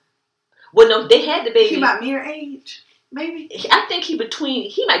now. Well, no, they had the baby. He about mere age, maybe. I think he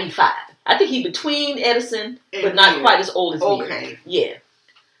might be 5. I think he between Edison, but not quite as old as me. Okay. Yeah.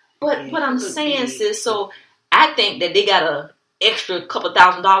 But what I'm saying, sis, so I think that they got a extra couple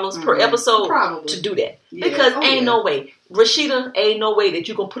 $1,000s per episode to do that. Yeah. Because ain't no way. Rashida, ain't no way that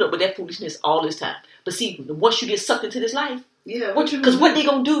you're going to put up with that foolishness all this time. But see, once you get sucked into this life, because what they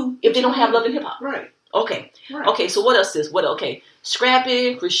going to do if they don't have Love and Hip Hop? Right. Okay. Right. Okay, so what else is? Okay.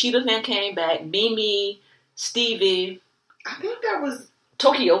 Scrappy, Rashida then came back, Mimi, Stevie. I think that was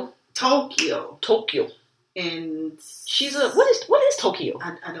Tokyo. And she's what is Tokyo?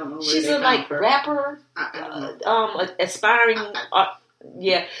 I don't know. She's a rapper, aspiring.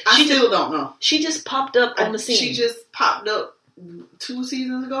 Yeah, I still don't know. She just popped up on the scene. She just popped up 2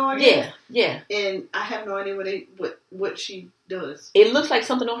 seasons ago. I guess. Yeah. And I have no idea what she does. It looks like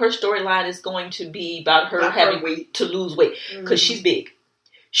something on her storyline is going to be about her having to lose weight because she's big.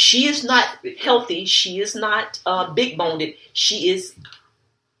 She is not healthy. She is not big boned. She is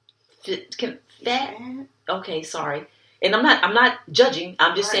fat. Okay, sorry. And I'm not judging.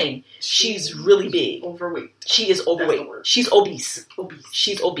 I'm just saying she's really big. Overweight. She is overweight. She's obese.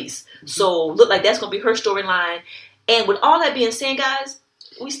 She's obese. So look like that's gonna be her storyline. And with all that being said, guys,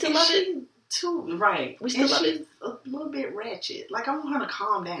 we still love it. Too right. We still love it. A little bit ratchet. Like I want her to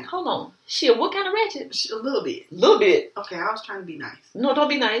calm down. Hold on. What kind of ratchet? A little bit. Okay, I was trying to be nice. No, don't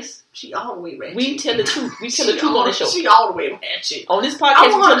be nice. She all the way ratchet. We tell the truth. We tell the truth on the show. She all the way ratchet. On this podcast, I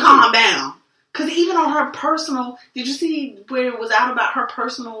want her to calm down. Because even on her personal, did you see where it was out about her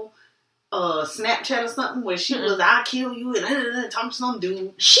personal Snapchat or something where she was, "I'll kill you," and talking to some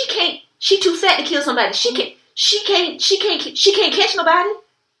dude. She can't. She too fat to kill somebody. She can't catch nobody.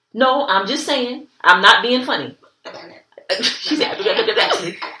 No, I'm just saying. I'm not being funny. She said,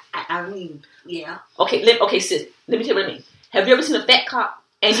 I mean, yeah. Okay, sis. Let me tell you what I mean. Have you ever seen a fat cop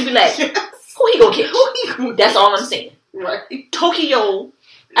and you be like, who he gonna catch? That's all I'm saying. Right. Tokyo.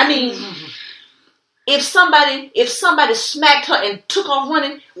 I mean, if somebody smacked her and took off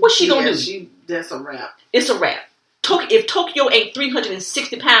running, what's she gonna do? That's a wrap. It's a wrap. If Tokyo ain't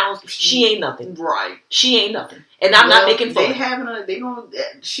 360 pounds, she ain't nothing. Right. She ain't nothing. And I'm not making fun.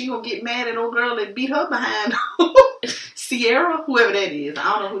 She gonna get mad at old girl and beat her behind. Sierra, whoever that is. I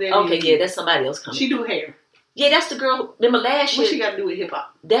don't know who that is. Okay, yeah, that's somebody else coming. She do hair. Yeah, that's the girl. Remember last year? What she got to do with hip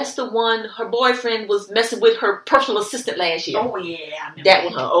hop? That's the one. Her boyfriend was messing with her personal assistant last year. Oh yeah, that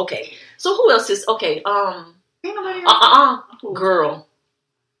one. Her. Okay. So who else is okay? Ain't nobody else. Girl.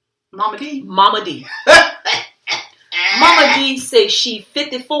 Mama D. Mama D says she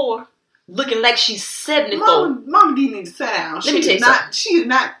 54, looking like she's 74. Mama D needs to sit down. Let me tell you something. She is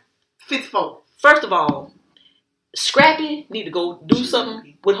not 54. First of all, Scrappy need to go do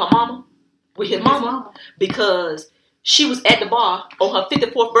something with her mama. With his mama, because She was at the bar on her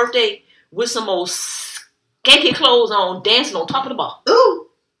 54th birthday with some old skanky clothes on, dancing on top of the bar. Ooh.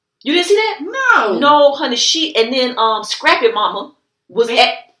 You didn't see that? No. No, honey. And then Scrappy Mama was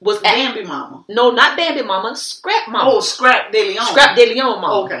at Bambi Mama. No, not Bambi Mama. Scrap Mama. Oh, Scrap De Leon. Scrap De Leon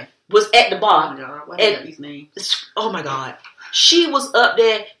Mama. Okay. Was at the bar. Oh my God, why they got these names? Oh my God. She was up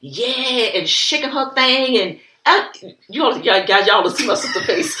there, and shaking her thing, and y'all to see my sister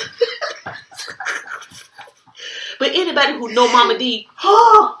face. But anybody who know Mama D,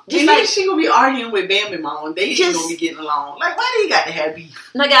 she gonna be arguing with Bambi Mama. They just gonna be getting along. Like, why do you got to have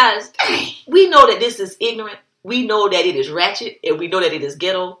beef? Now, guys, we know that this is ignorant. We know that it is ratchet, and we know that it is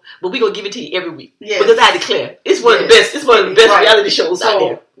ghetto. But we gonna give it to you every week because I declare it's one of the best. It's one of the best reality shows out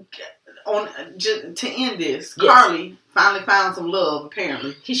there. To end this, Carly finally found some love.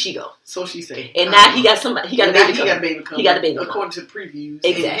 Apparently, here she go. So she said, and now he got somebody. He got a baby coming. He got a baby according to the previews.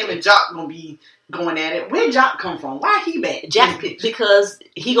 Exactly. And him and Jock gonna be going at it. Where Jock come from? Why he back? Jack, because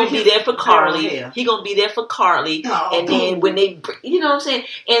he gonna be there for Carly. He gonna be there for Carly, and then when they, you know what I'm saying.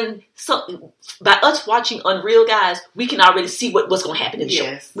 And so by us watching Unreal, guys, we can already see what's gonna happen in the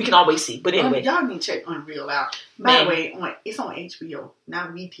show. We can always see. But anyway, y'all need to check Unreal out. By the way, it's on HBO,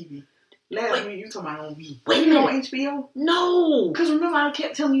 not WeTV. Last week you talking about on V. Wait a minute. On HBO? No. Because remember I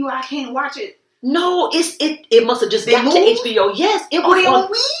kept telling you I can't watch it. No, it must have just got to HBO. Yes, it was on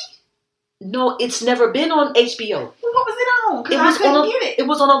V? No, it's never been on HBO. Well, what was it on? Because I couldn't get it. It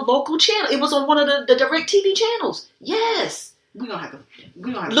was on a local channel. It was on one of the direct TV channels. Yes. We're gonna have to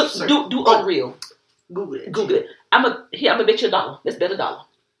look. Do Unreal. Google it. Google it. I'm gonna bet you $1. Let's bet $1.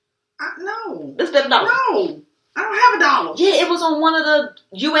 No. Let's bet $1. No. I don't have $1. Yeah, it was on one of the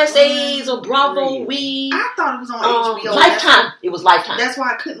USA's or Bravo. I thought it was on HBO. Lifetime. It was Lifetime. That's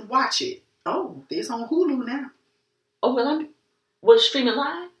why I couldn't watch it. Oh, it's on Hulu now. Oh, well, was it streaming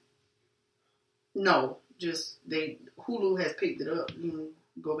live? No, just Hulu has picked it up. You can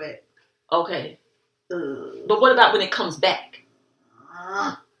go back. Okay. But what about when it comes back?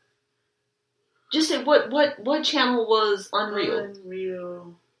 Just say what channel was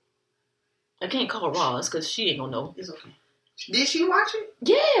Unreal? I can't call Ross because she ain't gonna know. It's okay. Did she watch it?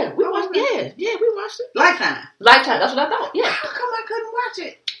 Yeah, we watched. Yeah, we watched it. Lifetime. That's what I thought. Yeah. How come I couldn't watch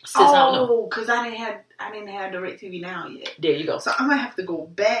it? Since I don't know. Because I didn't have DirecTV Now yet. There you go. So I might have to go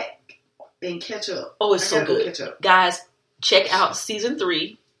back and catch up. Oh, it's so good, guys. Check out season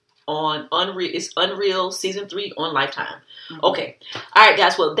 3 on Unreal. It's Unreal season 3 on Lifetime. Mm-hmm. Okay, all right,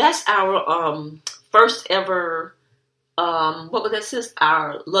 guys. Well, that's our first ever. What was that, sis?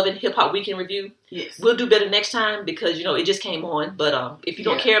 Our Love and Hip Hop Weekend Review. Yes. We'll do better next time because, it just came on. But if you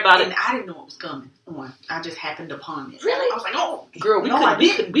don't care about it. I didn't know it was coming on. I just happened upon it. Really? I was like, oh. Girl,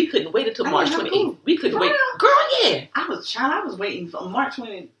 we couldn't wait until March 28th. We couldn't wait. Girl, yeah. I was waiting for March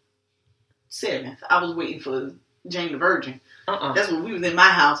 27th. I was waiting for Jane the Virgin. That's when we was in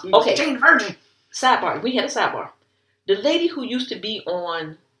my house. We was Jane the Virgin. Sidebar. We had a sidebar. The lady who used to be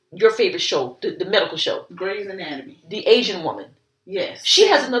on your favorite show, the medical show. Grey's Anatomy. The Asian woman. Yes. She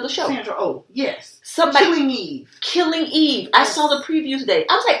has another show. Sandra Oh, yes. Killing Eve. Yes. I saw the preview today.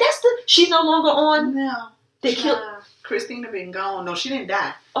 I was like, she's no longer on? No. They killed. Christina been gone. No, she didn't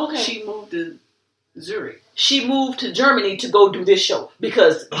die. Okay. She moved to Zurich. She moved to Germany to go do this show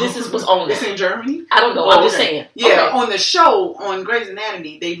because this was on there. It's in Germany? I don't know. I'm just saying. Yeah, on the show, on Grey's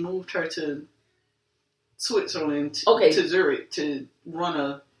Anatomy, they moved her to Switzerland, to Zurich, to run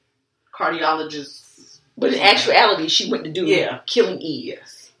a cardiologist. But in actuality, she went to do Killing Eve.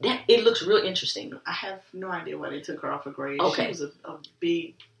 Yes. It looks real interesting. I have no idea why they took her off of Grey's. Okay. She was a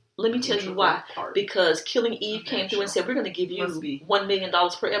big... Let me tell you why. Because Killing Eve came through and said, we're going to give you $1 million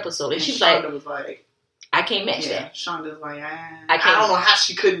per episode. And she was like, I can't match that. Shonda's like, I don't know how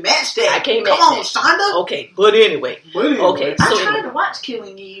she could match that. I can't match that. Come on, Shonda. Okay, but anyway. Okay, so I tried to watch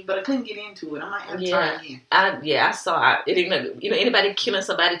Killing Eve, but I couldn't get into it. I might have to try again. I saw it. Anybody killing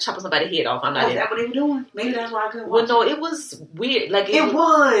somebody, chopping somebody's head off. I'm not in. Is that what they were doing? Maybe that's why I couldn't watch it. Well, no, it was weird. Like it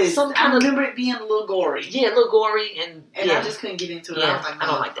was. Some kind I remember it being a little gory. Yeah, a little gory. And I just couldn't get into it. Yeah, I was like, I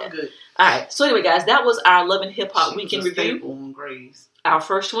don't like that. Good. All right. So anyway, guys, that was our Love and Hip Hop Weekend Review. On Grey's. Our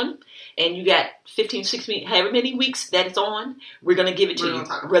first one. And you got 15, 16, however many weeks that it's on, we're going to give it to you,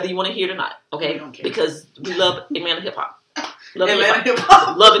 whether you want to hear it or not. Okay? Because we love Atlanta hip hop. Love and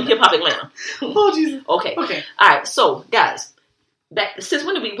hip hop Atlanta. Oh, Jesus. Okay. All right. So, guys, since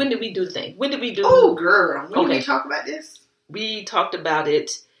when did we do the thing? When did we do? Oh, girl. When did we talk about this? We talked about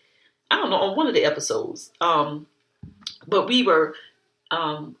it, I don't know, on one of the episodes. But we were,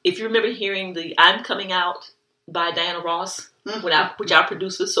 if you remember hearing the I'm Coming Out by Diana Ross, which our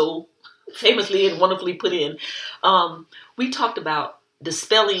producer so famously and wonderfully put in, we talked about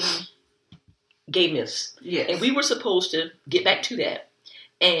dispelling gay myths. Yes. And we were supposed to get back to that.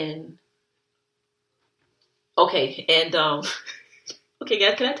 And okay, guys,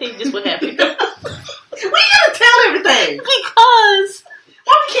 can I tell you just what happened? We gotta tell everything Because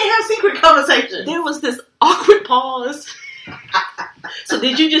why we can't have secret conversations. there was this awkward pause. So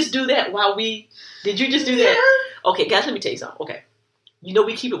did you just do that did you just do that? Okay, guys, let me tell you something. Okay. You know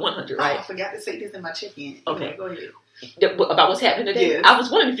we keep it 100, right? I forgot to say this in my check-in. Okay. Go ahead. About what's happening today? Yes. I was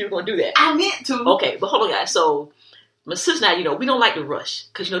wondering if you were going to do that. I meant to. Okay, but hold on, guys. So my sis and I, we don't like to rush.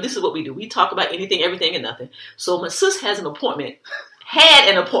 Because, this is what we do. We talk about anything, everything, and nothing. So my sis had an appointment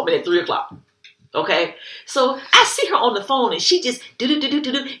at 3 o'clock. Okay? So I see her on the phone, and she just do,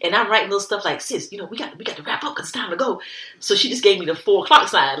 and I'm writing little stuff like, sis, we got to wrap up because it's time to go. So she just gave me the 4 o'clock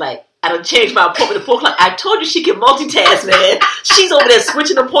sign, like, I done changed my appointment to 4 o'clock. I told you she can multitask, man. She's over there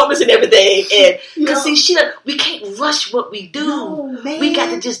switching appointments and everything. And because we can't rush what we do. No, man. We got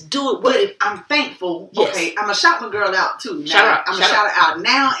to just do it. But I'm thankful. Yes. Okay, I'm gonna shout my girl out too. Shout her out. I'm gonna shout her out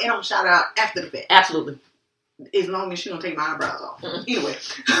now, and I'm gonna shout her out after the fact. Absolutely. As long as she don't take my eyebrows off. Mm-hmm. Anyway,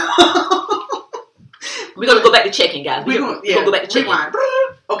 we're gonna go back to checking, guys. We're gonna go back to checking. Rewind.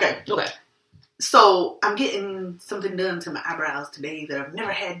 Okay. Okay. So I'm getting something done to my eyebrows today that I've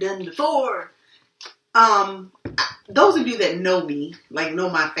never had done before. Those of you that know me, like know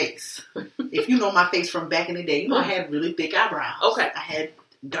my face. If you know my face from back in the day, I had really thick eyebrows. Okay. I had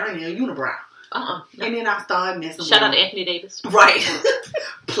darn near unibrow. No. And then I started messing Shout with out to Anthony Davis. Right.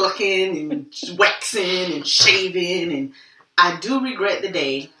 Plucking and waxing and shaving. And I do regret the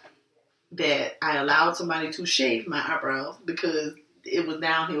day that I allowed somebody to shave my eyebrows because it was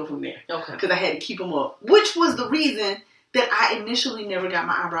downhill from there. Okay. Because I had to keep them up. Which was the reason that I initially never got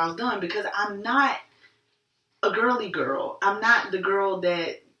my eyebrows done, because I'm not a girly girl. I'm not the girl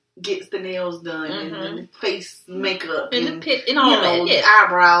that gets the nails done and the face makeup and the pit and all that. The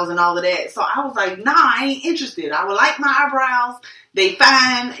eyebrows and all of that. So I was like, nah, I ain't interested. I would like my eyebrows. They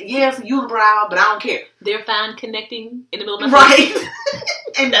fine. Yes, unibrow, but I don't care. They're fine connecting in the middle of my face. Right.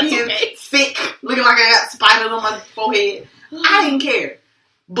 And That's being okay. thick, looking like I got spiders on my forehead. I didn't care.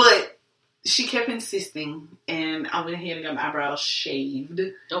 But she kept insisting, and I went ahead and got my eyebrows shaved.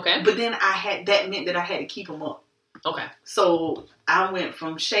 Okay. But then that meant that I had to keep them up. Okay. So I went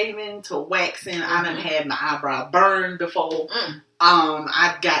from shaving to waxing. I done had my eyebrow burned before.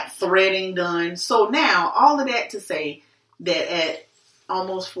 I got threading done. So now, all of that to say that at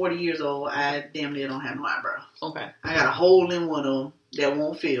almost 40 years old, I damn near don't have no eyebrows. Okay. I got a hole in one of them that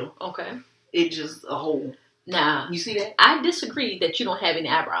won't fill. Okay. It's just a hole. Nah. You see that? I disagree that you don't have any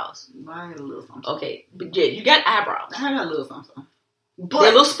eyebrows. I got a little something. Okay. But yeah, you got eyebrows. I got a little something. But they're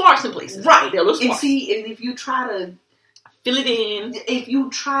a little sparse in places. Right. They're a little sparse. And see, and if you try to fill it in, if you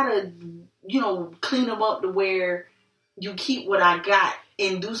try to, clean them up to where you keep what I got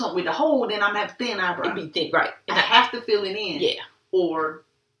and do something with the hole, then I'm going to have thin eyebrows. It'd be thin, right. And I have to fill it in. Yeah. Or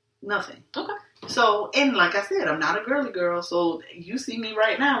nothing. Okay. So, and like I said, I'm not a girly girl, so you see me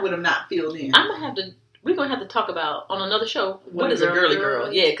right now with them not filled in. We're going to have to talk about, on another show, what is a girly girly girl?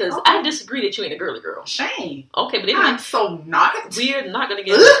 girl? Yeah, because I disagree that you ain't a girly girl. Shame. Okay, but anyway. I'm so not. We're not going to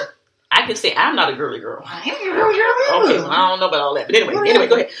get into I can say I'm not a girly girl. I ain't a girly girl. Okay, well, I don't know about all that. But anyway,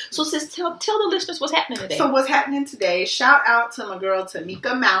 go ahead. So, sis, tell the listeners what's happening today. So, what's happening today, shout out to my girl,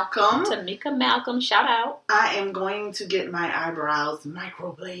 Tamika Malcolm. Tamika Malcolm, shout out. I am going to get my eyebrows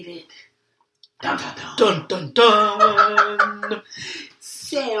microbladed. Dun, dun, Dun, dun. dun, dun.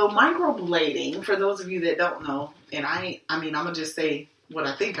 So, microblading, for those of you that don't know, and I'm going to just say what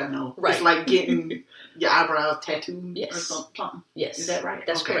I think I know. Right. It's like getting your eyebrows tattooed or something. Yes. Is that right?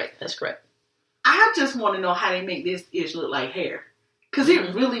 That's Okay. correct. That's correct. I just want to know how they make this ish look like hair. Because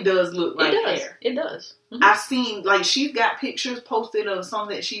it really does look like hair. It does. Mm-hmm. I've seen, like, she's got pictures posted of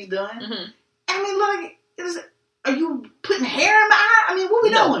something that she's done. Mm-hmm. I mean, are you putting hair in my eye? I mean, what we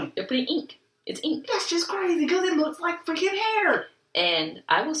doing? They're putting ink. It's ink. That's just crazy because it looks like freaking hair. And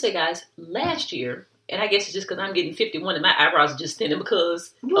I will say, guys, last year, and I guess it's just because I'm getting 51 and my eyebrows are just thinning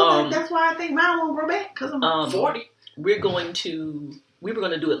because... Well, that's why I think mine won't grow back because I'm 40. We were going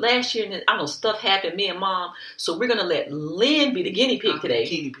to do it last year, and then, I don't know, stuff happened, me and Mom. So we're going to let Lynn be the guinea pig today.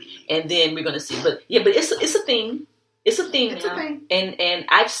 Guinea pig. And then we're going to see. But it's a thing. It's a thing It's now. a thing. And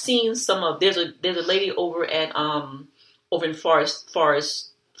I've seen some of... There's a lady over at... over in Forest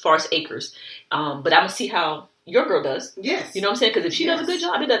Acres. But I'm going to see how your girl does. Yes. You know what I'm saying? Because if she does a good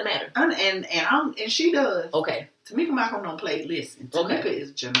job, it doesn't matter. And she does. Okay. Tamika Malcolm don't play. Listen, Tamika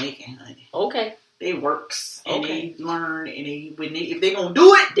is Jamaican, honey. Okay. They works and Okay. they learn and if they gonna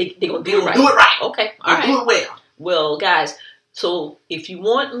do it, they gonna do it right. Do it right. Okay. All right. Do it well. Well, guys, so if you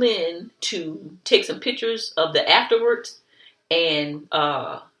want Lynn to take some pictures of the afterwards and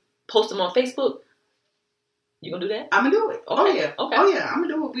post them on Facebook. You gonna do that? I'm gonna do it. Okay. Oh yeah. Okay. Oh yeah. I'm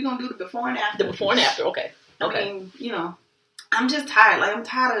gonna do it. We're gonna do the before and after. The before and after. Okay. Okay. I mean, you know, I'm just tired. Like I'm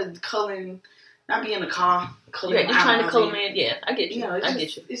tired of coloring. Not being in the car. You're just trying to color in. Yeah, I get you. I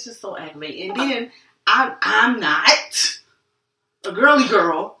get you. It's just so aggravating. And then I'm not a girly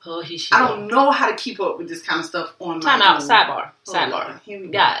girl. Oh, I don't know how to keep up with this kind of stuff on my Time out. own. Sidebar.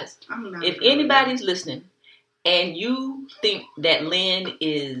 Guys, if anybody's listening and you think that Lynn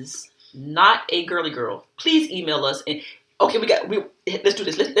is not a girly girl, please email us. And okay, let's do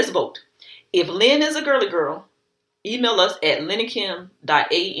this. Let's vote. If Lynn is a girly girl, email us at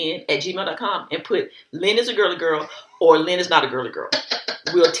lynnandkim.an@gmail.com and put Lynn is a girly girl or Lynn is not a girly girl.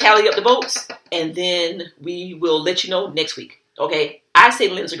 We'll tally up the votes and then we will let you know next week. Okay? I say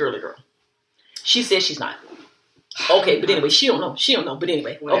Lynn's a girly girl. She says she's not. Okay, but anyway, she don't know. But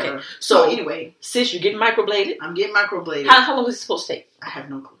anyway, whatever. Okay. So anyway, sis, you're getting microbladed. I'm getting microbladed. How long is it supposed to take? I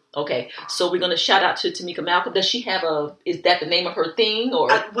have no clue. Okay, so we're going to shout out to Tamika Malcolm. Does she have is that the name of her thing? Or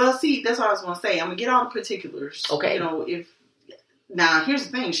well, see, that's what I was going to say. I'm going to get all the particulars. Okay. You know, now, here's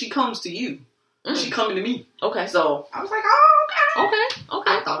the thing. She comes to you. She coming to me. Okay. So, I was like, oh, okay.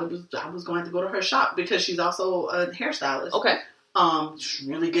 I thought I was going to go to her shop because she's also a hairstylist. Okay. She's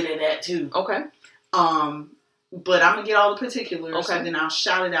really good at that, too. Okay. But I'm going to get all the particulars. Okay. And then I'll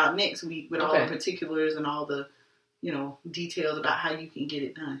shout it out next week with all Okay. the particulars and all the, you know, details about how you can get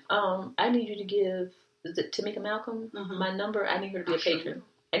it done. I need you to give, is it Tamika Malcolm, my number? I need her to be a patron.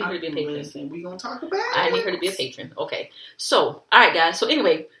 I need her to be a patron. Listen, we're going to talk about it. I need her to be a patron. Okay. So, all right, guys. So,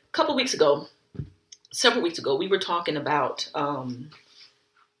 anyway, several weeks ago, we were talking about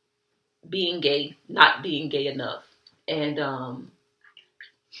being gay, not being gay enough. And,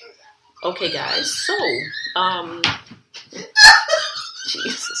 okay, guys. So,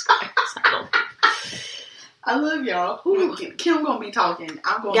 Jesus Christ. I love y'all. Kim gonna be talking.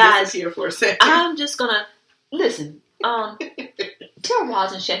 I'm gonna disappear for a second. I'm just gonna listen. Tell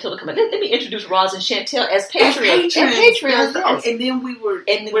Roz and Chantel to come in. Let me introduce Roz and Chantel as patrons. Yes. And then we're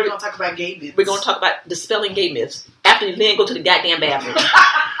gonna talk about gay myths. We're gonna talk about dispelling gay myths after Lynn go to the goddamn bathroom.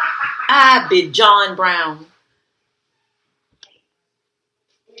 I bid John Brown.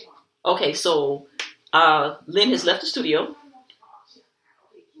 Okay, so Lynn has left the studio.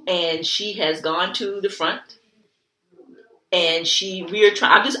 And she has gone to the front, and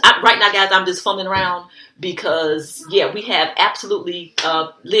right now, guys, I'm just fumbling around because, yeah, we have absolutely,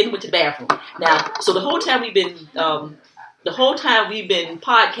 Lynn went to the bathroom. Now, so the whole time we've been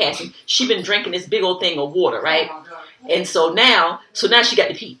podcasting, she's been drinking this big old thing of water, right? And so now she got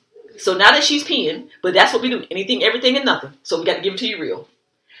to pee. So now that she's peeing, but that's what we do, anything, everything, and nothing. So we got to give it to you real.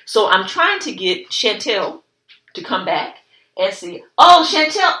 So I'm trying to get Chantel to come back. And see, oh,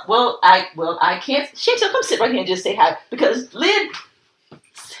 Chantel, well, I can't. Chantel, come sit right here and just say hi. Because Lynn,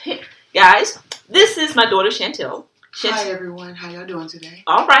 guys, this is my daughter, Chantel. Hi, everyone. How y'all doing today?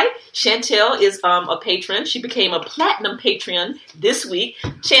 All right. Chantel is a patron. She became a platinum patron this week.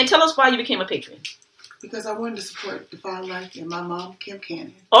 Chan, tell us why you became a patron. Because I wanted to support Defy Life and my mom, Kim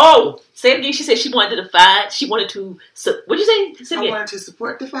Cannon. Oh, say it again. She said she wanted to what did you say? Say it again. I wanted to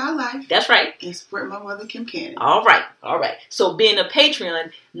support Defy Life. That's right. And support my mother, Kim Cannon. All right. So being a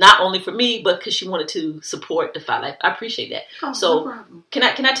patron, not only for me, but because she wanted to support Defy Life. I appreciate that. Oh, so no problem. Can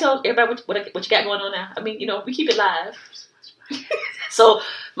I tell everybody what you got going on now? I mean, we keep it live. So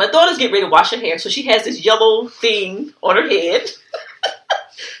my daughter's getting ready to wash her hair. So she has this yellow thing on her head.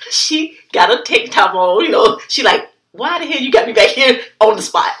 She got a tank top on, She like, why the hell you got me back here on the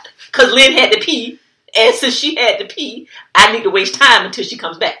spot? Because Lynn had to pee. And since she had to pee, I need to waste time until she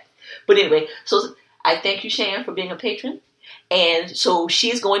comes back. But anyway, so I thank you, Shan, for being a patron. And so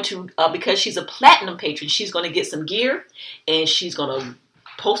she's going to, because she's a platinum patron, she's going to get some gear. And she's going to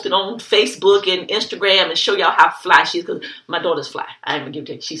post it on Facebook and Instagram and show y'all how fly she is. Because my daughter's fly. I ain't going to give it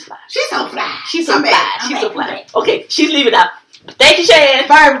to you. She's fly. She's so fly. She's so fly. She's so fly. Okay, she's leaving out. Thank you, Shan.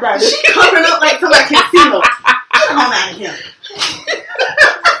 Bye, everybody. She's covering up like somebody can see her. Get on out of here.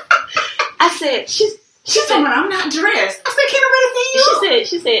 I said, she's talking about, I'm not dressed. I said, can't nobody see you?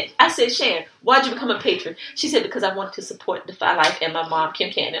 She said, I said, Shan, why'd you become a patron? She said, because I wanted to support Defy Life and my mom,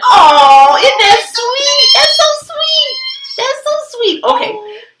 Kim Cannon. Oh, isn't that sweet? That's so sweet. That's so sweet. Okay.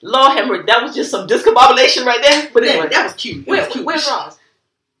 Lord have mercy. That was just some discombobulation right there. But anyway, that was cute. Where's Roz?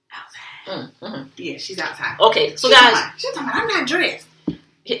 Mm-hmm. Yeah, she's outside. Okay, so guys, she's talking about, I'm not dressed.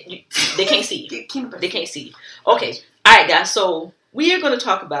 They can't see you. They can't see you. Okay, all right, guys. So we are going to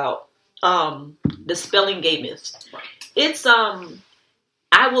talk about dispelling gay myths. It's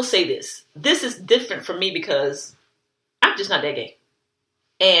I will say this. This is different for me because I'm just not that gay,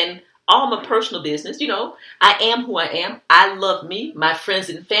 and all my personal business. You know, I am who I am. I love me. My friends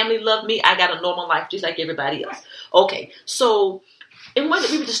and family love me. I got a normal life just like everybody else. Okay, so, and one day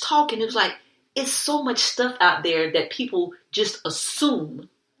we were just talking, it was like, it's so much stuff out there that people just assume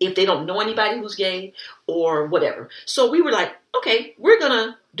if they don't know anybody who's gay or whatever. So we were like, okay, we're going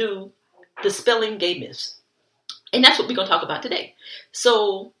to do dispelling gay myths. And that's what we're going to talk about today.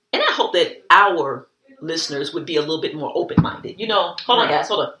 So, and I hope that our listeners would be a little bit more open-minded. You know, hold on, guys,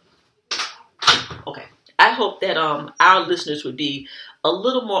 hold on. Okay. I hope that our listeners would be a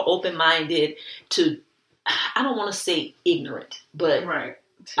little more open-minded to, I don't want to say ignorant, but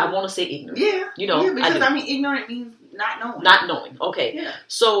I want to say ignorant. Yeah. You know, yeah, because I mean, ignorant means not knowing. Not knowing. Okay. Yeah.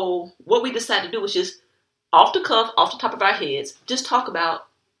 So what we decided to do was just off the cuff, off the top of our heads, just talk about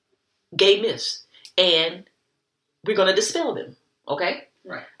gay myths. And we're going to dispel them. Okay?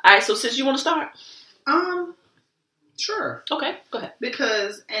 Right. All right. So since you want to start. Sure. Okay. Go ahead.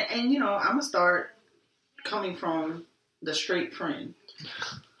 Because, and you know, I'm going to start coming from the straight friend.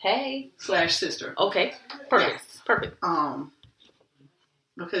 Hey. / sister. Okay. Perfect. Yes. Perfect.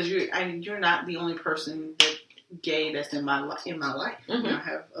 Because you're not the only person that gay that's in my life. Mm-hmm. You know, I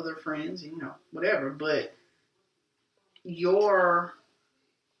have other friends, you know, whatever. But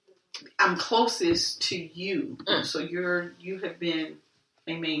I'm closest to you, so you have been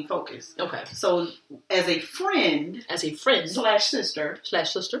a main focus. Okay. So as a friend /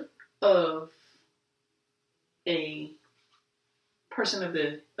 sister of a person of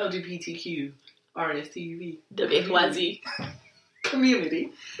the LGBTQ RSTUV WXYZ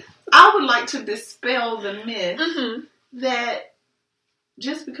community, I would like to dispel the myth that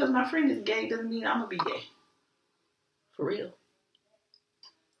just because my friend is gay doesn't mean I'm gonna be gay. For real?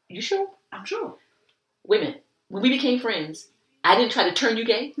 You sure? I'm sure. Wait a minute. When we became friends, I didn't try to turn you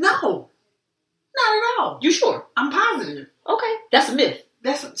gay? No. Not at all. You sure? I'm positive. Okay. That's a myth.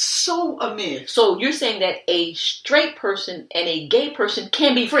 That's so a myth. So you're saying that a straight person and a gay person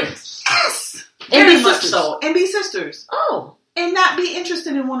can be friends? Yes. And very be much sisters. so. And be sisters. Oh. And not be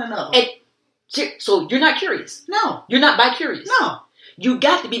interested in one another. So you're not curious? No. You're not bi-curious? No. You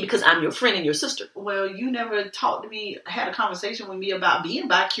got to be because I'm your friend and your sister. Well, you never talked to me, had a conversation with me about being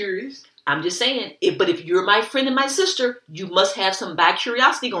bi-curious. I'm just saying, but if you're my friend and my sister, you must have some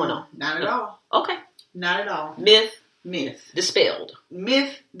bi-curiosity going on. Not at all. Okay. Not at all. Myth dispelled.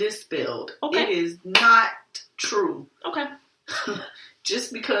 Myth dispelled. Okay. It is not true. Okay.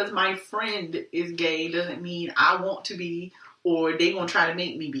 Just because my friend is gay doesn't mean I want to be or they gonna try to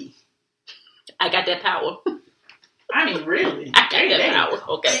make me be. I got that power. I mean, really? I got that power.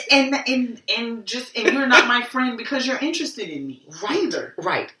 Okay. And you're not my friend because you're interested in me. Either.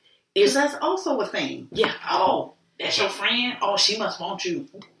 Right. Because that's also a thing. Yeah. Oh, that's your friend? Oh, she must want you.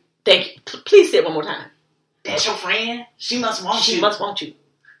 Thank you. Please say it one more time. That's your friend? She must want you. She must want you.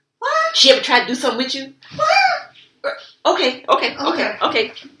 What? She ever tried to do something with you? What? Okay.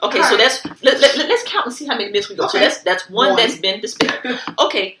 Right. So let's count and see how many myths we go. Okay. So that's one that's been dispelled.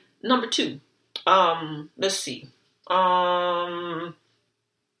 Okay. Number 2. Let's see.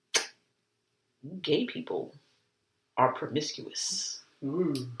 Gay people are promiscuous.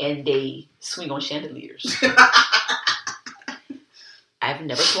 And they swing on chandeliers. I've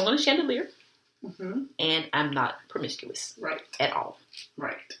never swung on a chandelier. And I'm not promiscuous. Right. At all.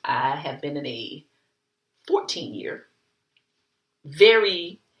 Right. I have been in a 14-year,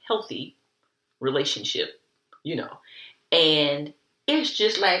 very healthy relationship, you know. And it's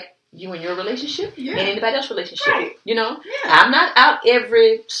just like you and your relationship and anybody else's relationship. Right. You know? Yeah. I'm not out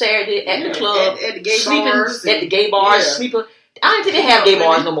every Saturday at the club, at the gay sleeping bars at the gay bars, sleeping. I don't think they have gay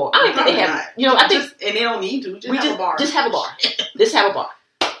bars no more. I don't think they have. You know, I think and they don't need to. Just have a bar. Just have a bar. Just have a bar.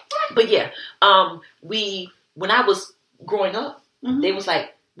 But yeah, when I was growing up, they was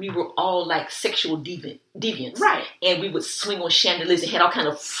like we were all like sexual deviants, right? And we would swing on chandeliers and had all kind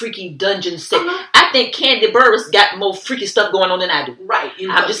of freaky dungeon sex. I think Candy Burris got more freaky stuff going on than I do. Right.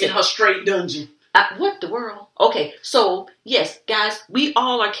 I'm just in her straight dungeon. What the world? Okay, so yes, guys, we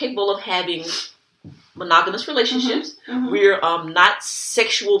all are capable of having monogamous relationships. We're not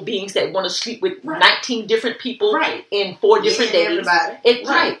sexual beings that want to sleep with 19 different people in 4 different days. Everybody.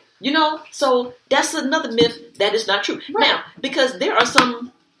 Right. You know, so that's another myth that is not true. Right. Now, because there are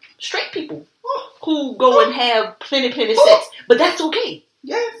some straight people who go and have plenty sex, but that's okay.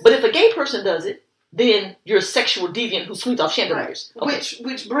 Yes. But if a gay person does it, then you're a sexual deviant who swings off chandeliers. Right. Okay.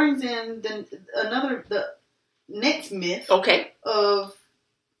 Which brings in the next myth. Okay. Of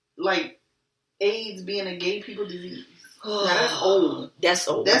like AIDS being a gay people disease. Now, that's old. That's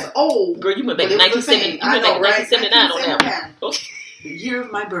old. That's old. Girl, you went back to 1979 on that one. Okay. the year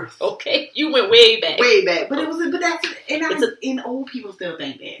of my birth. Okay, you went way back. Way back. But and old people still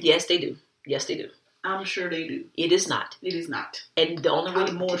think that. Yes, they do. Yes, they do. I'm sure they do. It is not. It is not. And the only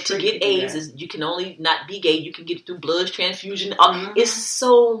way to get AIDS is you can only not be gay. You can get it through blood transfusion. It's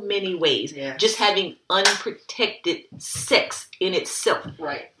so many ways. Yeah. Just having unprotected sex in itself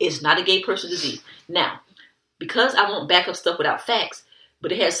is not a gay person's disease. Now, because I won't back up stuff without facts,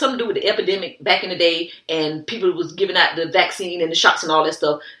 but it has something to do with the epidemic back in the day, and people was giving out the vaccine and the shots and all that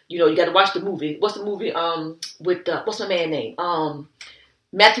stuff. You know, you got to watch the movie. What's the movie with what's my man name?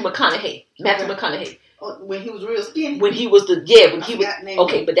 Matthew McConaughey. When he was real skinny. When he was but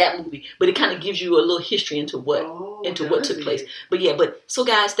that movie. But it kind of gives you a little history into what took place. But so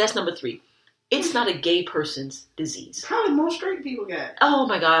guys, that's number 3. It's not a gay person's disease. Probably most straight people got it. Oh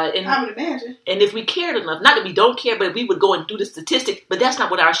my God. And I would imagine. And if we cared enough, not that we don't care, but we would go and do the statistics, but that's not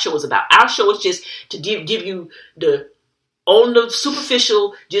what our show is about. Our show is just to give you on the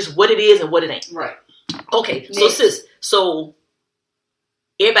superficial, just what it is and what it ain't. Right. Okay. So sis,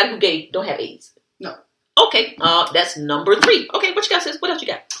 everybody who gay don't have AIDS. No. Okay. That's number 3. Okay. What you got, sis? What else you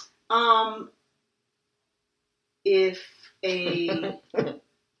got? If a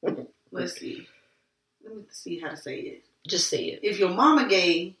let's see. Let me see how to say it. Just say it. If your mama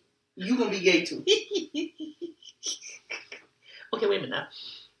gay, you gonna be gay too. Okay, wait a minute now.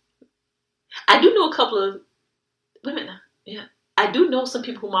 I do know a couple of. Wait a minute now. Yeah, I do know some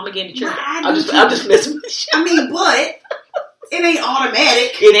people who mama gay in the church. I'm just messing with you. I mean, but it ain't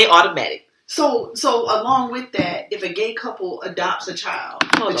automatic. It ain't automatic. So along with that, if a gay couple adopts a child,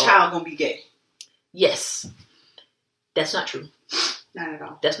 the child gonna be gay. Yes, that's not true. Not at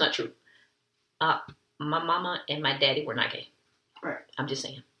all. That's not true. My mama and my daddy were not gay. Right. I'm just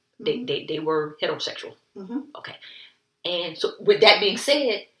saying. They were heterosexual. Mm-hmm. Okay. And so with that being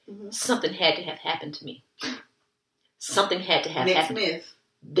said, something had to have happened to me. Something had to have happened.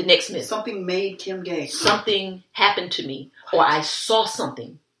 The next myth. Something made Kim gay. Something happened to me, or I saw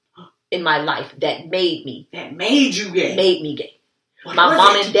something in my life that made me. That made you gay. Made me gay. My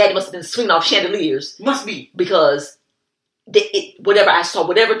mom and daddy must have been swinging off chandeliers. Must be. Because whatever I saw,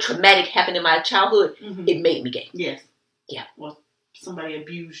 whatever traumatic happened in my childhood, it made me gay. Yes. Yeah. Well, somebody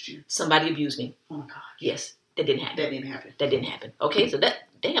abused you. Somebody abused me. Oh my God. Yes. That didn't happen. Okay, so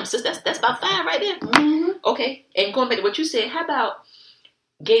sis, that's about 5 right there. Mm-hmm. Okay. And going back to what you said, how about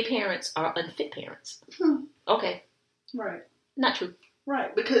gay parents are unfit parents? Okay. Right. Not true.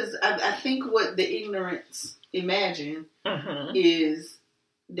 Right. Because I think what the ignorance imagine is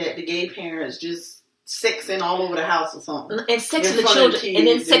that the gay parents just sexing all over the house or something. And sexing the children. And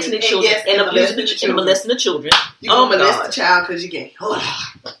then sexing the children. And abusing the children. And molesting the children. Oh my God. Molest the child because you're gay.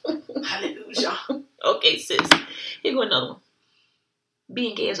 Oh, hallelujah. Okay, sis. Here go another one.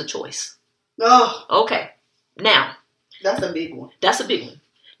 Being gay is a choice. Oh. Okay. Now. That's a big one.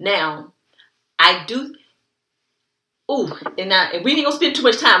 Now, I do. Ooh, and we ain't gonna spend too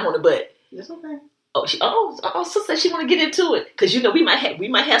much time on it, but. It's okay. Sister said she want to get into it because we might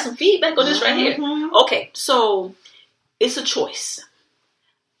have some feedback on this right here. Okay, so it's a choice.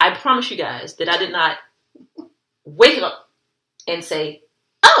 I promise you guys that I did not wake up and say,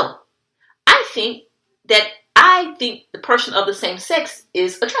 "Oh, I think the person of the same sex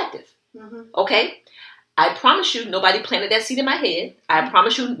is attractive." Okay, I promise you, nobody planted that seed in my head. I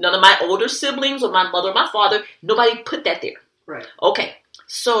promise you, none of my older siblings or my mother or my father, nobody put that there. Right. Okay.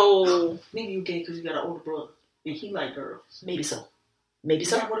 So maybe you gay because you got an older brother and he like girls. Maybe so. Is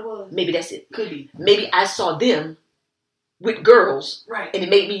that what it was? Maybe that's it. Could be. Maybe I saw them with girls, right? And it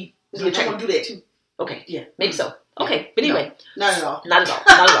made me be attracted. I want to do that too. Okay, yeah, maybe so. Okay, but anyway, no, not at all. Not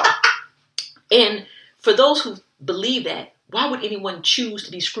at all. And for those who believe that, why would anyone choose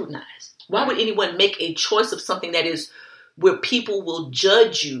to be scrutinized? Why would anyone make a choice of something that is where people will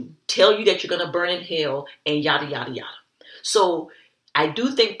judge you, tell you that you're going to burn in hell, and yada yada yada? So I do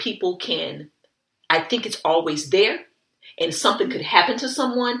think people I think it's always there, and something could happen to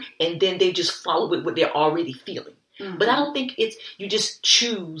someone, and then they just follow it what they're already feeling. But I don't think you just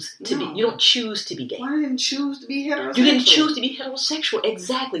choose to be, you don't choose to be gay. Why didn't you choose to be heterosexual? You didn't choose to be heterosexual.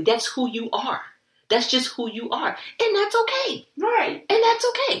 Exactly. That's who you are. That's just who you are. And that's okay. Right. And that's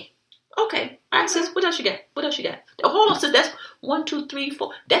okay. Okay. All right, sis. What else you got? Hold on, sis. That's 1, 2, 3,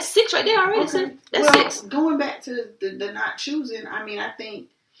 4. That's 6 right there already, sis. That's 6. Going back to the not choosing, I mean, I think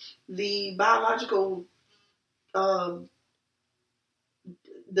the biological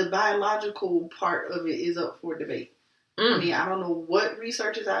part of it is up for debate. I mean, I don't know what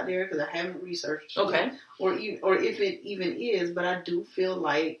research is out there because I haven't researched it, or if it even is, but I do feel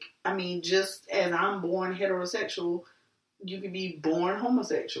like, I mean, just as I'm born heterosexual, you could be born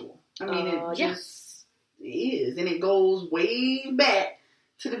homosexual. I mean, It is. And it goes way back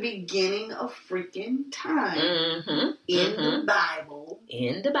to the beginning of freaking time. In the Bible.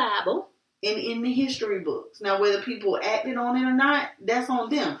 In the Bible. And in the history books. Now, whether people acted on it or not, that's on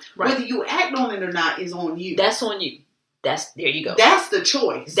them. Right. Whether you act on it or not is on you. That's on you. There you go. That's the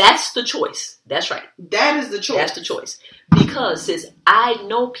choice. That's the choice. That's right. That is the choice. That's the choice. Because, sis, I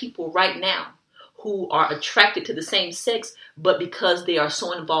know people right now who are attracted to the same sex, but because they are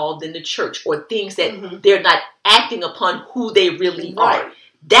so involved in the church or things that they're not acting upon who they really are.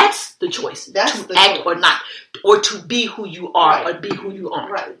 That's the choice. That's to act or not. Or to be who you are or be who you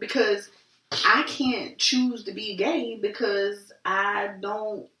aren't. Right. Because I can't choose to be gay because I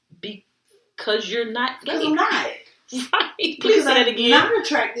don't. Because you're not gay. Because I'm not. Right. Please say that again. I'm not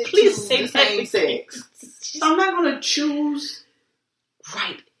attracted to the same sex. So I'm not going to choose.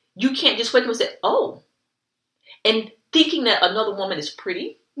 Right. You can't just wake up and say, oh. And thinking that another woman is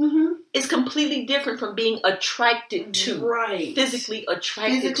pretty is completely different from being attracted to. Right. Physically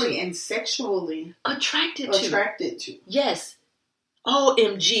attracted to. Physically and sexually attracted to. Attracted to. Yes.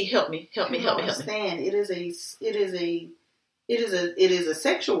 OMG, help me. Help me. Understand. It is a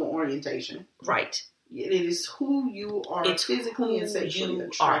sexual orientation. Right. It is who you are physically and sexually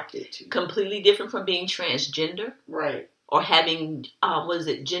attracted to. Completely different from being transgender. Right. Or having,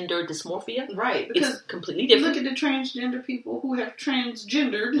 gender dysmorphia. Right. Because it's completely different. Look at the transgender people who have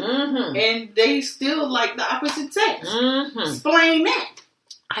transgendered and they still like the opposite sex. Explain that.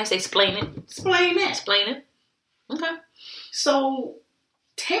 I say explain it. Explain that. Explain it. Okay. So,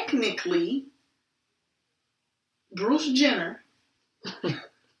 technically, Bruce Jenner...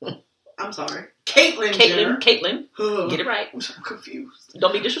 I'm sorry. Caitlyn Jenner. Caitlyn. Get it right. I'm so confused.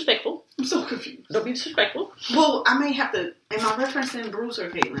 Don't be disrespectful. I'm so confused. Don't be disrespectful. Well, I may have to... Am I referencing Bruce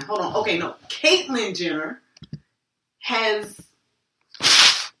or Caitlyn? Hold on. Okay, no. Caitlyn Jenner has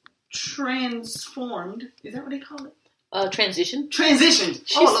transformed. Is that what they call it? Transition. Transitioned.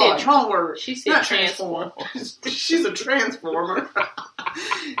 She said wrong word. She said not transform. She's a transformer.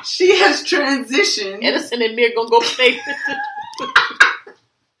 She has transitioned. Edison and Mir gonna go play.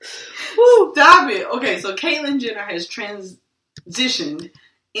 Stop it. Okay, so Caitlyn Jenner has transitioned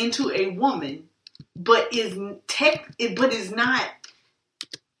into a woman, but is not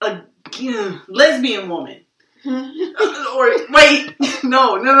a lesbian woman. Or wait,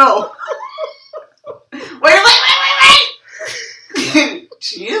 no. Wait.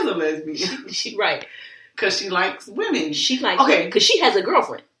 She is a lesbian. She right. Because she likes women. She likes because she has a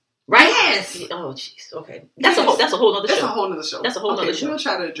girlfriend. Right? Yes. Oh, jeez. Okay. That's a whole other show. That's a whole other show. That's a whole other show. We'll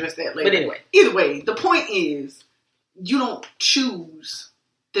try to address that later. But anyway. Either way, the point is, you don't choose.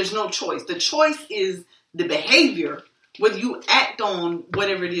 There's no choice. The choice is the behavior, whether you act on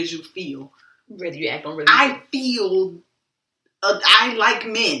whatever it is you feel. Whether you act on I feel, I like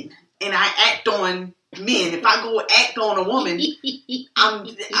men, and I act on men. If I go act on a woman,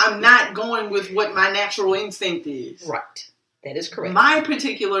 I'm not going with what my natural instinct is. Right. That is correct. My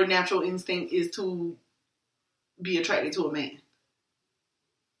particular natural instinct is to be attracted to a man.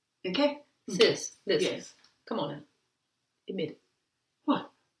 Okay? Sis, listen. Yes. Come on now. Admit it. What?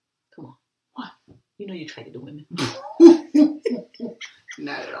 Come on. What? You know you're attracted to women.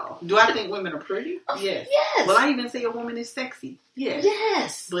 Not at all. Do I think women are pretty? Yes. Yes. Will I even say a woman is sexy? Yes.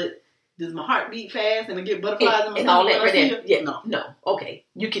 Yes. But does my heart beat fast and I get butterflies in my and all that right there? Yeah. No. Okay.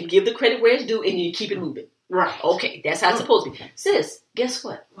 You can give the credit where it's due and you keep it moving. Right. Okay. That's how it's supposed to be. Sis, guess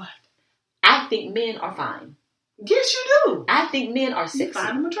what? What? I think men are fine. Yes, you do. I think men are sexy. You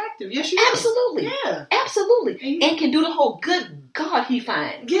find them attractive. Yes, you do. Absolutely. Yeah. Absolutely. And can do the whole good God he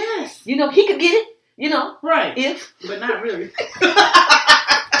fine. Yes. You know, he could get it. You know. Right. If. But not really.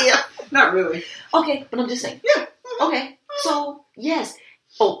 If. Not really. Okay. But I'm just saying. Yeah. Okay. So, yes.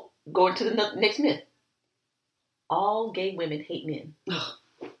 Oh, going to the next myth. All gay women hate men.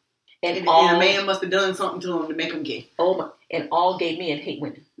 And a man must have done something to them to make them gay. Oh my! And all gay men hate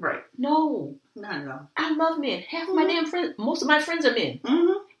women. Right. No. Not at all. I love men. Half of my damn friends, most of my friends are men.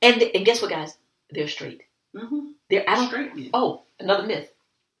 Mm-hmm. And guess what, guys? They're straight. Mm-hmm. They're straight men. Oh, another myth.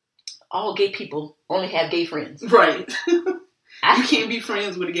 All gay people only have gay friends. Right. You can't be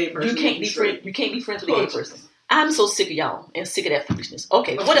friends with a gay person. You can't be friends. You can't be friends with a gay person. I'm so sick of y'all and sick of that foolishness.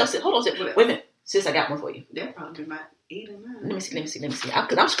 Okay, what else? Hold on a second. Wait a minute. Sis, I got one for you. That probably about 8 or 9. Let me see.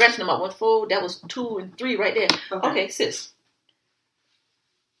 Because I'm scratching them out. 1, 4. That was 2 and 3 right there. Okay, sis.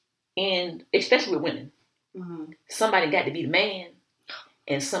 And especially with women, somebody got to be the man,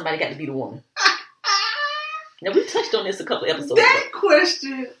 and somebody got to be the woman. Now we touched on this a couple episodes ago. That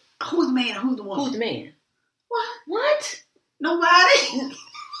question: who's the man? Who's the woman? Who's the man? What? Nobody.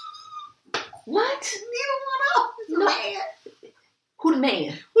 What? Neither one of them is the man. Who the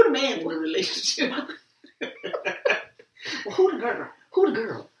man? Who the man in the relationship? Well, who the girl? Who the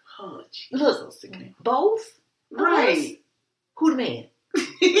girl? Oh, geez, Look, so sickening. both? Right. Who the man?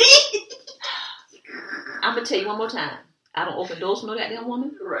 I'm going to tell you one more time. I don't open doors for no goddamn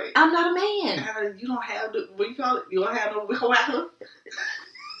woman. Right. I'm not a man. You don't have the, what you call it? You don't have no wickle whacker?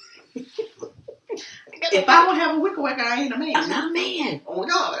 If I don't have a wickle whacker, I ain't a man. I'm not a man. Oh, my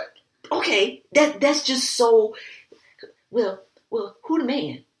God. Okay, that's just so. Well, who the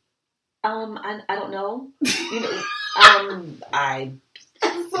man? I don't know. You know,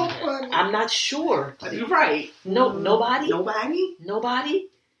 That's so funny. I'm not sure. You're right. No, nobody. Nobody.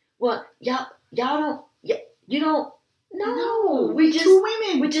 Well, y'all don't. You don't. No, we just two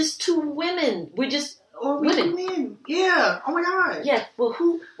women. We're just two women. We're just women. Two men. Yeah. Oh my God. Yeah. Well,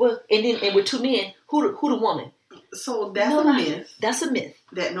 who? Well, and with two men, who the woman? So that's nobody. A myth. That's a myth.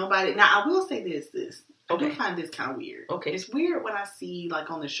 That nobody. Now I will say this. Okay. I do find this kind of weird. Okay. It's weird when I see like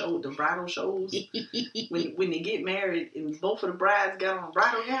on the show, the bridal shows, when they get married and both of the brides got on a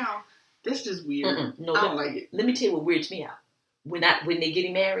bridal gown. That's just weird. No, I don't like it. Let me tell you what weirds me out. When they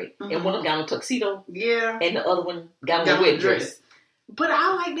getting married and one of them got on a tuxedo, yeah, and the other one got on a wedding dress. But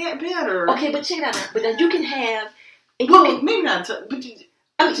I like that better. Okay, but check it out. But now you can have. Maybe not. But you.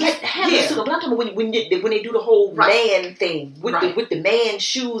 Have a suit. But I'm talking about when they do the whole man thing with the man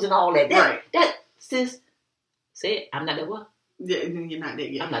shoes and all that. That sis said, I'm not that what? Yeah, you're not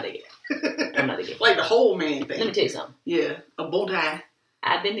that yet. I'm not that yet. I'm not that yet. Like the whole man thing. Let me tell you something. Yeah, a bow tie.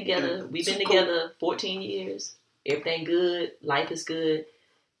 I've been together. We've been together 14 years. Everything good. Life is good.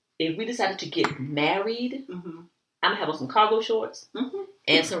 If we decided to get married, I'm gonna have on some cargo shorts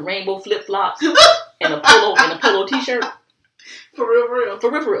and some rainbow flip flops and a polo t-shirt. For real.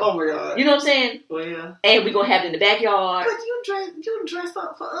 For real. Oh my God. You know what I'm saying? Well, yeah. And we're gonna have it in the backyard. But you dress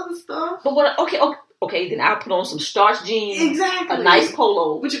up for other stuff. But what? Okay. Then I'll put on some starched jeans. Exactly. A nice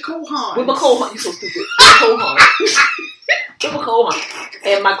polo with your cohons. With my cohons. You so stupid. With my cohons.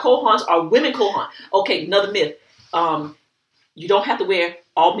 And my cohons are women cohons. Okay. Another myth. You don't have to wear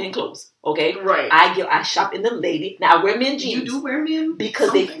all men clothes. Okay. Right. I shop in the lady. Now I wear men jeans. You do wear men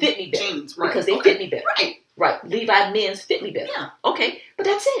because they fit me better. Jeans. Right. Because they fit me better. Right. Levi men's fit me better. Yeah. Okay. But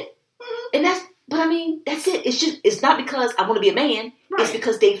that's it. And that's it. It's not because I want to be a man. Right. It's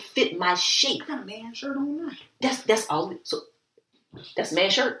because they fit my shape. I got a man shirt on now. That's all. So that's a man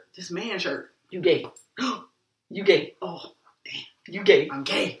shirt. This man shirt. You gay. You gay. Oh, damn. You gay. I'm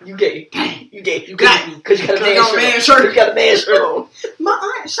gay. You gay. Dang. You gay. You got me. Because you got a man shirt. You got a man shirt on. My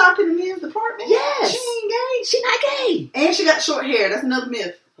aunt shopped in the men's department. Yes. She ain't gay. She not gay. And she got short hair. That's another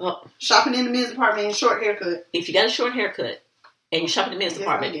myth. Shopping in the men's department and short haircut. If you got a short haircut and you shop in the men's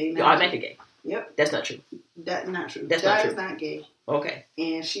department, you're automatically gay. Yep. That's not true. That's not true. That's that not true. is not gay. Okay.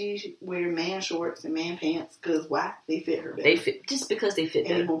 And she wear man shorts and man pants because why? They fit her better. They fit just because they fit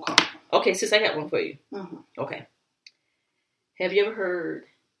better. More comfortable. Okay, sis, I got one for you. Okay. Have you ever heard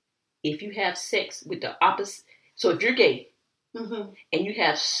if you have sex with the opposite? So if you're gay and you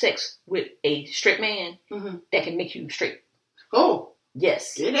have sex with a straight man, that can make you straight. Oh.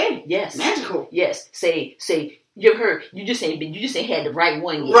 Yes. It yes. Magical. Yes. Say. You heard? You just ain't had the right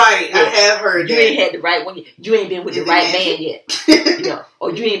one yet. Right. Yes. I have heard you that. You ain't had the right one yet. You ain't been with the right man yet. You know,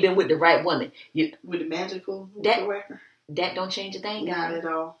 or you ain't been with the right woman. With the magical that don't change a thing. Not at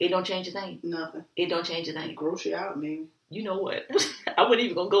all. It don't change a thing. Nothing. It don't change a thing. Gross you out, maybe. You know what? I wasn't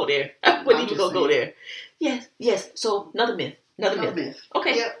even gonna go there. I wasn't even gonna go there. Yes. So another myth. Another myth.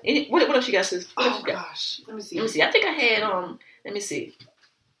 Okay. Yep. What else you got, sis? Gosh. Let me see. I think I had Let me see.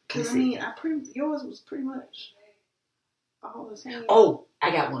 Because yours was pretty much all the same. Oh,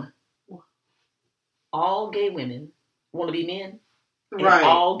 I got one. All gay women want to be men. And right.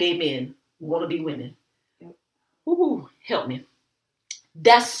 All gay men want to be women. Yep. Ooh, help me.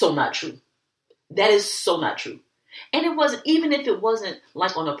 That's so not true. That is so not true. And it wasn't, even if it wasn't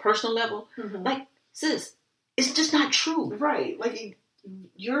like on a personal level, like, sis, it's just not true. Right. Like,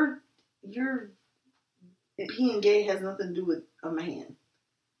 your being gay has nothing to do with a man.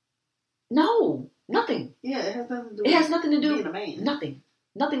 No, nothing. Yeah, it has nothing to do. It has nothing to do with being a man.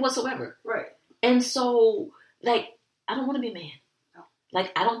 Nothing whatsoever. Right. And so, like, I don't want to be a man. No.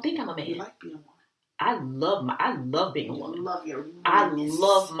 Like, I don't think I'm a man. You like being a woman. I love being a woman. You love your woman-ness. I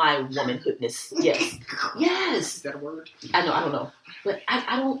love my womanhoodness. Yes. Yes. Is that a word? I don't know. But I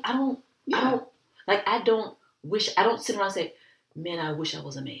don't sit around and say, man, I wish I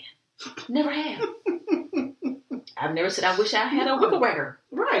was a man. Never have. I've never said I wish I had a wicker wagger.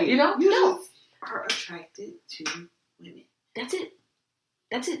 Right. You know? You no. are attracted to women. That's it.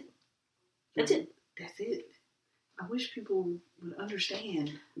 I wish people would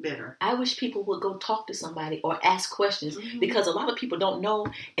understand better. I wish people would go talk to somebody or ask questions Mm-hmm. because a lot of people don't know,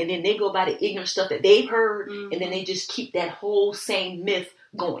 and then they go by the ignorant stuff that they've heard, Mm-hmm. and then they just keep that whole same myth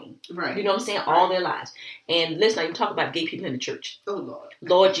going. Right. You know what I'm saying? All their lives. And let's not even talk about gay people in the church. Oh, Lord.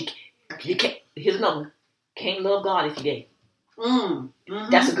 Lord, you can't. Here's another one. Can't love God if you're gay.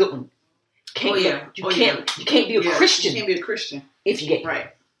 Mm-hmm. That's a good one. Can't you can't be a Christian. You can't be a Christian if you're gay.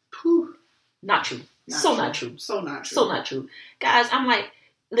 Right. Whew. Not true. Not true. So not true. So not true. Guys, I'm like,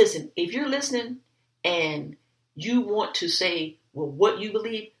 listen, if you're listening and you want to say, well, what you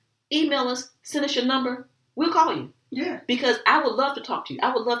believe, email us, send us your number. We'll call you. Yeah. Because I would love to talk to you.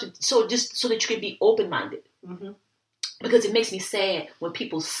 I would love to, so that you can be open-minded. Mm-hmm. Because it makes me sad when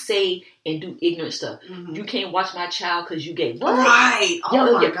people say and do ignorant stuff. Mm-hmm. You can't watch my child because you gay. What? Right.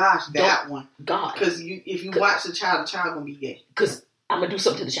 Oh my gosh, that Don't, one. God. Because if you watch the child gonna be gay. Because I'm gonna do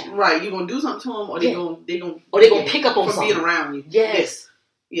something to the child. Right. You're gonna do something to them, or they're gonna pick up on from something being around you. Yes.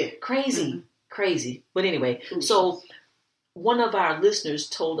 Yeah. Crazy. Mm-hmm. Crazy. But anyway, so one of our listeners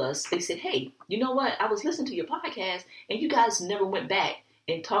told us, they said, hey, you know what? I was listening to your podcast and you guys never went back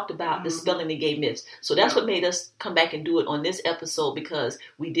and talked about dispelling the gay myths. So that's what made us come back and do it on this episode, because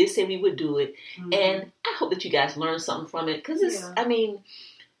we did say we would do it. Mm-hmm. And I hope that you guys learned something from it, because it's, I mean,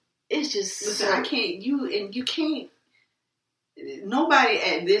 it's just... Listen, you can't, nobody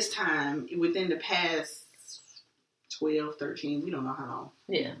at this time, within the past 12, 13, we don't know how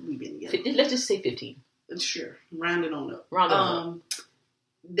long we've been together. Let's just say 15. Sure. Round it on up. Up.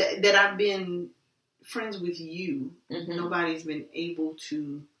 That I've been friends with you, nobody's been able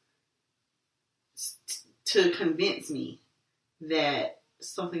to convince me that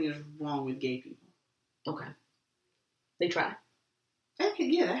something is wrong with gay people. Okay. They try.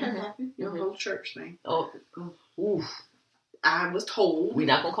 Yeah, that has happened. Your whole church thing. Oh. Oof. I was told. We're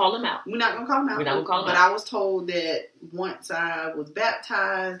not going to call them out. We're not going to call them out. We're not going to call them out. But I was told that once I was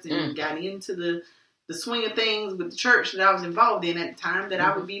baptized and got into the swing of things with the church that I was involved in at the time, that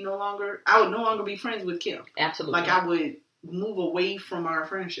I would no longer be friends with Kim. Absolutely. Like I would move away from our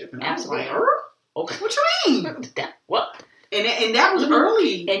friendship. And absolutely. I was like, okay. What you mean? What? And that was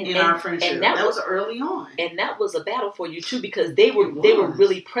early in our friendship. And that was early on. And that was a battle for you too, because they were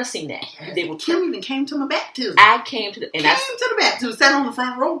really pressing that. Yes. They were Kim even came to my baptism. I came to the baptism, sat on the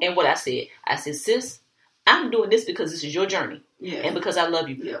front row. And what I said, sis, I'm doing this because this is your journey. Yeah. And because I love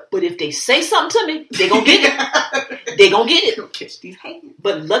you. Yeah. But if they say something to me, they're going to get it. They're going to get it. They'll catch these hands.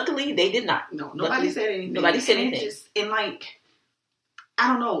 But luckily, they did not. No, nobody said anything. Nobody said anything. And like, I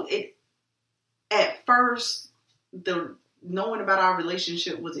don't know. At first, the knowing about our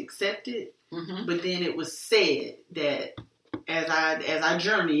relationship was accepted. Mm-hmm. But then it was said that as I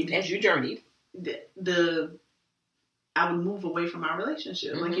journeyed. As you journeyed. I would move away from our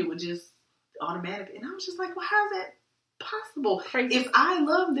relationship. Mm-hmm. Like it would just automatically. And I was just like, well, how is that possible? Crazy. If I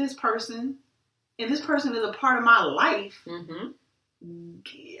love this person and this person is a part of my life, and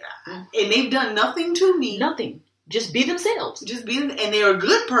they've done nothing to me, nothing, just be themselves, and they're a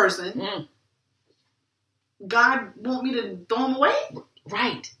good person, God want me to throw them away?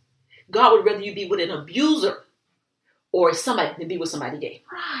 Right. God would rather you be with an abuser or somebody than be with somebody gay,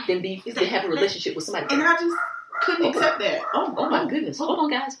 right? Than have a relationship with somebody gay. And I just couldn't accept that. Oh my goodness! Hold on,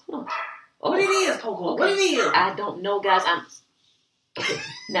 guys. Hold on. What it is, Poco? What it is? I don't know, guys. Okay.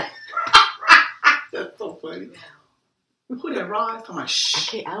 Now. That's so funny. Who that Roz? Talking about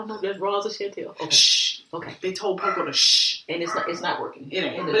shh. I don't know if that's Roz or Chantel. Okay. Shh. Okay. They told Poco to shh. And it's not working. It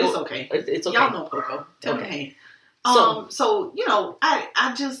ain't. But it's okay. It's okay. Y'all know Poco. Tell me. So you know, I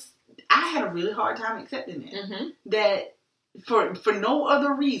had a really hard time accepting that. That for no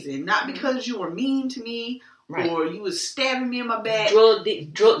other reason, not because you were mean to me. Right. Or you was stabbing me in my back. Drug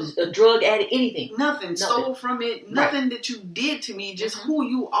addict, anything. Nothing. Stole from it. Nothing that you did to me. Just who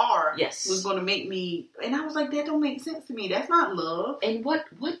you are was going to make me... And I was like, that don't make sense to me. That's not love. And what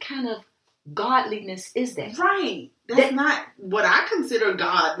kind of godliness is that? Right. That's not what I consider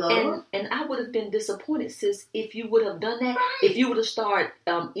God love. And I would have been disappointed, sis, if you would have done that. Right. If you would have started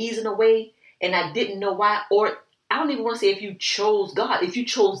easing away and I didn't know why. Or I don't even want to say if you chose God. If you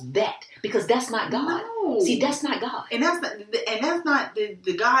chose that. Because that's not God. No. See, that's not God. And that's not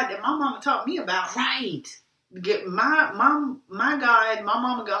the God that my mama taught me about. Right. My God, my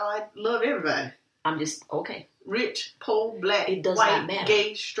mama God, love everybody. I'm just, okay. Rich, poor, black, it does white, not matter.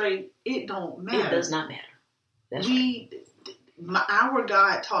 Gay, straight. It don't matter. It does not matter. That's right. Our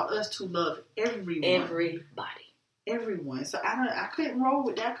God taught us to love everyone. Everybody. So I couldn't roll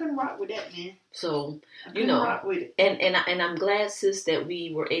with that. I couldn't rock with that, man. So, rock with it. And I'm glad, sis, that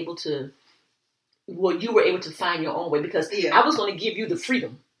we were able to, you were able to find your own way, because I was going to give you the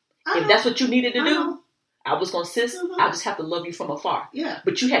freedom. If that's what you needed to do, I was going to sis, I just have to love you from afar. Yeah.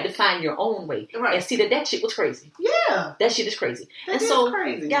 But you had to find your own way. Right. And see that shit was crazy. Yeah. That shit is crazy. That is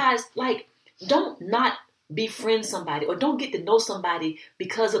crazy. Guys, like, don't not befriend somebody or don't get to know somebody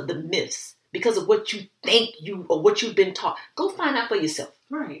because of the myths, because of what you think or what you've been taught. Go find out for yourself.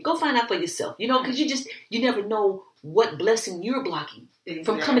 Right. Go find out for yourself. You know, because you never know what blessing you're blocking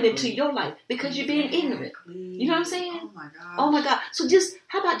from coming into your life because you're being ignorant. You know what I'm saying? Oh my God. Oh my God. So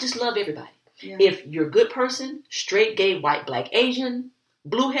how about just love everybody? Yeah. If you're a good person, straight, gay, white, black, Asian,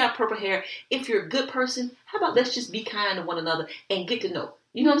 blue hair, purple hair, if you're a good person, how about let's just be kind to one another and get to know.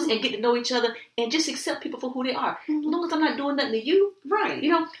 You know what I'm saying? And get to know each other and just accept people for who they are. As long as I'm not doing nothing to you. Right. You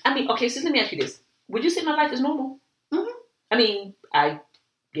know, I mean, okay, so let me ask you this. Would you say my life is normal? Mm-hmm. I mean, I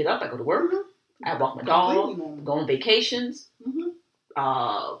get up, I go to work, I walk my dog, go on vacations,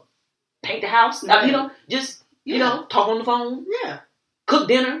 paint the house, you know, just, you know, talk on the phone. Yeah. Cook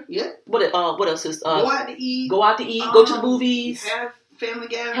dinner. Yeah. What else is go out to eat. Go out to eat. Go to the movies. Have family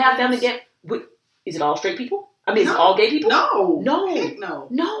gatherings. Is it all straight people? I mean, is it all gay people? No. Heck no.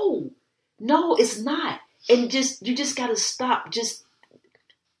 No, it's not. And you just gotta stop.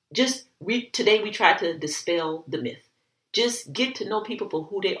 Today we tried to dispel the myth. Just get to know people for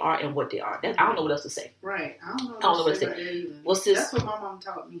who they are and what they are. I don't know what else to say. Right. I don't know what to say. Well, sis, that's what my mom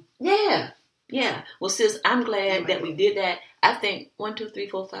taught me. Yeah. Yeah. Well, sis, I'm glad that we did that. I think 1, 2, 3,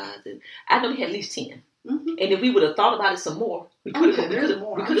 4, 5. I know we had at least 10. Mm-hmm. And if we would have thought about it some more, we could have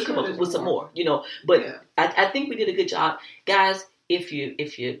come up with some more, you know. But I think we did a good job. Guys, if you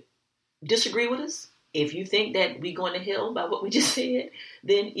disagree with us, if you think that we're going to hell by what we just said,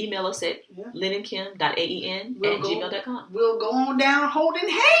 then email us at lynnandkim.aen@gmail.com. We'll go on down holding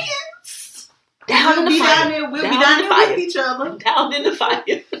hands. We'll be down there with each other. Down in the fire.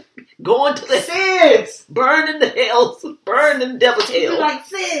 Going to the burning the hells, burning the devil's hell. Like,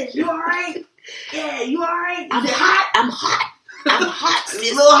 sis, you all right? Yeah, you all right? I'm hot,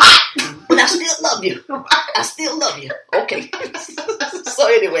 sis. A little hot. But I still love you. I still love you. Okay. So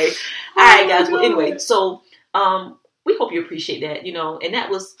anyway. All right, guys. Well, anyway. So, we hope you appreciate that, you know. And that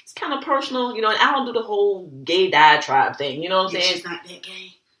was kind of personal, you know. And I don't do the whole gay diatribe thing, you know what I'm saying? She's not that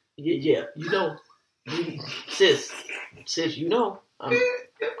gay. Yeah, you know. Sis, you know.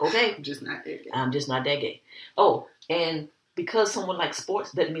 Okay. I'm just not that gay. I'm just not that gay. Oh, and because someone likes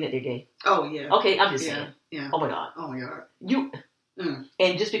sports doesn't mean that they're gay. Oh, yeah. Okay, I'm just saying. Yeah. Oh, my God. Oh, my God.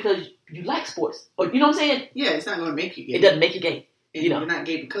 And just because you like sports, or you know what I'm saying? Yeah, it's not going to make you gay. It doesn't make you gay. And you know. You're not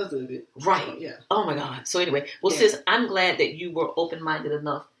gay because of it. Right. So, yeah. Oh, my God. So anyway, well, sis, I'm glad that you were open-minded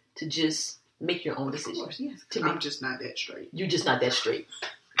enough to just make your own decision. Of course, yes. I'm just not that straight. You're just not that straight.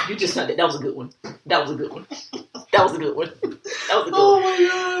 You just not that. That was a good one. That was a good one. That was a good one. Oh, my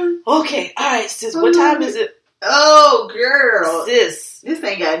God. Okay. All right, sis. What time is it? Oh, girl. Sis. This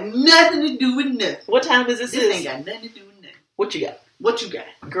ain't got nothing to do with nothing. What time is it, sis? This ain't got nothing to do with nothing. What you got? What you got?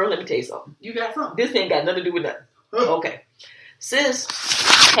 Girl, let me tell you something. You got something? This ain't got nothing to do with nothing. Okay. Sis,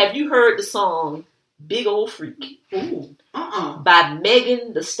 have you heard the song Big Old Freak? Ooh. By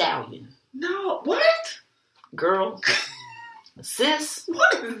Megan Thee Stallion. No. What? Girl. Sis.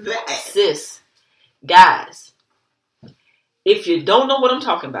 What is that? Sis. Guys. If you don't know what I'm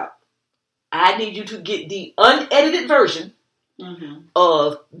talking about, I need you to get the unedited version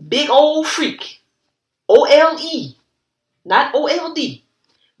of Big Old Freak. O-L-E. Not O-L-D.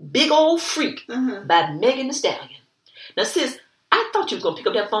 Big Old Freak by Megan Thee Stallion. Now, sis, I thought you was going to pick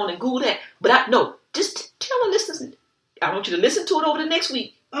up that phone and Google that, but no. Just tell the listeners, I want you to listen to it over the next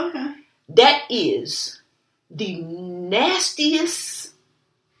week. Okay. That is the nastiest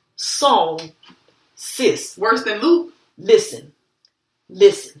song, sis. Worse than Luke? Listen.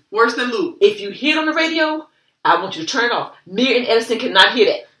 Worse than Luke? If you hear it on the radio, I want you to turn it off. Mir and Edison cannot hear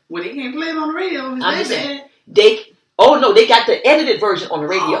that. Well, they can't play it on the radio. I'm just saying. They got the edited version on the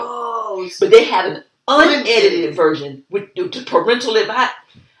radio. Oh, but they have an unedited version with the parental advice.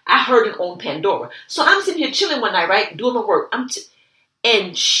 I heard it on Pandora. So I'm sitting here chilling one night, right? Doing my work.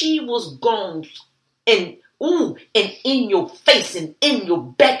 And she was gone and in your face and in your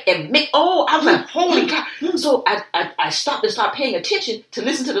back and I was like, holy God. So I stopped and started paying attention to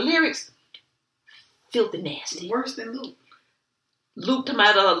listen to the lyrics. Filthy nasty. Worse than Luke. Luke,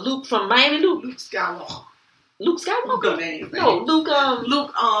 Luke from Miami, Luke. Luke Skywalker. Luke Skywalker? Luke, no,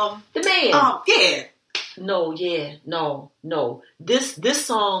 Luke, the man. Yeah. No. This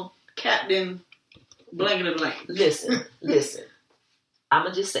song. Captain Blankety Blank. Listen.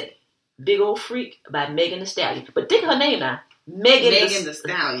 I'ma just say, Big Old Freak by Megan Thee Stallion. But think of her name now. Megan Thee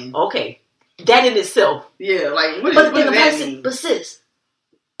Stallion. Okay. That in itself. Yeah, like, what does that mean? But sis,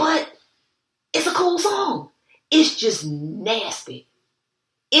 it's a cool song. It's just nasty.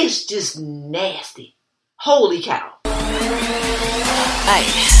 Holy cow. Ay,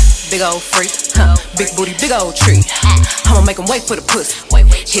 big old freak, big booty, big old tree. I'ma make him wait for the pussy.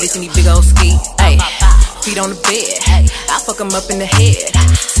 Hit it in these big old ski. Ay, feet on the bed. I fuck him up in the head.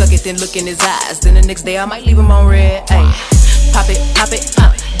 Suck it, then look in his eyes. Then the next day I might leave him on red. Ay, pop it,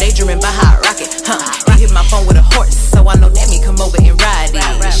 daydreaming by how I rock it. He hit my phone with a horse, so I know that me come over and ride it.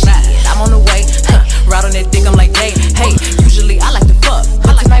 Shit, I'm on the way. Ride on that dick, I'm like, hey, usually I like to fuck,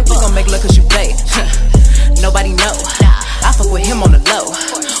 but tonight we gon' make love cause you play. Nobody know, I fuck with him on the low.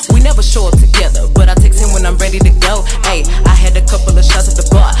 We never show up together, but I text him when I'm ready to go. Hey, I had a couple of shots at the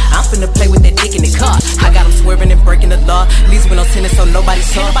bar. I'm finna play with that dick in the car. I got him swerving and breaking the law. Leaves with no tennis, so nobody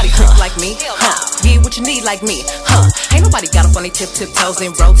saw. Nobody tricks like me, Get what you need like me, Ain't nobody got up on their tiptoes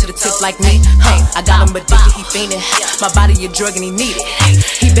and roll to the tip like me, I got him addicted, he fiending. My body a drug and he need it.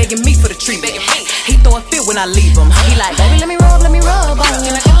 He begging me for the treatment. He throw a fit when I leave him. He like, baby, let me rub on you.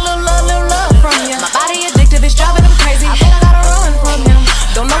 Like, get a little love from you. My body addictive, it's driving him crazy. I think I gotta run from him.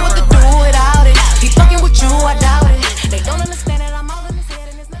 Don't know what to do without it. He fucking with you, I doubt it. They don't understand that I'm all in his head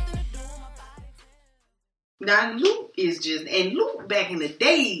and there's nothing to do with my body. Now Luke is just, and Luke back in the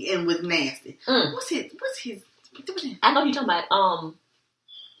day and was nasty. What's his? I know you're talking about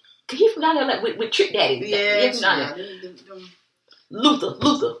he from down there like with Trick Daddy. Yeah, Luther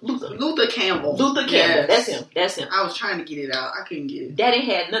Campbell. Yes. That's him. I was trying to get it out. I couldn't get it. That ain't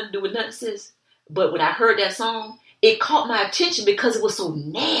had nothing to do with nothing, sis. But when I heard that song, it caught my attention because it was so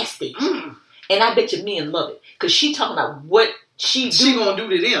nasty. And I bet you men love it. Because she talking about what she gonna do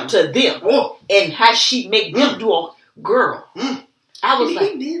to them. Oh. And how she make them do a girl. I was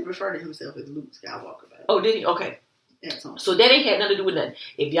like... He did refer to himself as Luke Skywalker. Oh, did he? Okay. So that ain't had nothing to do with nothing.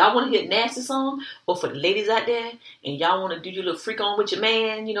 If y'all want to hear a nasty song, or for the ladies out there, and y'all want to do your little freak on with your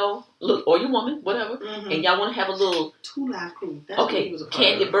man, you know, look, or your woman, whatever, and y'all want to have a little... Two Live Crew. That's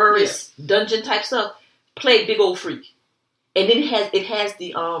Candy Burris, dungeon type stuff, play Big Old Freak. And then it has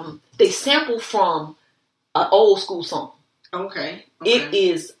the, they sample from an old school song. Okay. It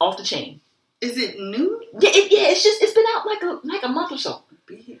is off the chain. Is it new? Yeah, it's been out like a month or so.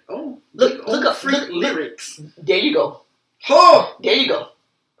 Look up Freak lyrics. There you go. Oh, there you go.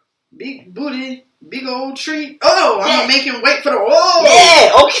 Big booty, big old treat. Oh, I'm gonna make him wait for the.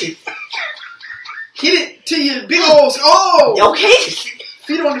 Yeah, okay. Hit it to your big old. Oh, okay.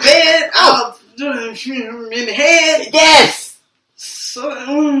 Feet on the bed. I'll do it in the head. Yes. So,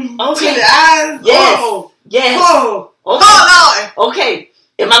 okay. To the eyes. Yes. Oh. Yes. Oh. Okay. Oh Lord. Okay.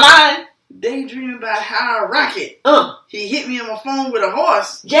 In my mind. Daydreaming about how I rock it. He hit me on my phone with a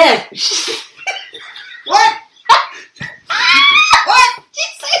horse. Yeah. What? What?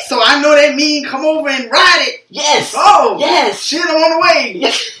 So I know that mean come over and ride it. Yes. Oh. Yes. Shit, I'm on the way.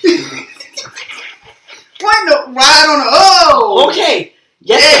 Yes. What the ride on the oh? Okay.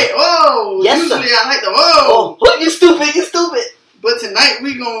 Yes. Yeah. Oh. Yes. Usually Sir. I like the oh. Oh. You stupid. You stupid. But tonight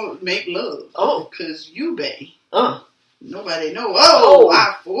we gonna make love. Oh. Cause you bae. Nobody know.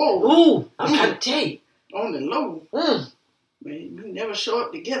 Ooh, I'm trying to tell you. On the low. We never show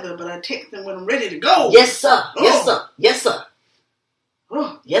up together, but I text them when I'm ready to go. Yes, sir. Yes, sir. Yes, sir.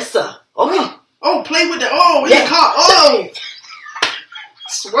 Yes, sir. Okay. Oh, play with the in the car. Oh.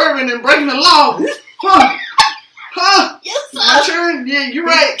 Swerving and breaking the law. Yes, sir. My turn. Yeah, you're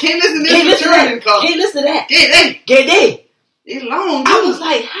right. Can't listen to this. Can't listen to that. Gay day. It's long. I was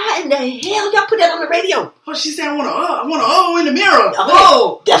like, how in the hell y'all put that on the radio? Oh, she said, I want in the mirror. Okay.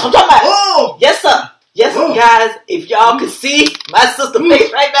 Oh, that's what I'm talking about. Oh, yes, sir. Yes, sir. Guys, if y'all could see my sister's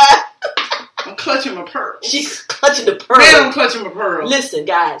face right now. I'm clutching my pearl. She's clutching the pearl. Man, I'm clutching my pearl. Listen,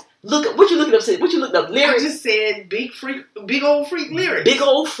 guys, look at what you looking up. What you looking up? Lyrics. I just said big old freak lyrics. Big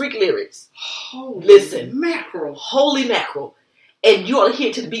old freak lyrics. Holy mackerel. Holy mackerel. And you ought to hear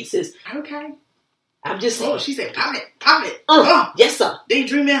it to the beat, sis. Okay. I'm just saying. Oh, she said, pop it. Yes, sir.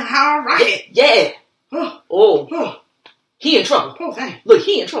 Daydreaming how I rock it. Yeah. He in trouble. Oh, dang. Look,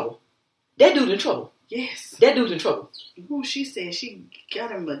 he in trouble. That dude in trouble. Yes. That dude's in trouble. Ooh, she said she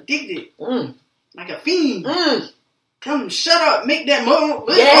got him addicted. Like a fiend. Tell him, shut up, make that move.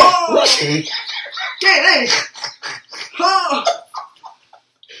 Yeah. Dang. Oh.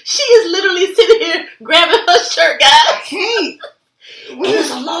 She is literally sitting here grabbing her shirt, guys. I can't. And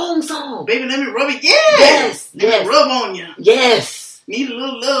it's a long song. Baby, let me rub it. Yeah. Yes. Let me rub on you. Yes. Need a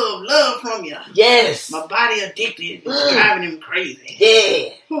little love from you. Yes. My body addicted. It's driving him crazy.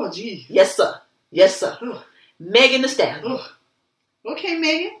 Yeah. Oh, gee. Yes, sir. Yes, sir. Megan Thee Stallion. Okay,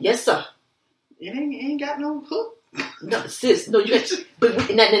 Megan. Yes, sir. It ain't got no hook. No, sis. No, you got to. But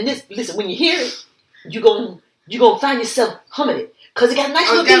listen, when you hear it, you gonna find yourself humming it. Because it got a nice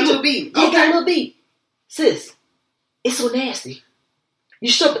little beat. Yeah, it got a little beat. Sis, it's so nasty. You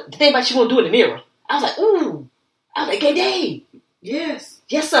sure the thing about you won't do it in the mirror. I was like, ooh. I was like, Gay Day. Yes.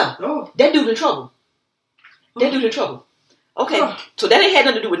 Yes, sir. Oh. That dude in trouble. That dude in trouble. Okay, so that ain't had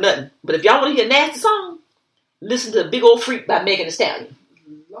nothing to do with nothing. But if y'all want to hear a nasty song, listen to Big Old Freak by Megan Thee Stallion.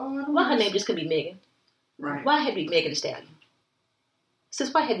 Lord, why her name just could be Megan? Right. Why had to be Megan Thee Stallion?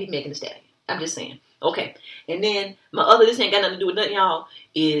 Sis, why had to be Megan Thee Stallion? I'm just saying. Okay. And then my other, this ain't got nothing to do with nothing, y'all,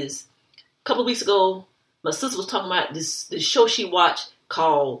 is a couple of weeks ago, my sister was talking about this show she watched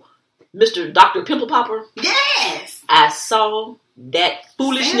called Mr. Dr. Pimple Popper. Yes! I saw that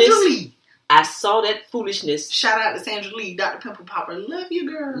foolishness. Sandra Lee. I saw that foolishness. Shout out to Sandra Lee, Dr. Pimple Popper. Love you,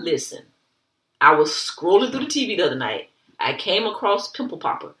 girl. Listen, I was scrolling through the TV the other night. I came across Pimple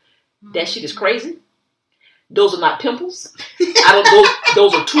Popper. That shit is crazy. Those are not pimples.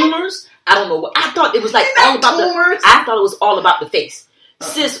 Those are tumors. I don't know what. I thought it was like all about tumors. I thought it was all about the face.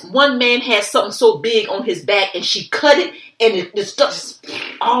 Sis, one man had something so big on his back and she cut it and the stuff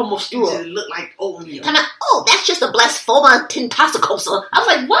almost threw up. It looked like oatmeal. I'm like, oh, that's just a blastphoma tentacicosa. I was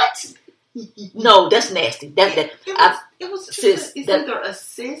like, what? No, that's nasty. It was sis. It's either a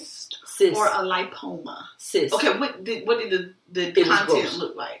cyst or a lipoma. Sis. Okay, what did the content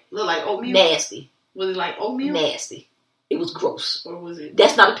look like? Look like oatmeal? Nasty. Was it like oatmeal? Nasty. It was gross. Or was it?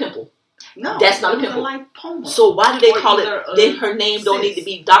 That's not a pimple. No, that's not a pimple. A lipoma. So why do they call it? Then her name don't need to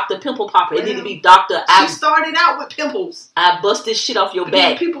be Dr. Pimple Popper. It need to be Dr. She started out with pimples. I bust this shit off your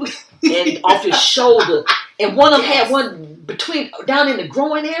back and off your shoulder, and one of them had one between down in the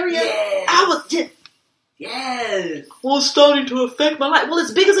groin area. Yes. I was just. Yes. Well, it's starting to affect my life. Well,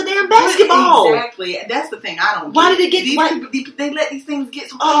 it's big as a damn basketball. Exactly. That's the thing I don't get. Why did it get... These people, they let these things get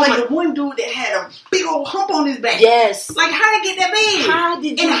so far. Like the one dude that had a big old hump on his back. Yes. Like, how did it get that big? How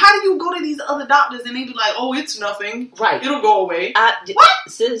did you... And how do you go to these other doctors and they be like, oh, it's nothing. Right. It'll go away. What?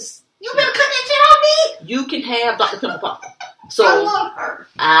 Sis. You better cut that shit off me. You can have Dr. Pimple Popper. So, I love her.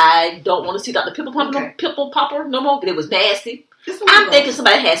 I don't want to see Dr. Pimple Popper no more, because it was nasty. I'm thinking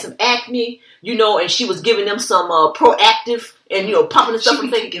somebody had some acne, and she was giving them some Proactive and, popping the stuff. She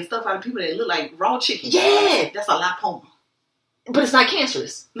be taking stuff out of people that look like raw chicken. Yeah. That's a lipoma. But it's not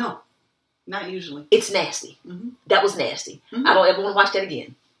cancerous. No. Not usually. It's nasty. Mm-hmm. That was nasty. Mm-hmm. I don't ever want to watch that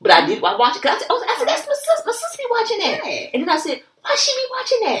again. But I did. I watched it. Cause I said, that's my sister be watching that. Yeah. And then I said, why she be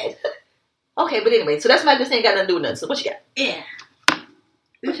watching that? Okay, but anyway, so that's why this ain't got nothing to do with nothing. So what you got? Yeah.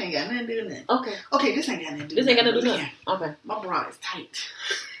 This ain't got nothing to do with nothing. Okay, this ain't got nothing to do with nothing. This ain't got nothing to do with nothing. Okay. My bra is tight.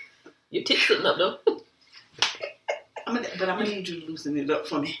 Your tit's sitting up, though. But I'm going to need you to loosen it up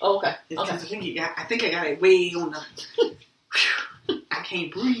for me. Oh, okay. I think I got it way on the... I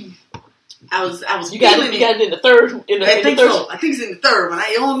can't breathe. I was you got it in the third. I think so. I think it's in the third one.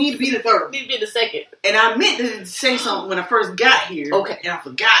 I don't need to be in the third. It need to be in the second. And I meant to say something when I first got here. Okay. And I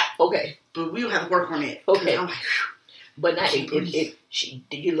forgot. Okay. But we'll have to work on that. Okay. I'm like, but now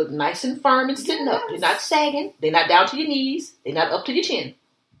you look nice and firm and sitting up. You're not sagging. They're not down to your knees. They're not up to your chin.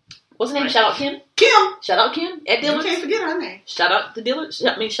 What's her name? Right. Shout out Kim. Shout out Kim at Dillard's. You can't forget her name. Shout out to Dillard's.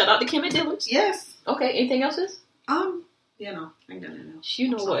 Shout out to Kim at Dillard's. Yes. Okay. Anything else? I ain't got nothing else.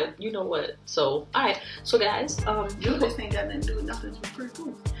 You know what. So, alright. So, guys, this ain't got nothing to do with nothing. It's pretty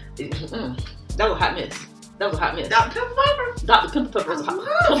cool. That was a hot mess. Dr. Pimple Popper. Dr. Pimple Popper is a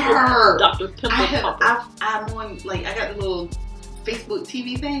hot her. Dr. Pimple Popper. I'm on, I got the little Facebook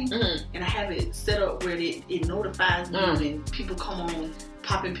TV thing, and I have it set up where it notifies me when people come on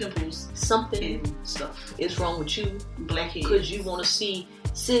popping pimples. Something and stuff is wrong with you. Blackheads. Because you want to see,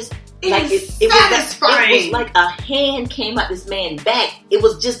 sis, it was like a hand came out this man's back. It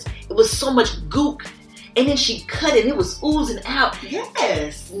was so much gook. And then she cut it and it was oozing out.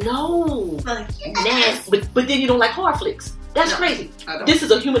 Yes. No. Yes. Nasty. But then you don't like horror flicks. That's crazy. This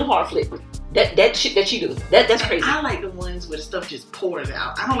is a human horror flick. That shit that she do. That's crazy. I like the ones where the stuff just pours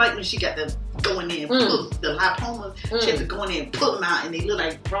out. I don't like when she got to go in there and pull the lipomas. She has to go in there and pull them out and they look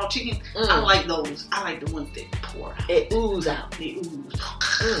like raw chicken. I don't like those. I like the ones that pour out. It ooze out. They ooze.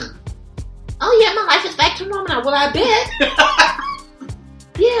 Oh yeah, my life is back to normal now. Well, I bet.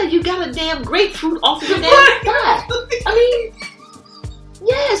 Yeah, you got a damn grapefruit off of your damn thigh. I mean,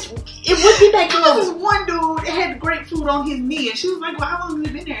 yes, it would be back to normal. This one dude had grapefruit on his knee, and she was like, well, how long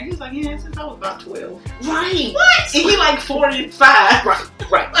have you been there? He was like, yeah, since I was about 12. Right. What? And he like 45.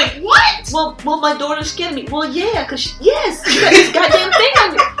 Right. Like, what? Well, my daughter's scared of me. Well, yeah, because she got this goddamn thing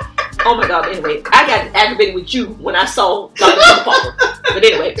on me. Oh my God, anyway, I got aggravated with you when I saw Dr. Pimple Popper. But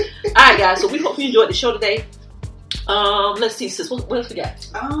anyway, alright guys, so we hope you enjoyed the show today. Let's see, sis, what else we got?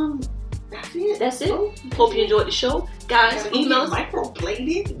 That's it. Hope you enjoyed the show. Guys, email us.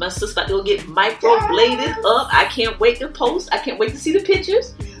 Microbladed. My sister's about to go get microbladed up. I can't wait to post. I can't wait to see the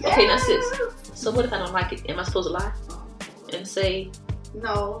pictures. Yes. Okay, now sis, so what if I don't like it? Am I supposed to lie? And say,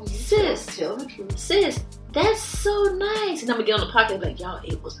 No, sis, tell the truth. Sis, that's so nice. And I'm gonna get on the podcast like, y'all,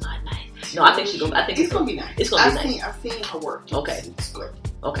 it was not nice. No, I think she's gonna. I think it's gonna be nice. It's gonna be nice. I've seen her work. Okay, it's good.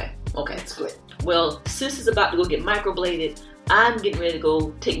 Okay, it's good. Well, sis is about to go get microbladed. I'm getting ready to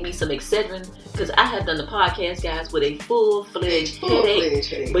go take me some Excedrin because I have done the podcast, guys, with a full-fledged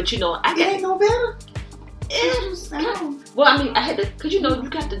headache. But you know, I got it ain't no better. Well, I mean, I had to, because you know, you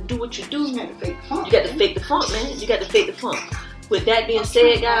got to do what you do. You got to fake the funk. You got to fake the funk, man. You got to fake the funk. With that being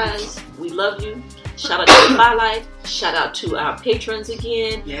said, guys, we love you. Shout out to My Life. Shout out to our patrons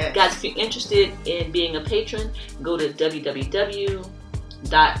again. Yes. Guys, if you're interested in being a patron, go to www.patreon,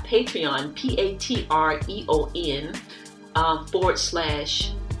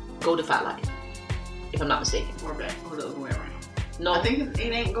 /go Defy Life, if I'm not mistaken. Or back, or the other way around. No, I think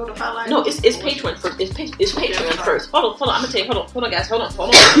it ain't Go Defy Life. No, it's Patreon first. It's Patreon first. Hold on. I'm gonna tell you. Hold on, guys. Hold on.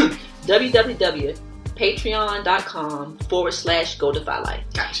 www.patreon.com/Go Defy Life.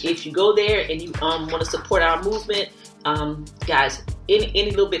 Gotcha. If you go there and you want to support our movement, guys, any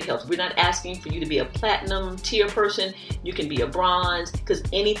little bit helps. We're not asking for you to be a platinum tier person. You can be a bronze, because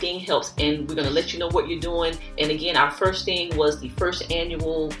anything helps, and we're going to let you know what you're doing. And again, our first thing was the first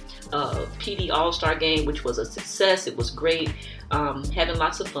annual PD All-Star Game, which was a success. It was great, having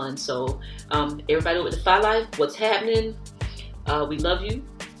lots of fun. So everybody over at Defy Life, what's happening? We love you.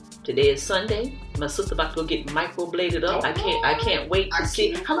 Today is Sunday. My sister about to go get microbladed up. I can't wait to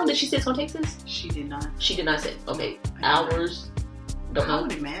see. How long did she say it's gonna take this? She did not. She did not say. Okay, hours. Don't know. I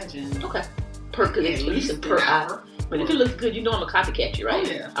would imagine. Okay, at least per hour. But if it looks good, you know I'm a copycat you, right? Oh,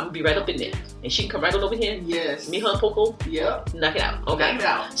 yeah. I'm gonna be right up in there, and she can come right on over here. Yes. Me, her, and Poco. Yep. Knock it out. Okay. Knock it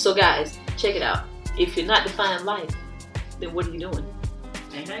out. So guys, check it out. If you're not defying life, then what are you doing?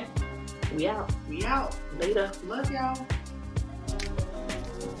 Hey. We out. We out. Later. Love y'all.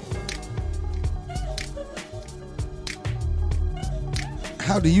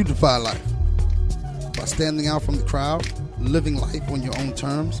 How do you defy life? By standing out from the crowd, living life on your own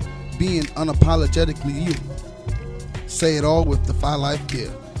terms, being unapologetically you. Say it all with Defy Life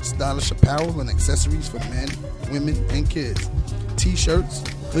gear. Stylish apparel and accessories for men, women, and kids. T-shirts,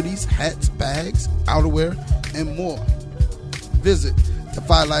 hoodies, hats, bags, outerwear, and more. Visit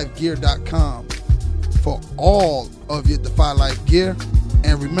DefyLifeGear.com for all of your Defy Life gear.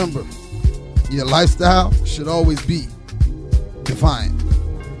 And remember, your lifestyle should always be defiant.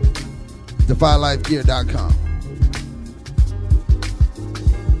 DefyLifeGear.com.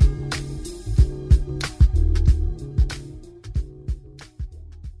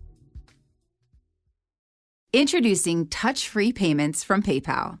 Introducing touch-free payments from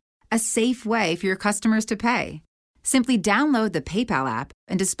PayPal, a safe way for your customers to pay. Simply download the PayPal app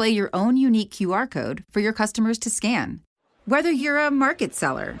and display your own unique QR code for your customers to scan. Whether you're a market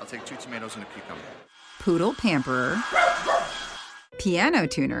seller, I'll take 2 tomatoes and a cucumber, poodle pamperer, piano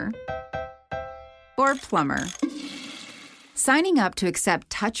tuner, or plumber, signing up to accept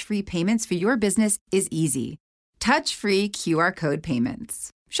touch-free payments for your business is easy. Touch-free QR code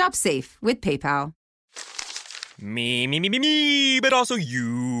payments. Shop safe with PayPal. Me, but also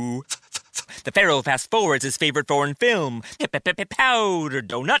you. The Pharaoh fast forwards his favorite foreign film, Powder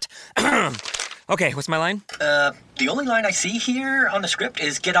Donut. Okay, what's my line? The only line I see here on the script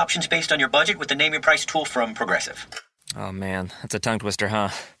is get options based on your budget with the Name Your Price tool from Progressive. Oh man, that's a tongue twister, huh?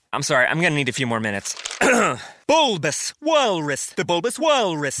 I'm sorry, I'm gonna need a few more minutes. Bulbous Walrus, the Bulbous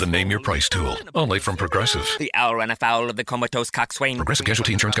Walrus. The Name Your Price tool, only from Progressive. The owl ran afoul of the comatose coxswain. Progressive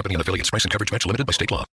Casualty Insurance Company and affiliates. Price and coverage match limited by state law.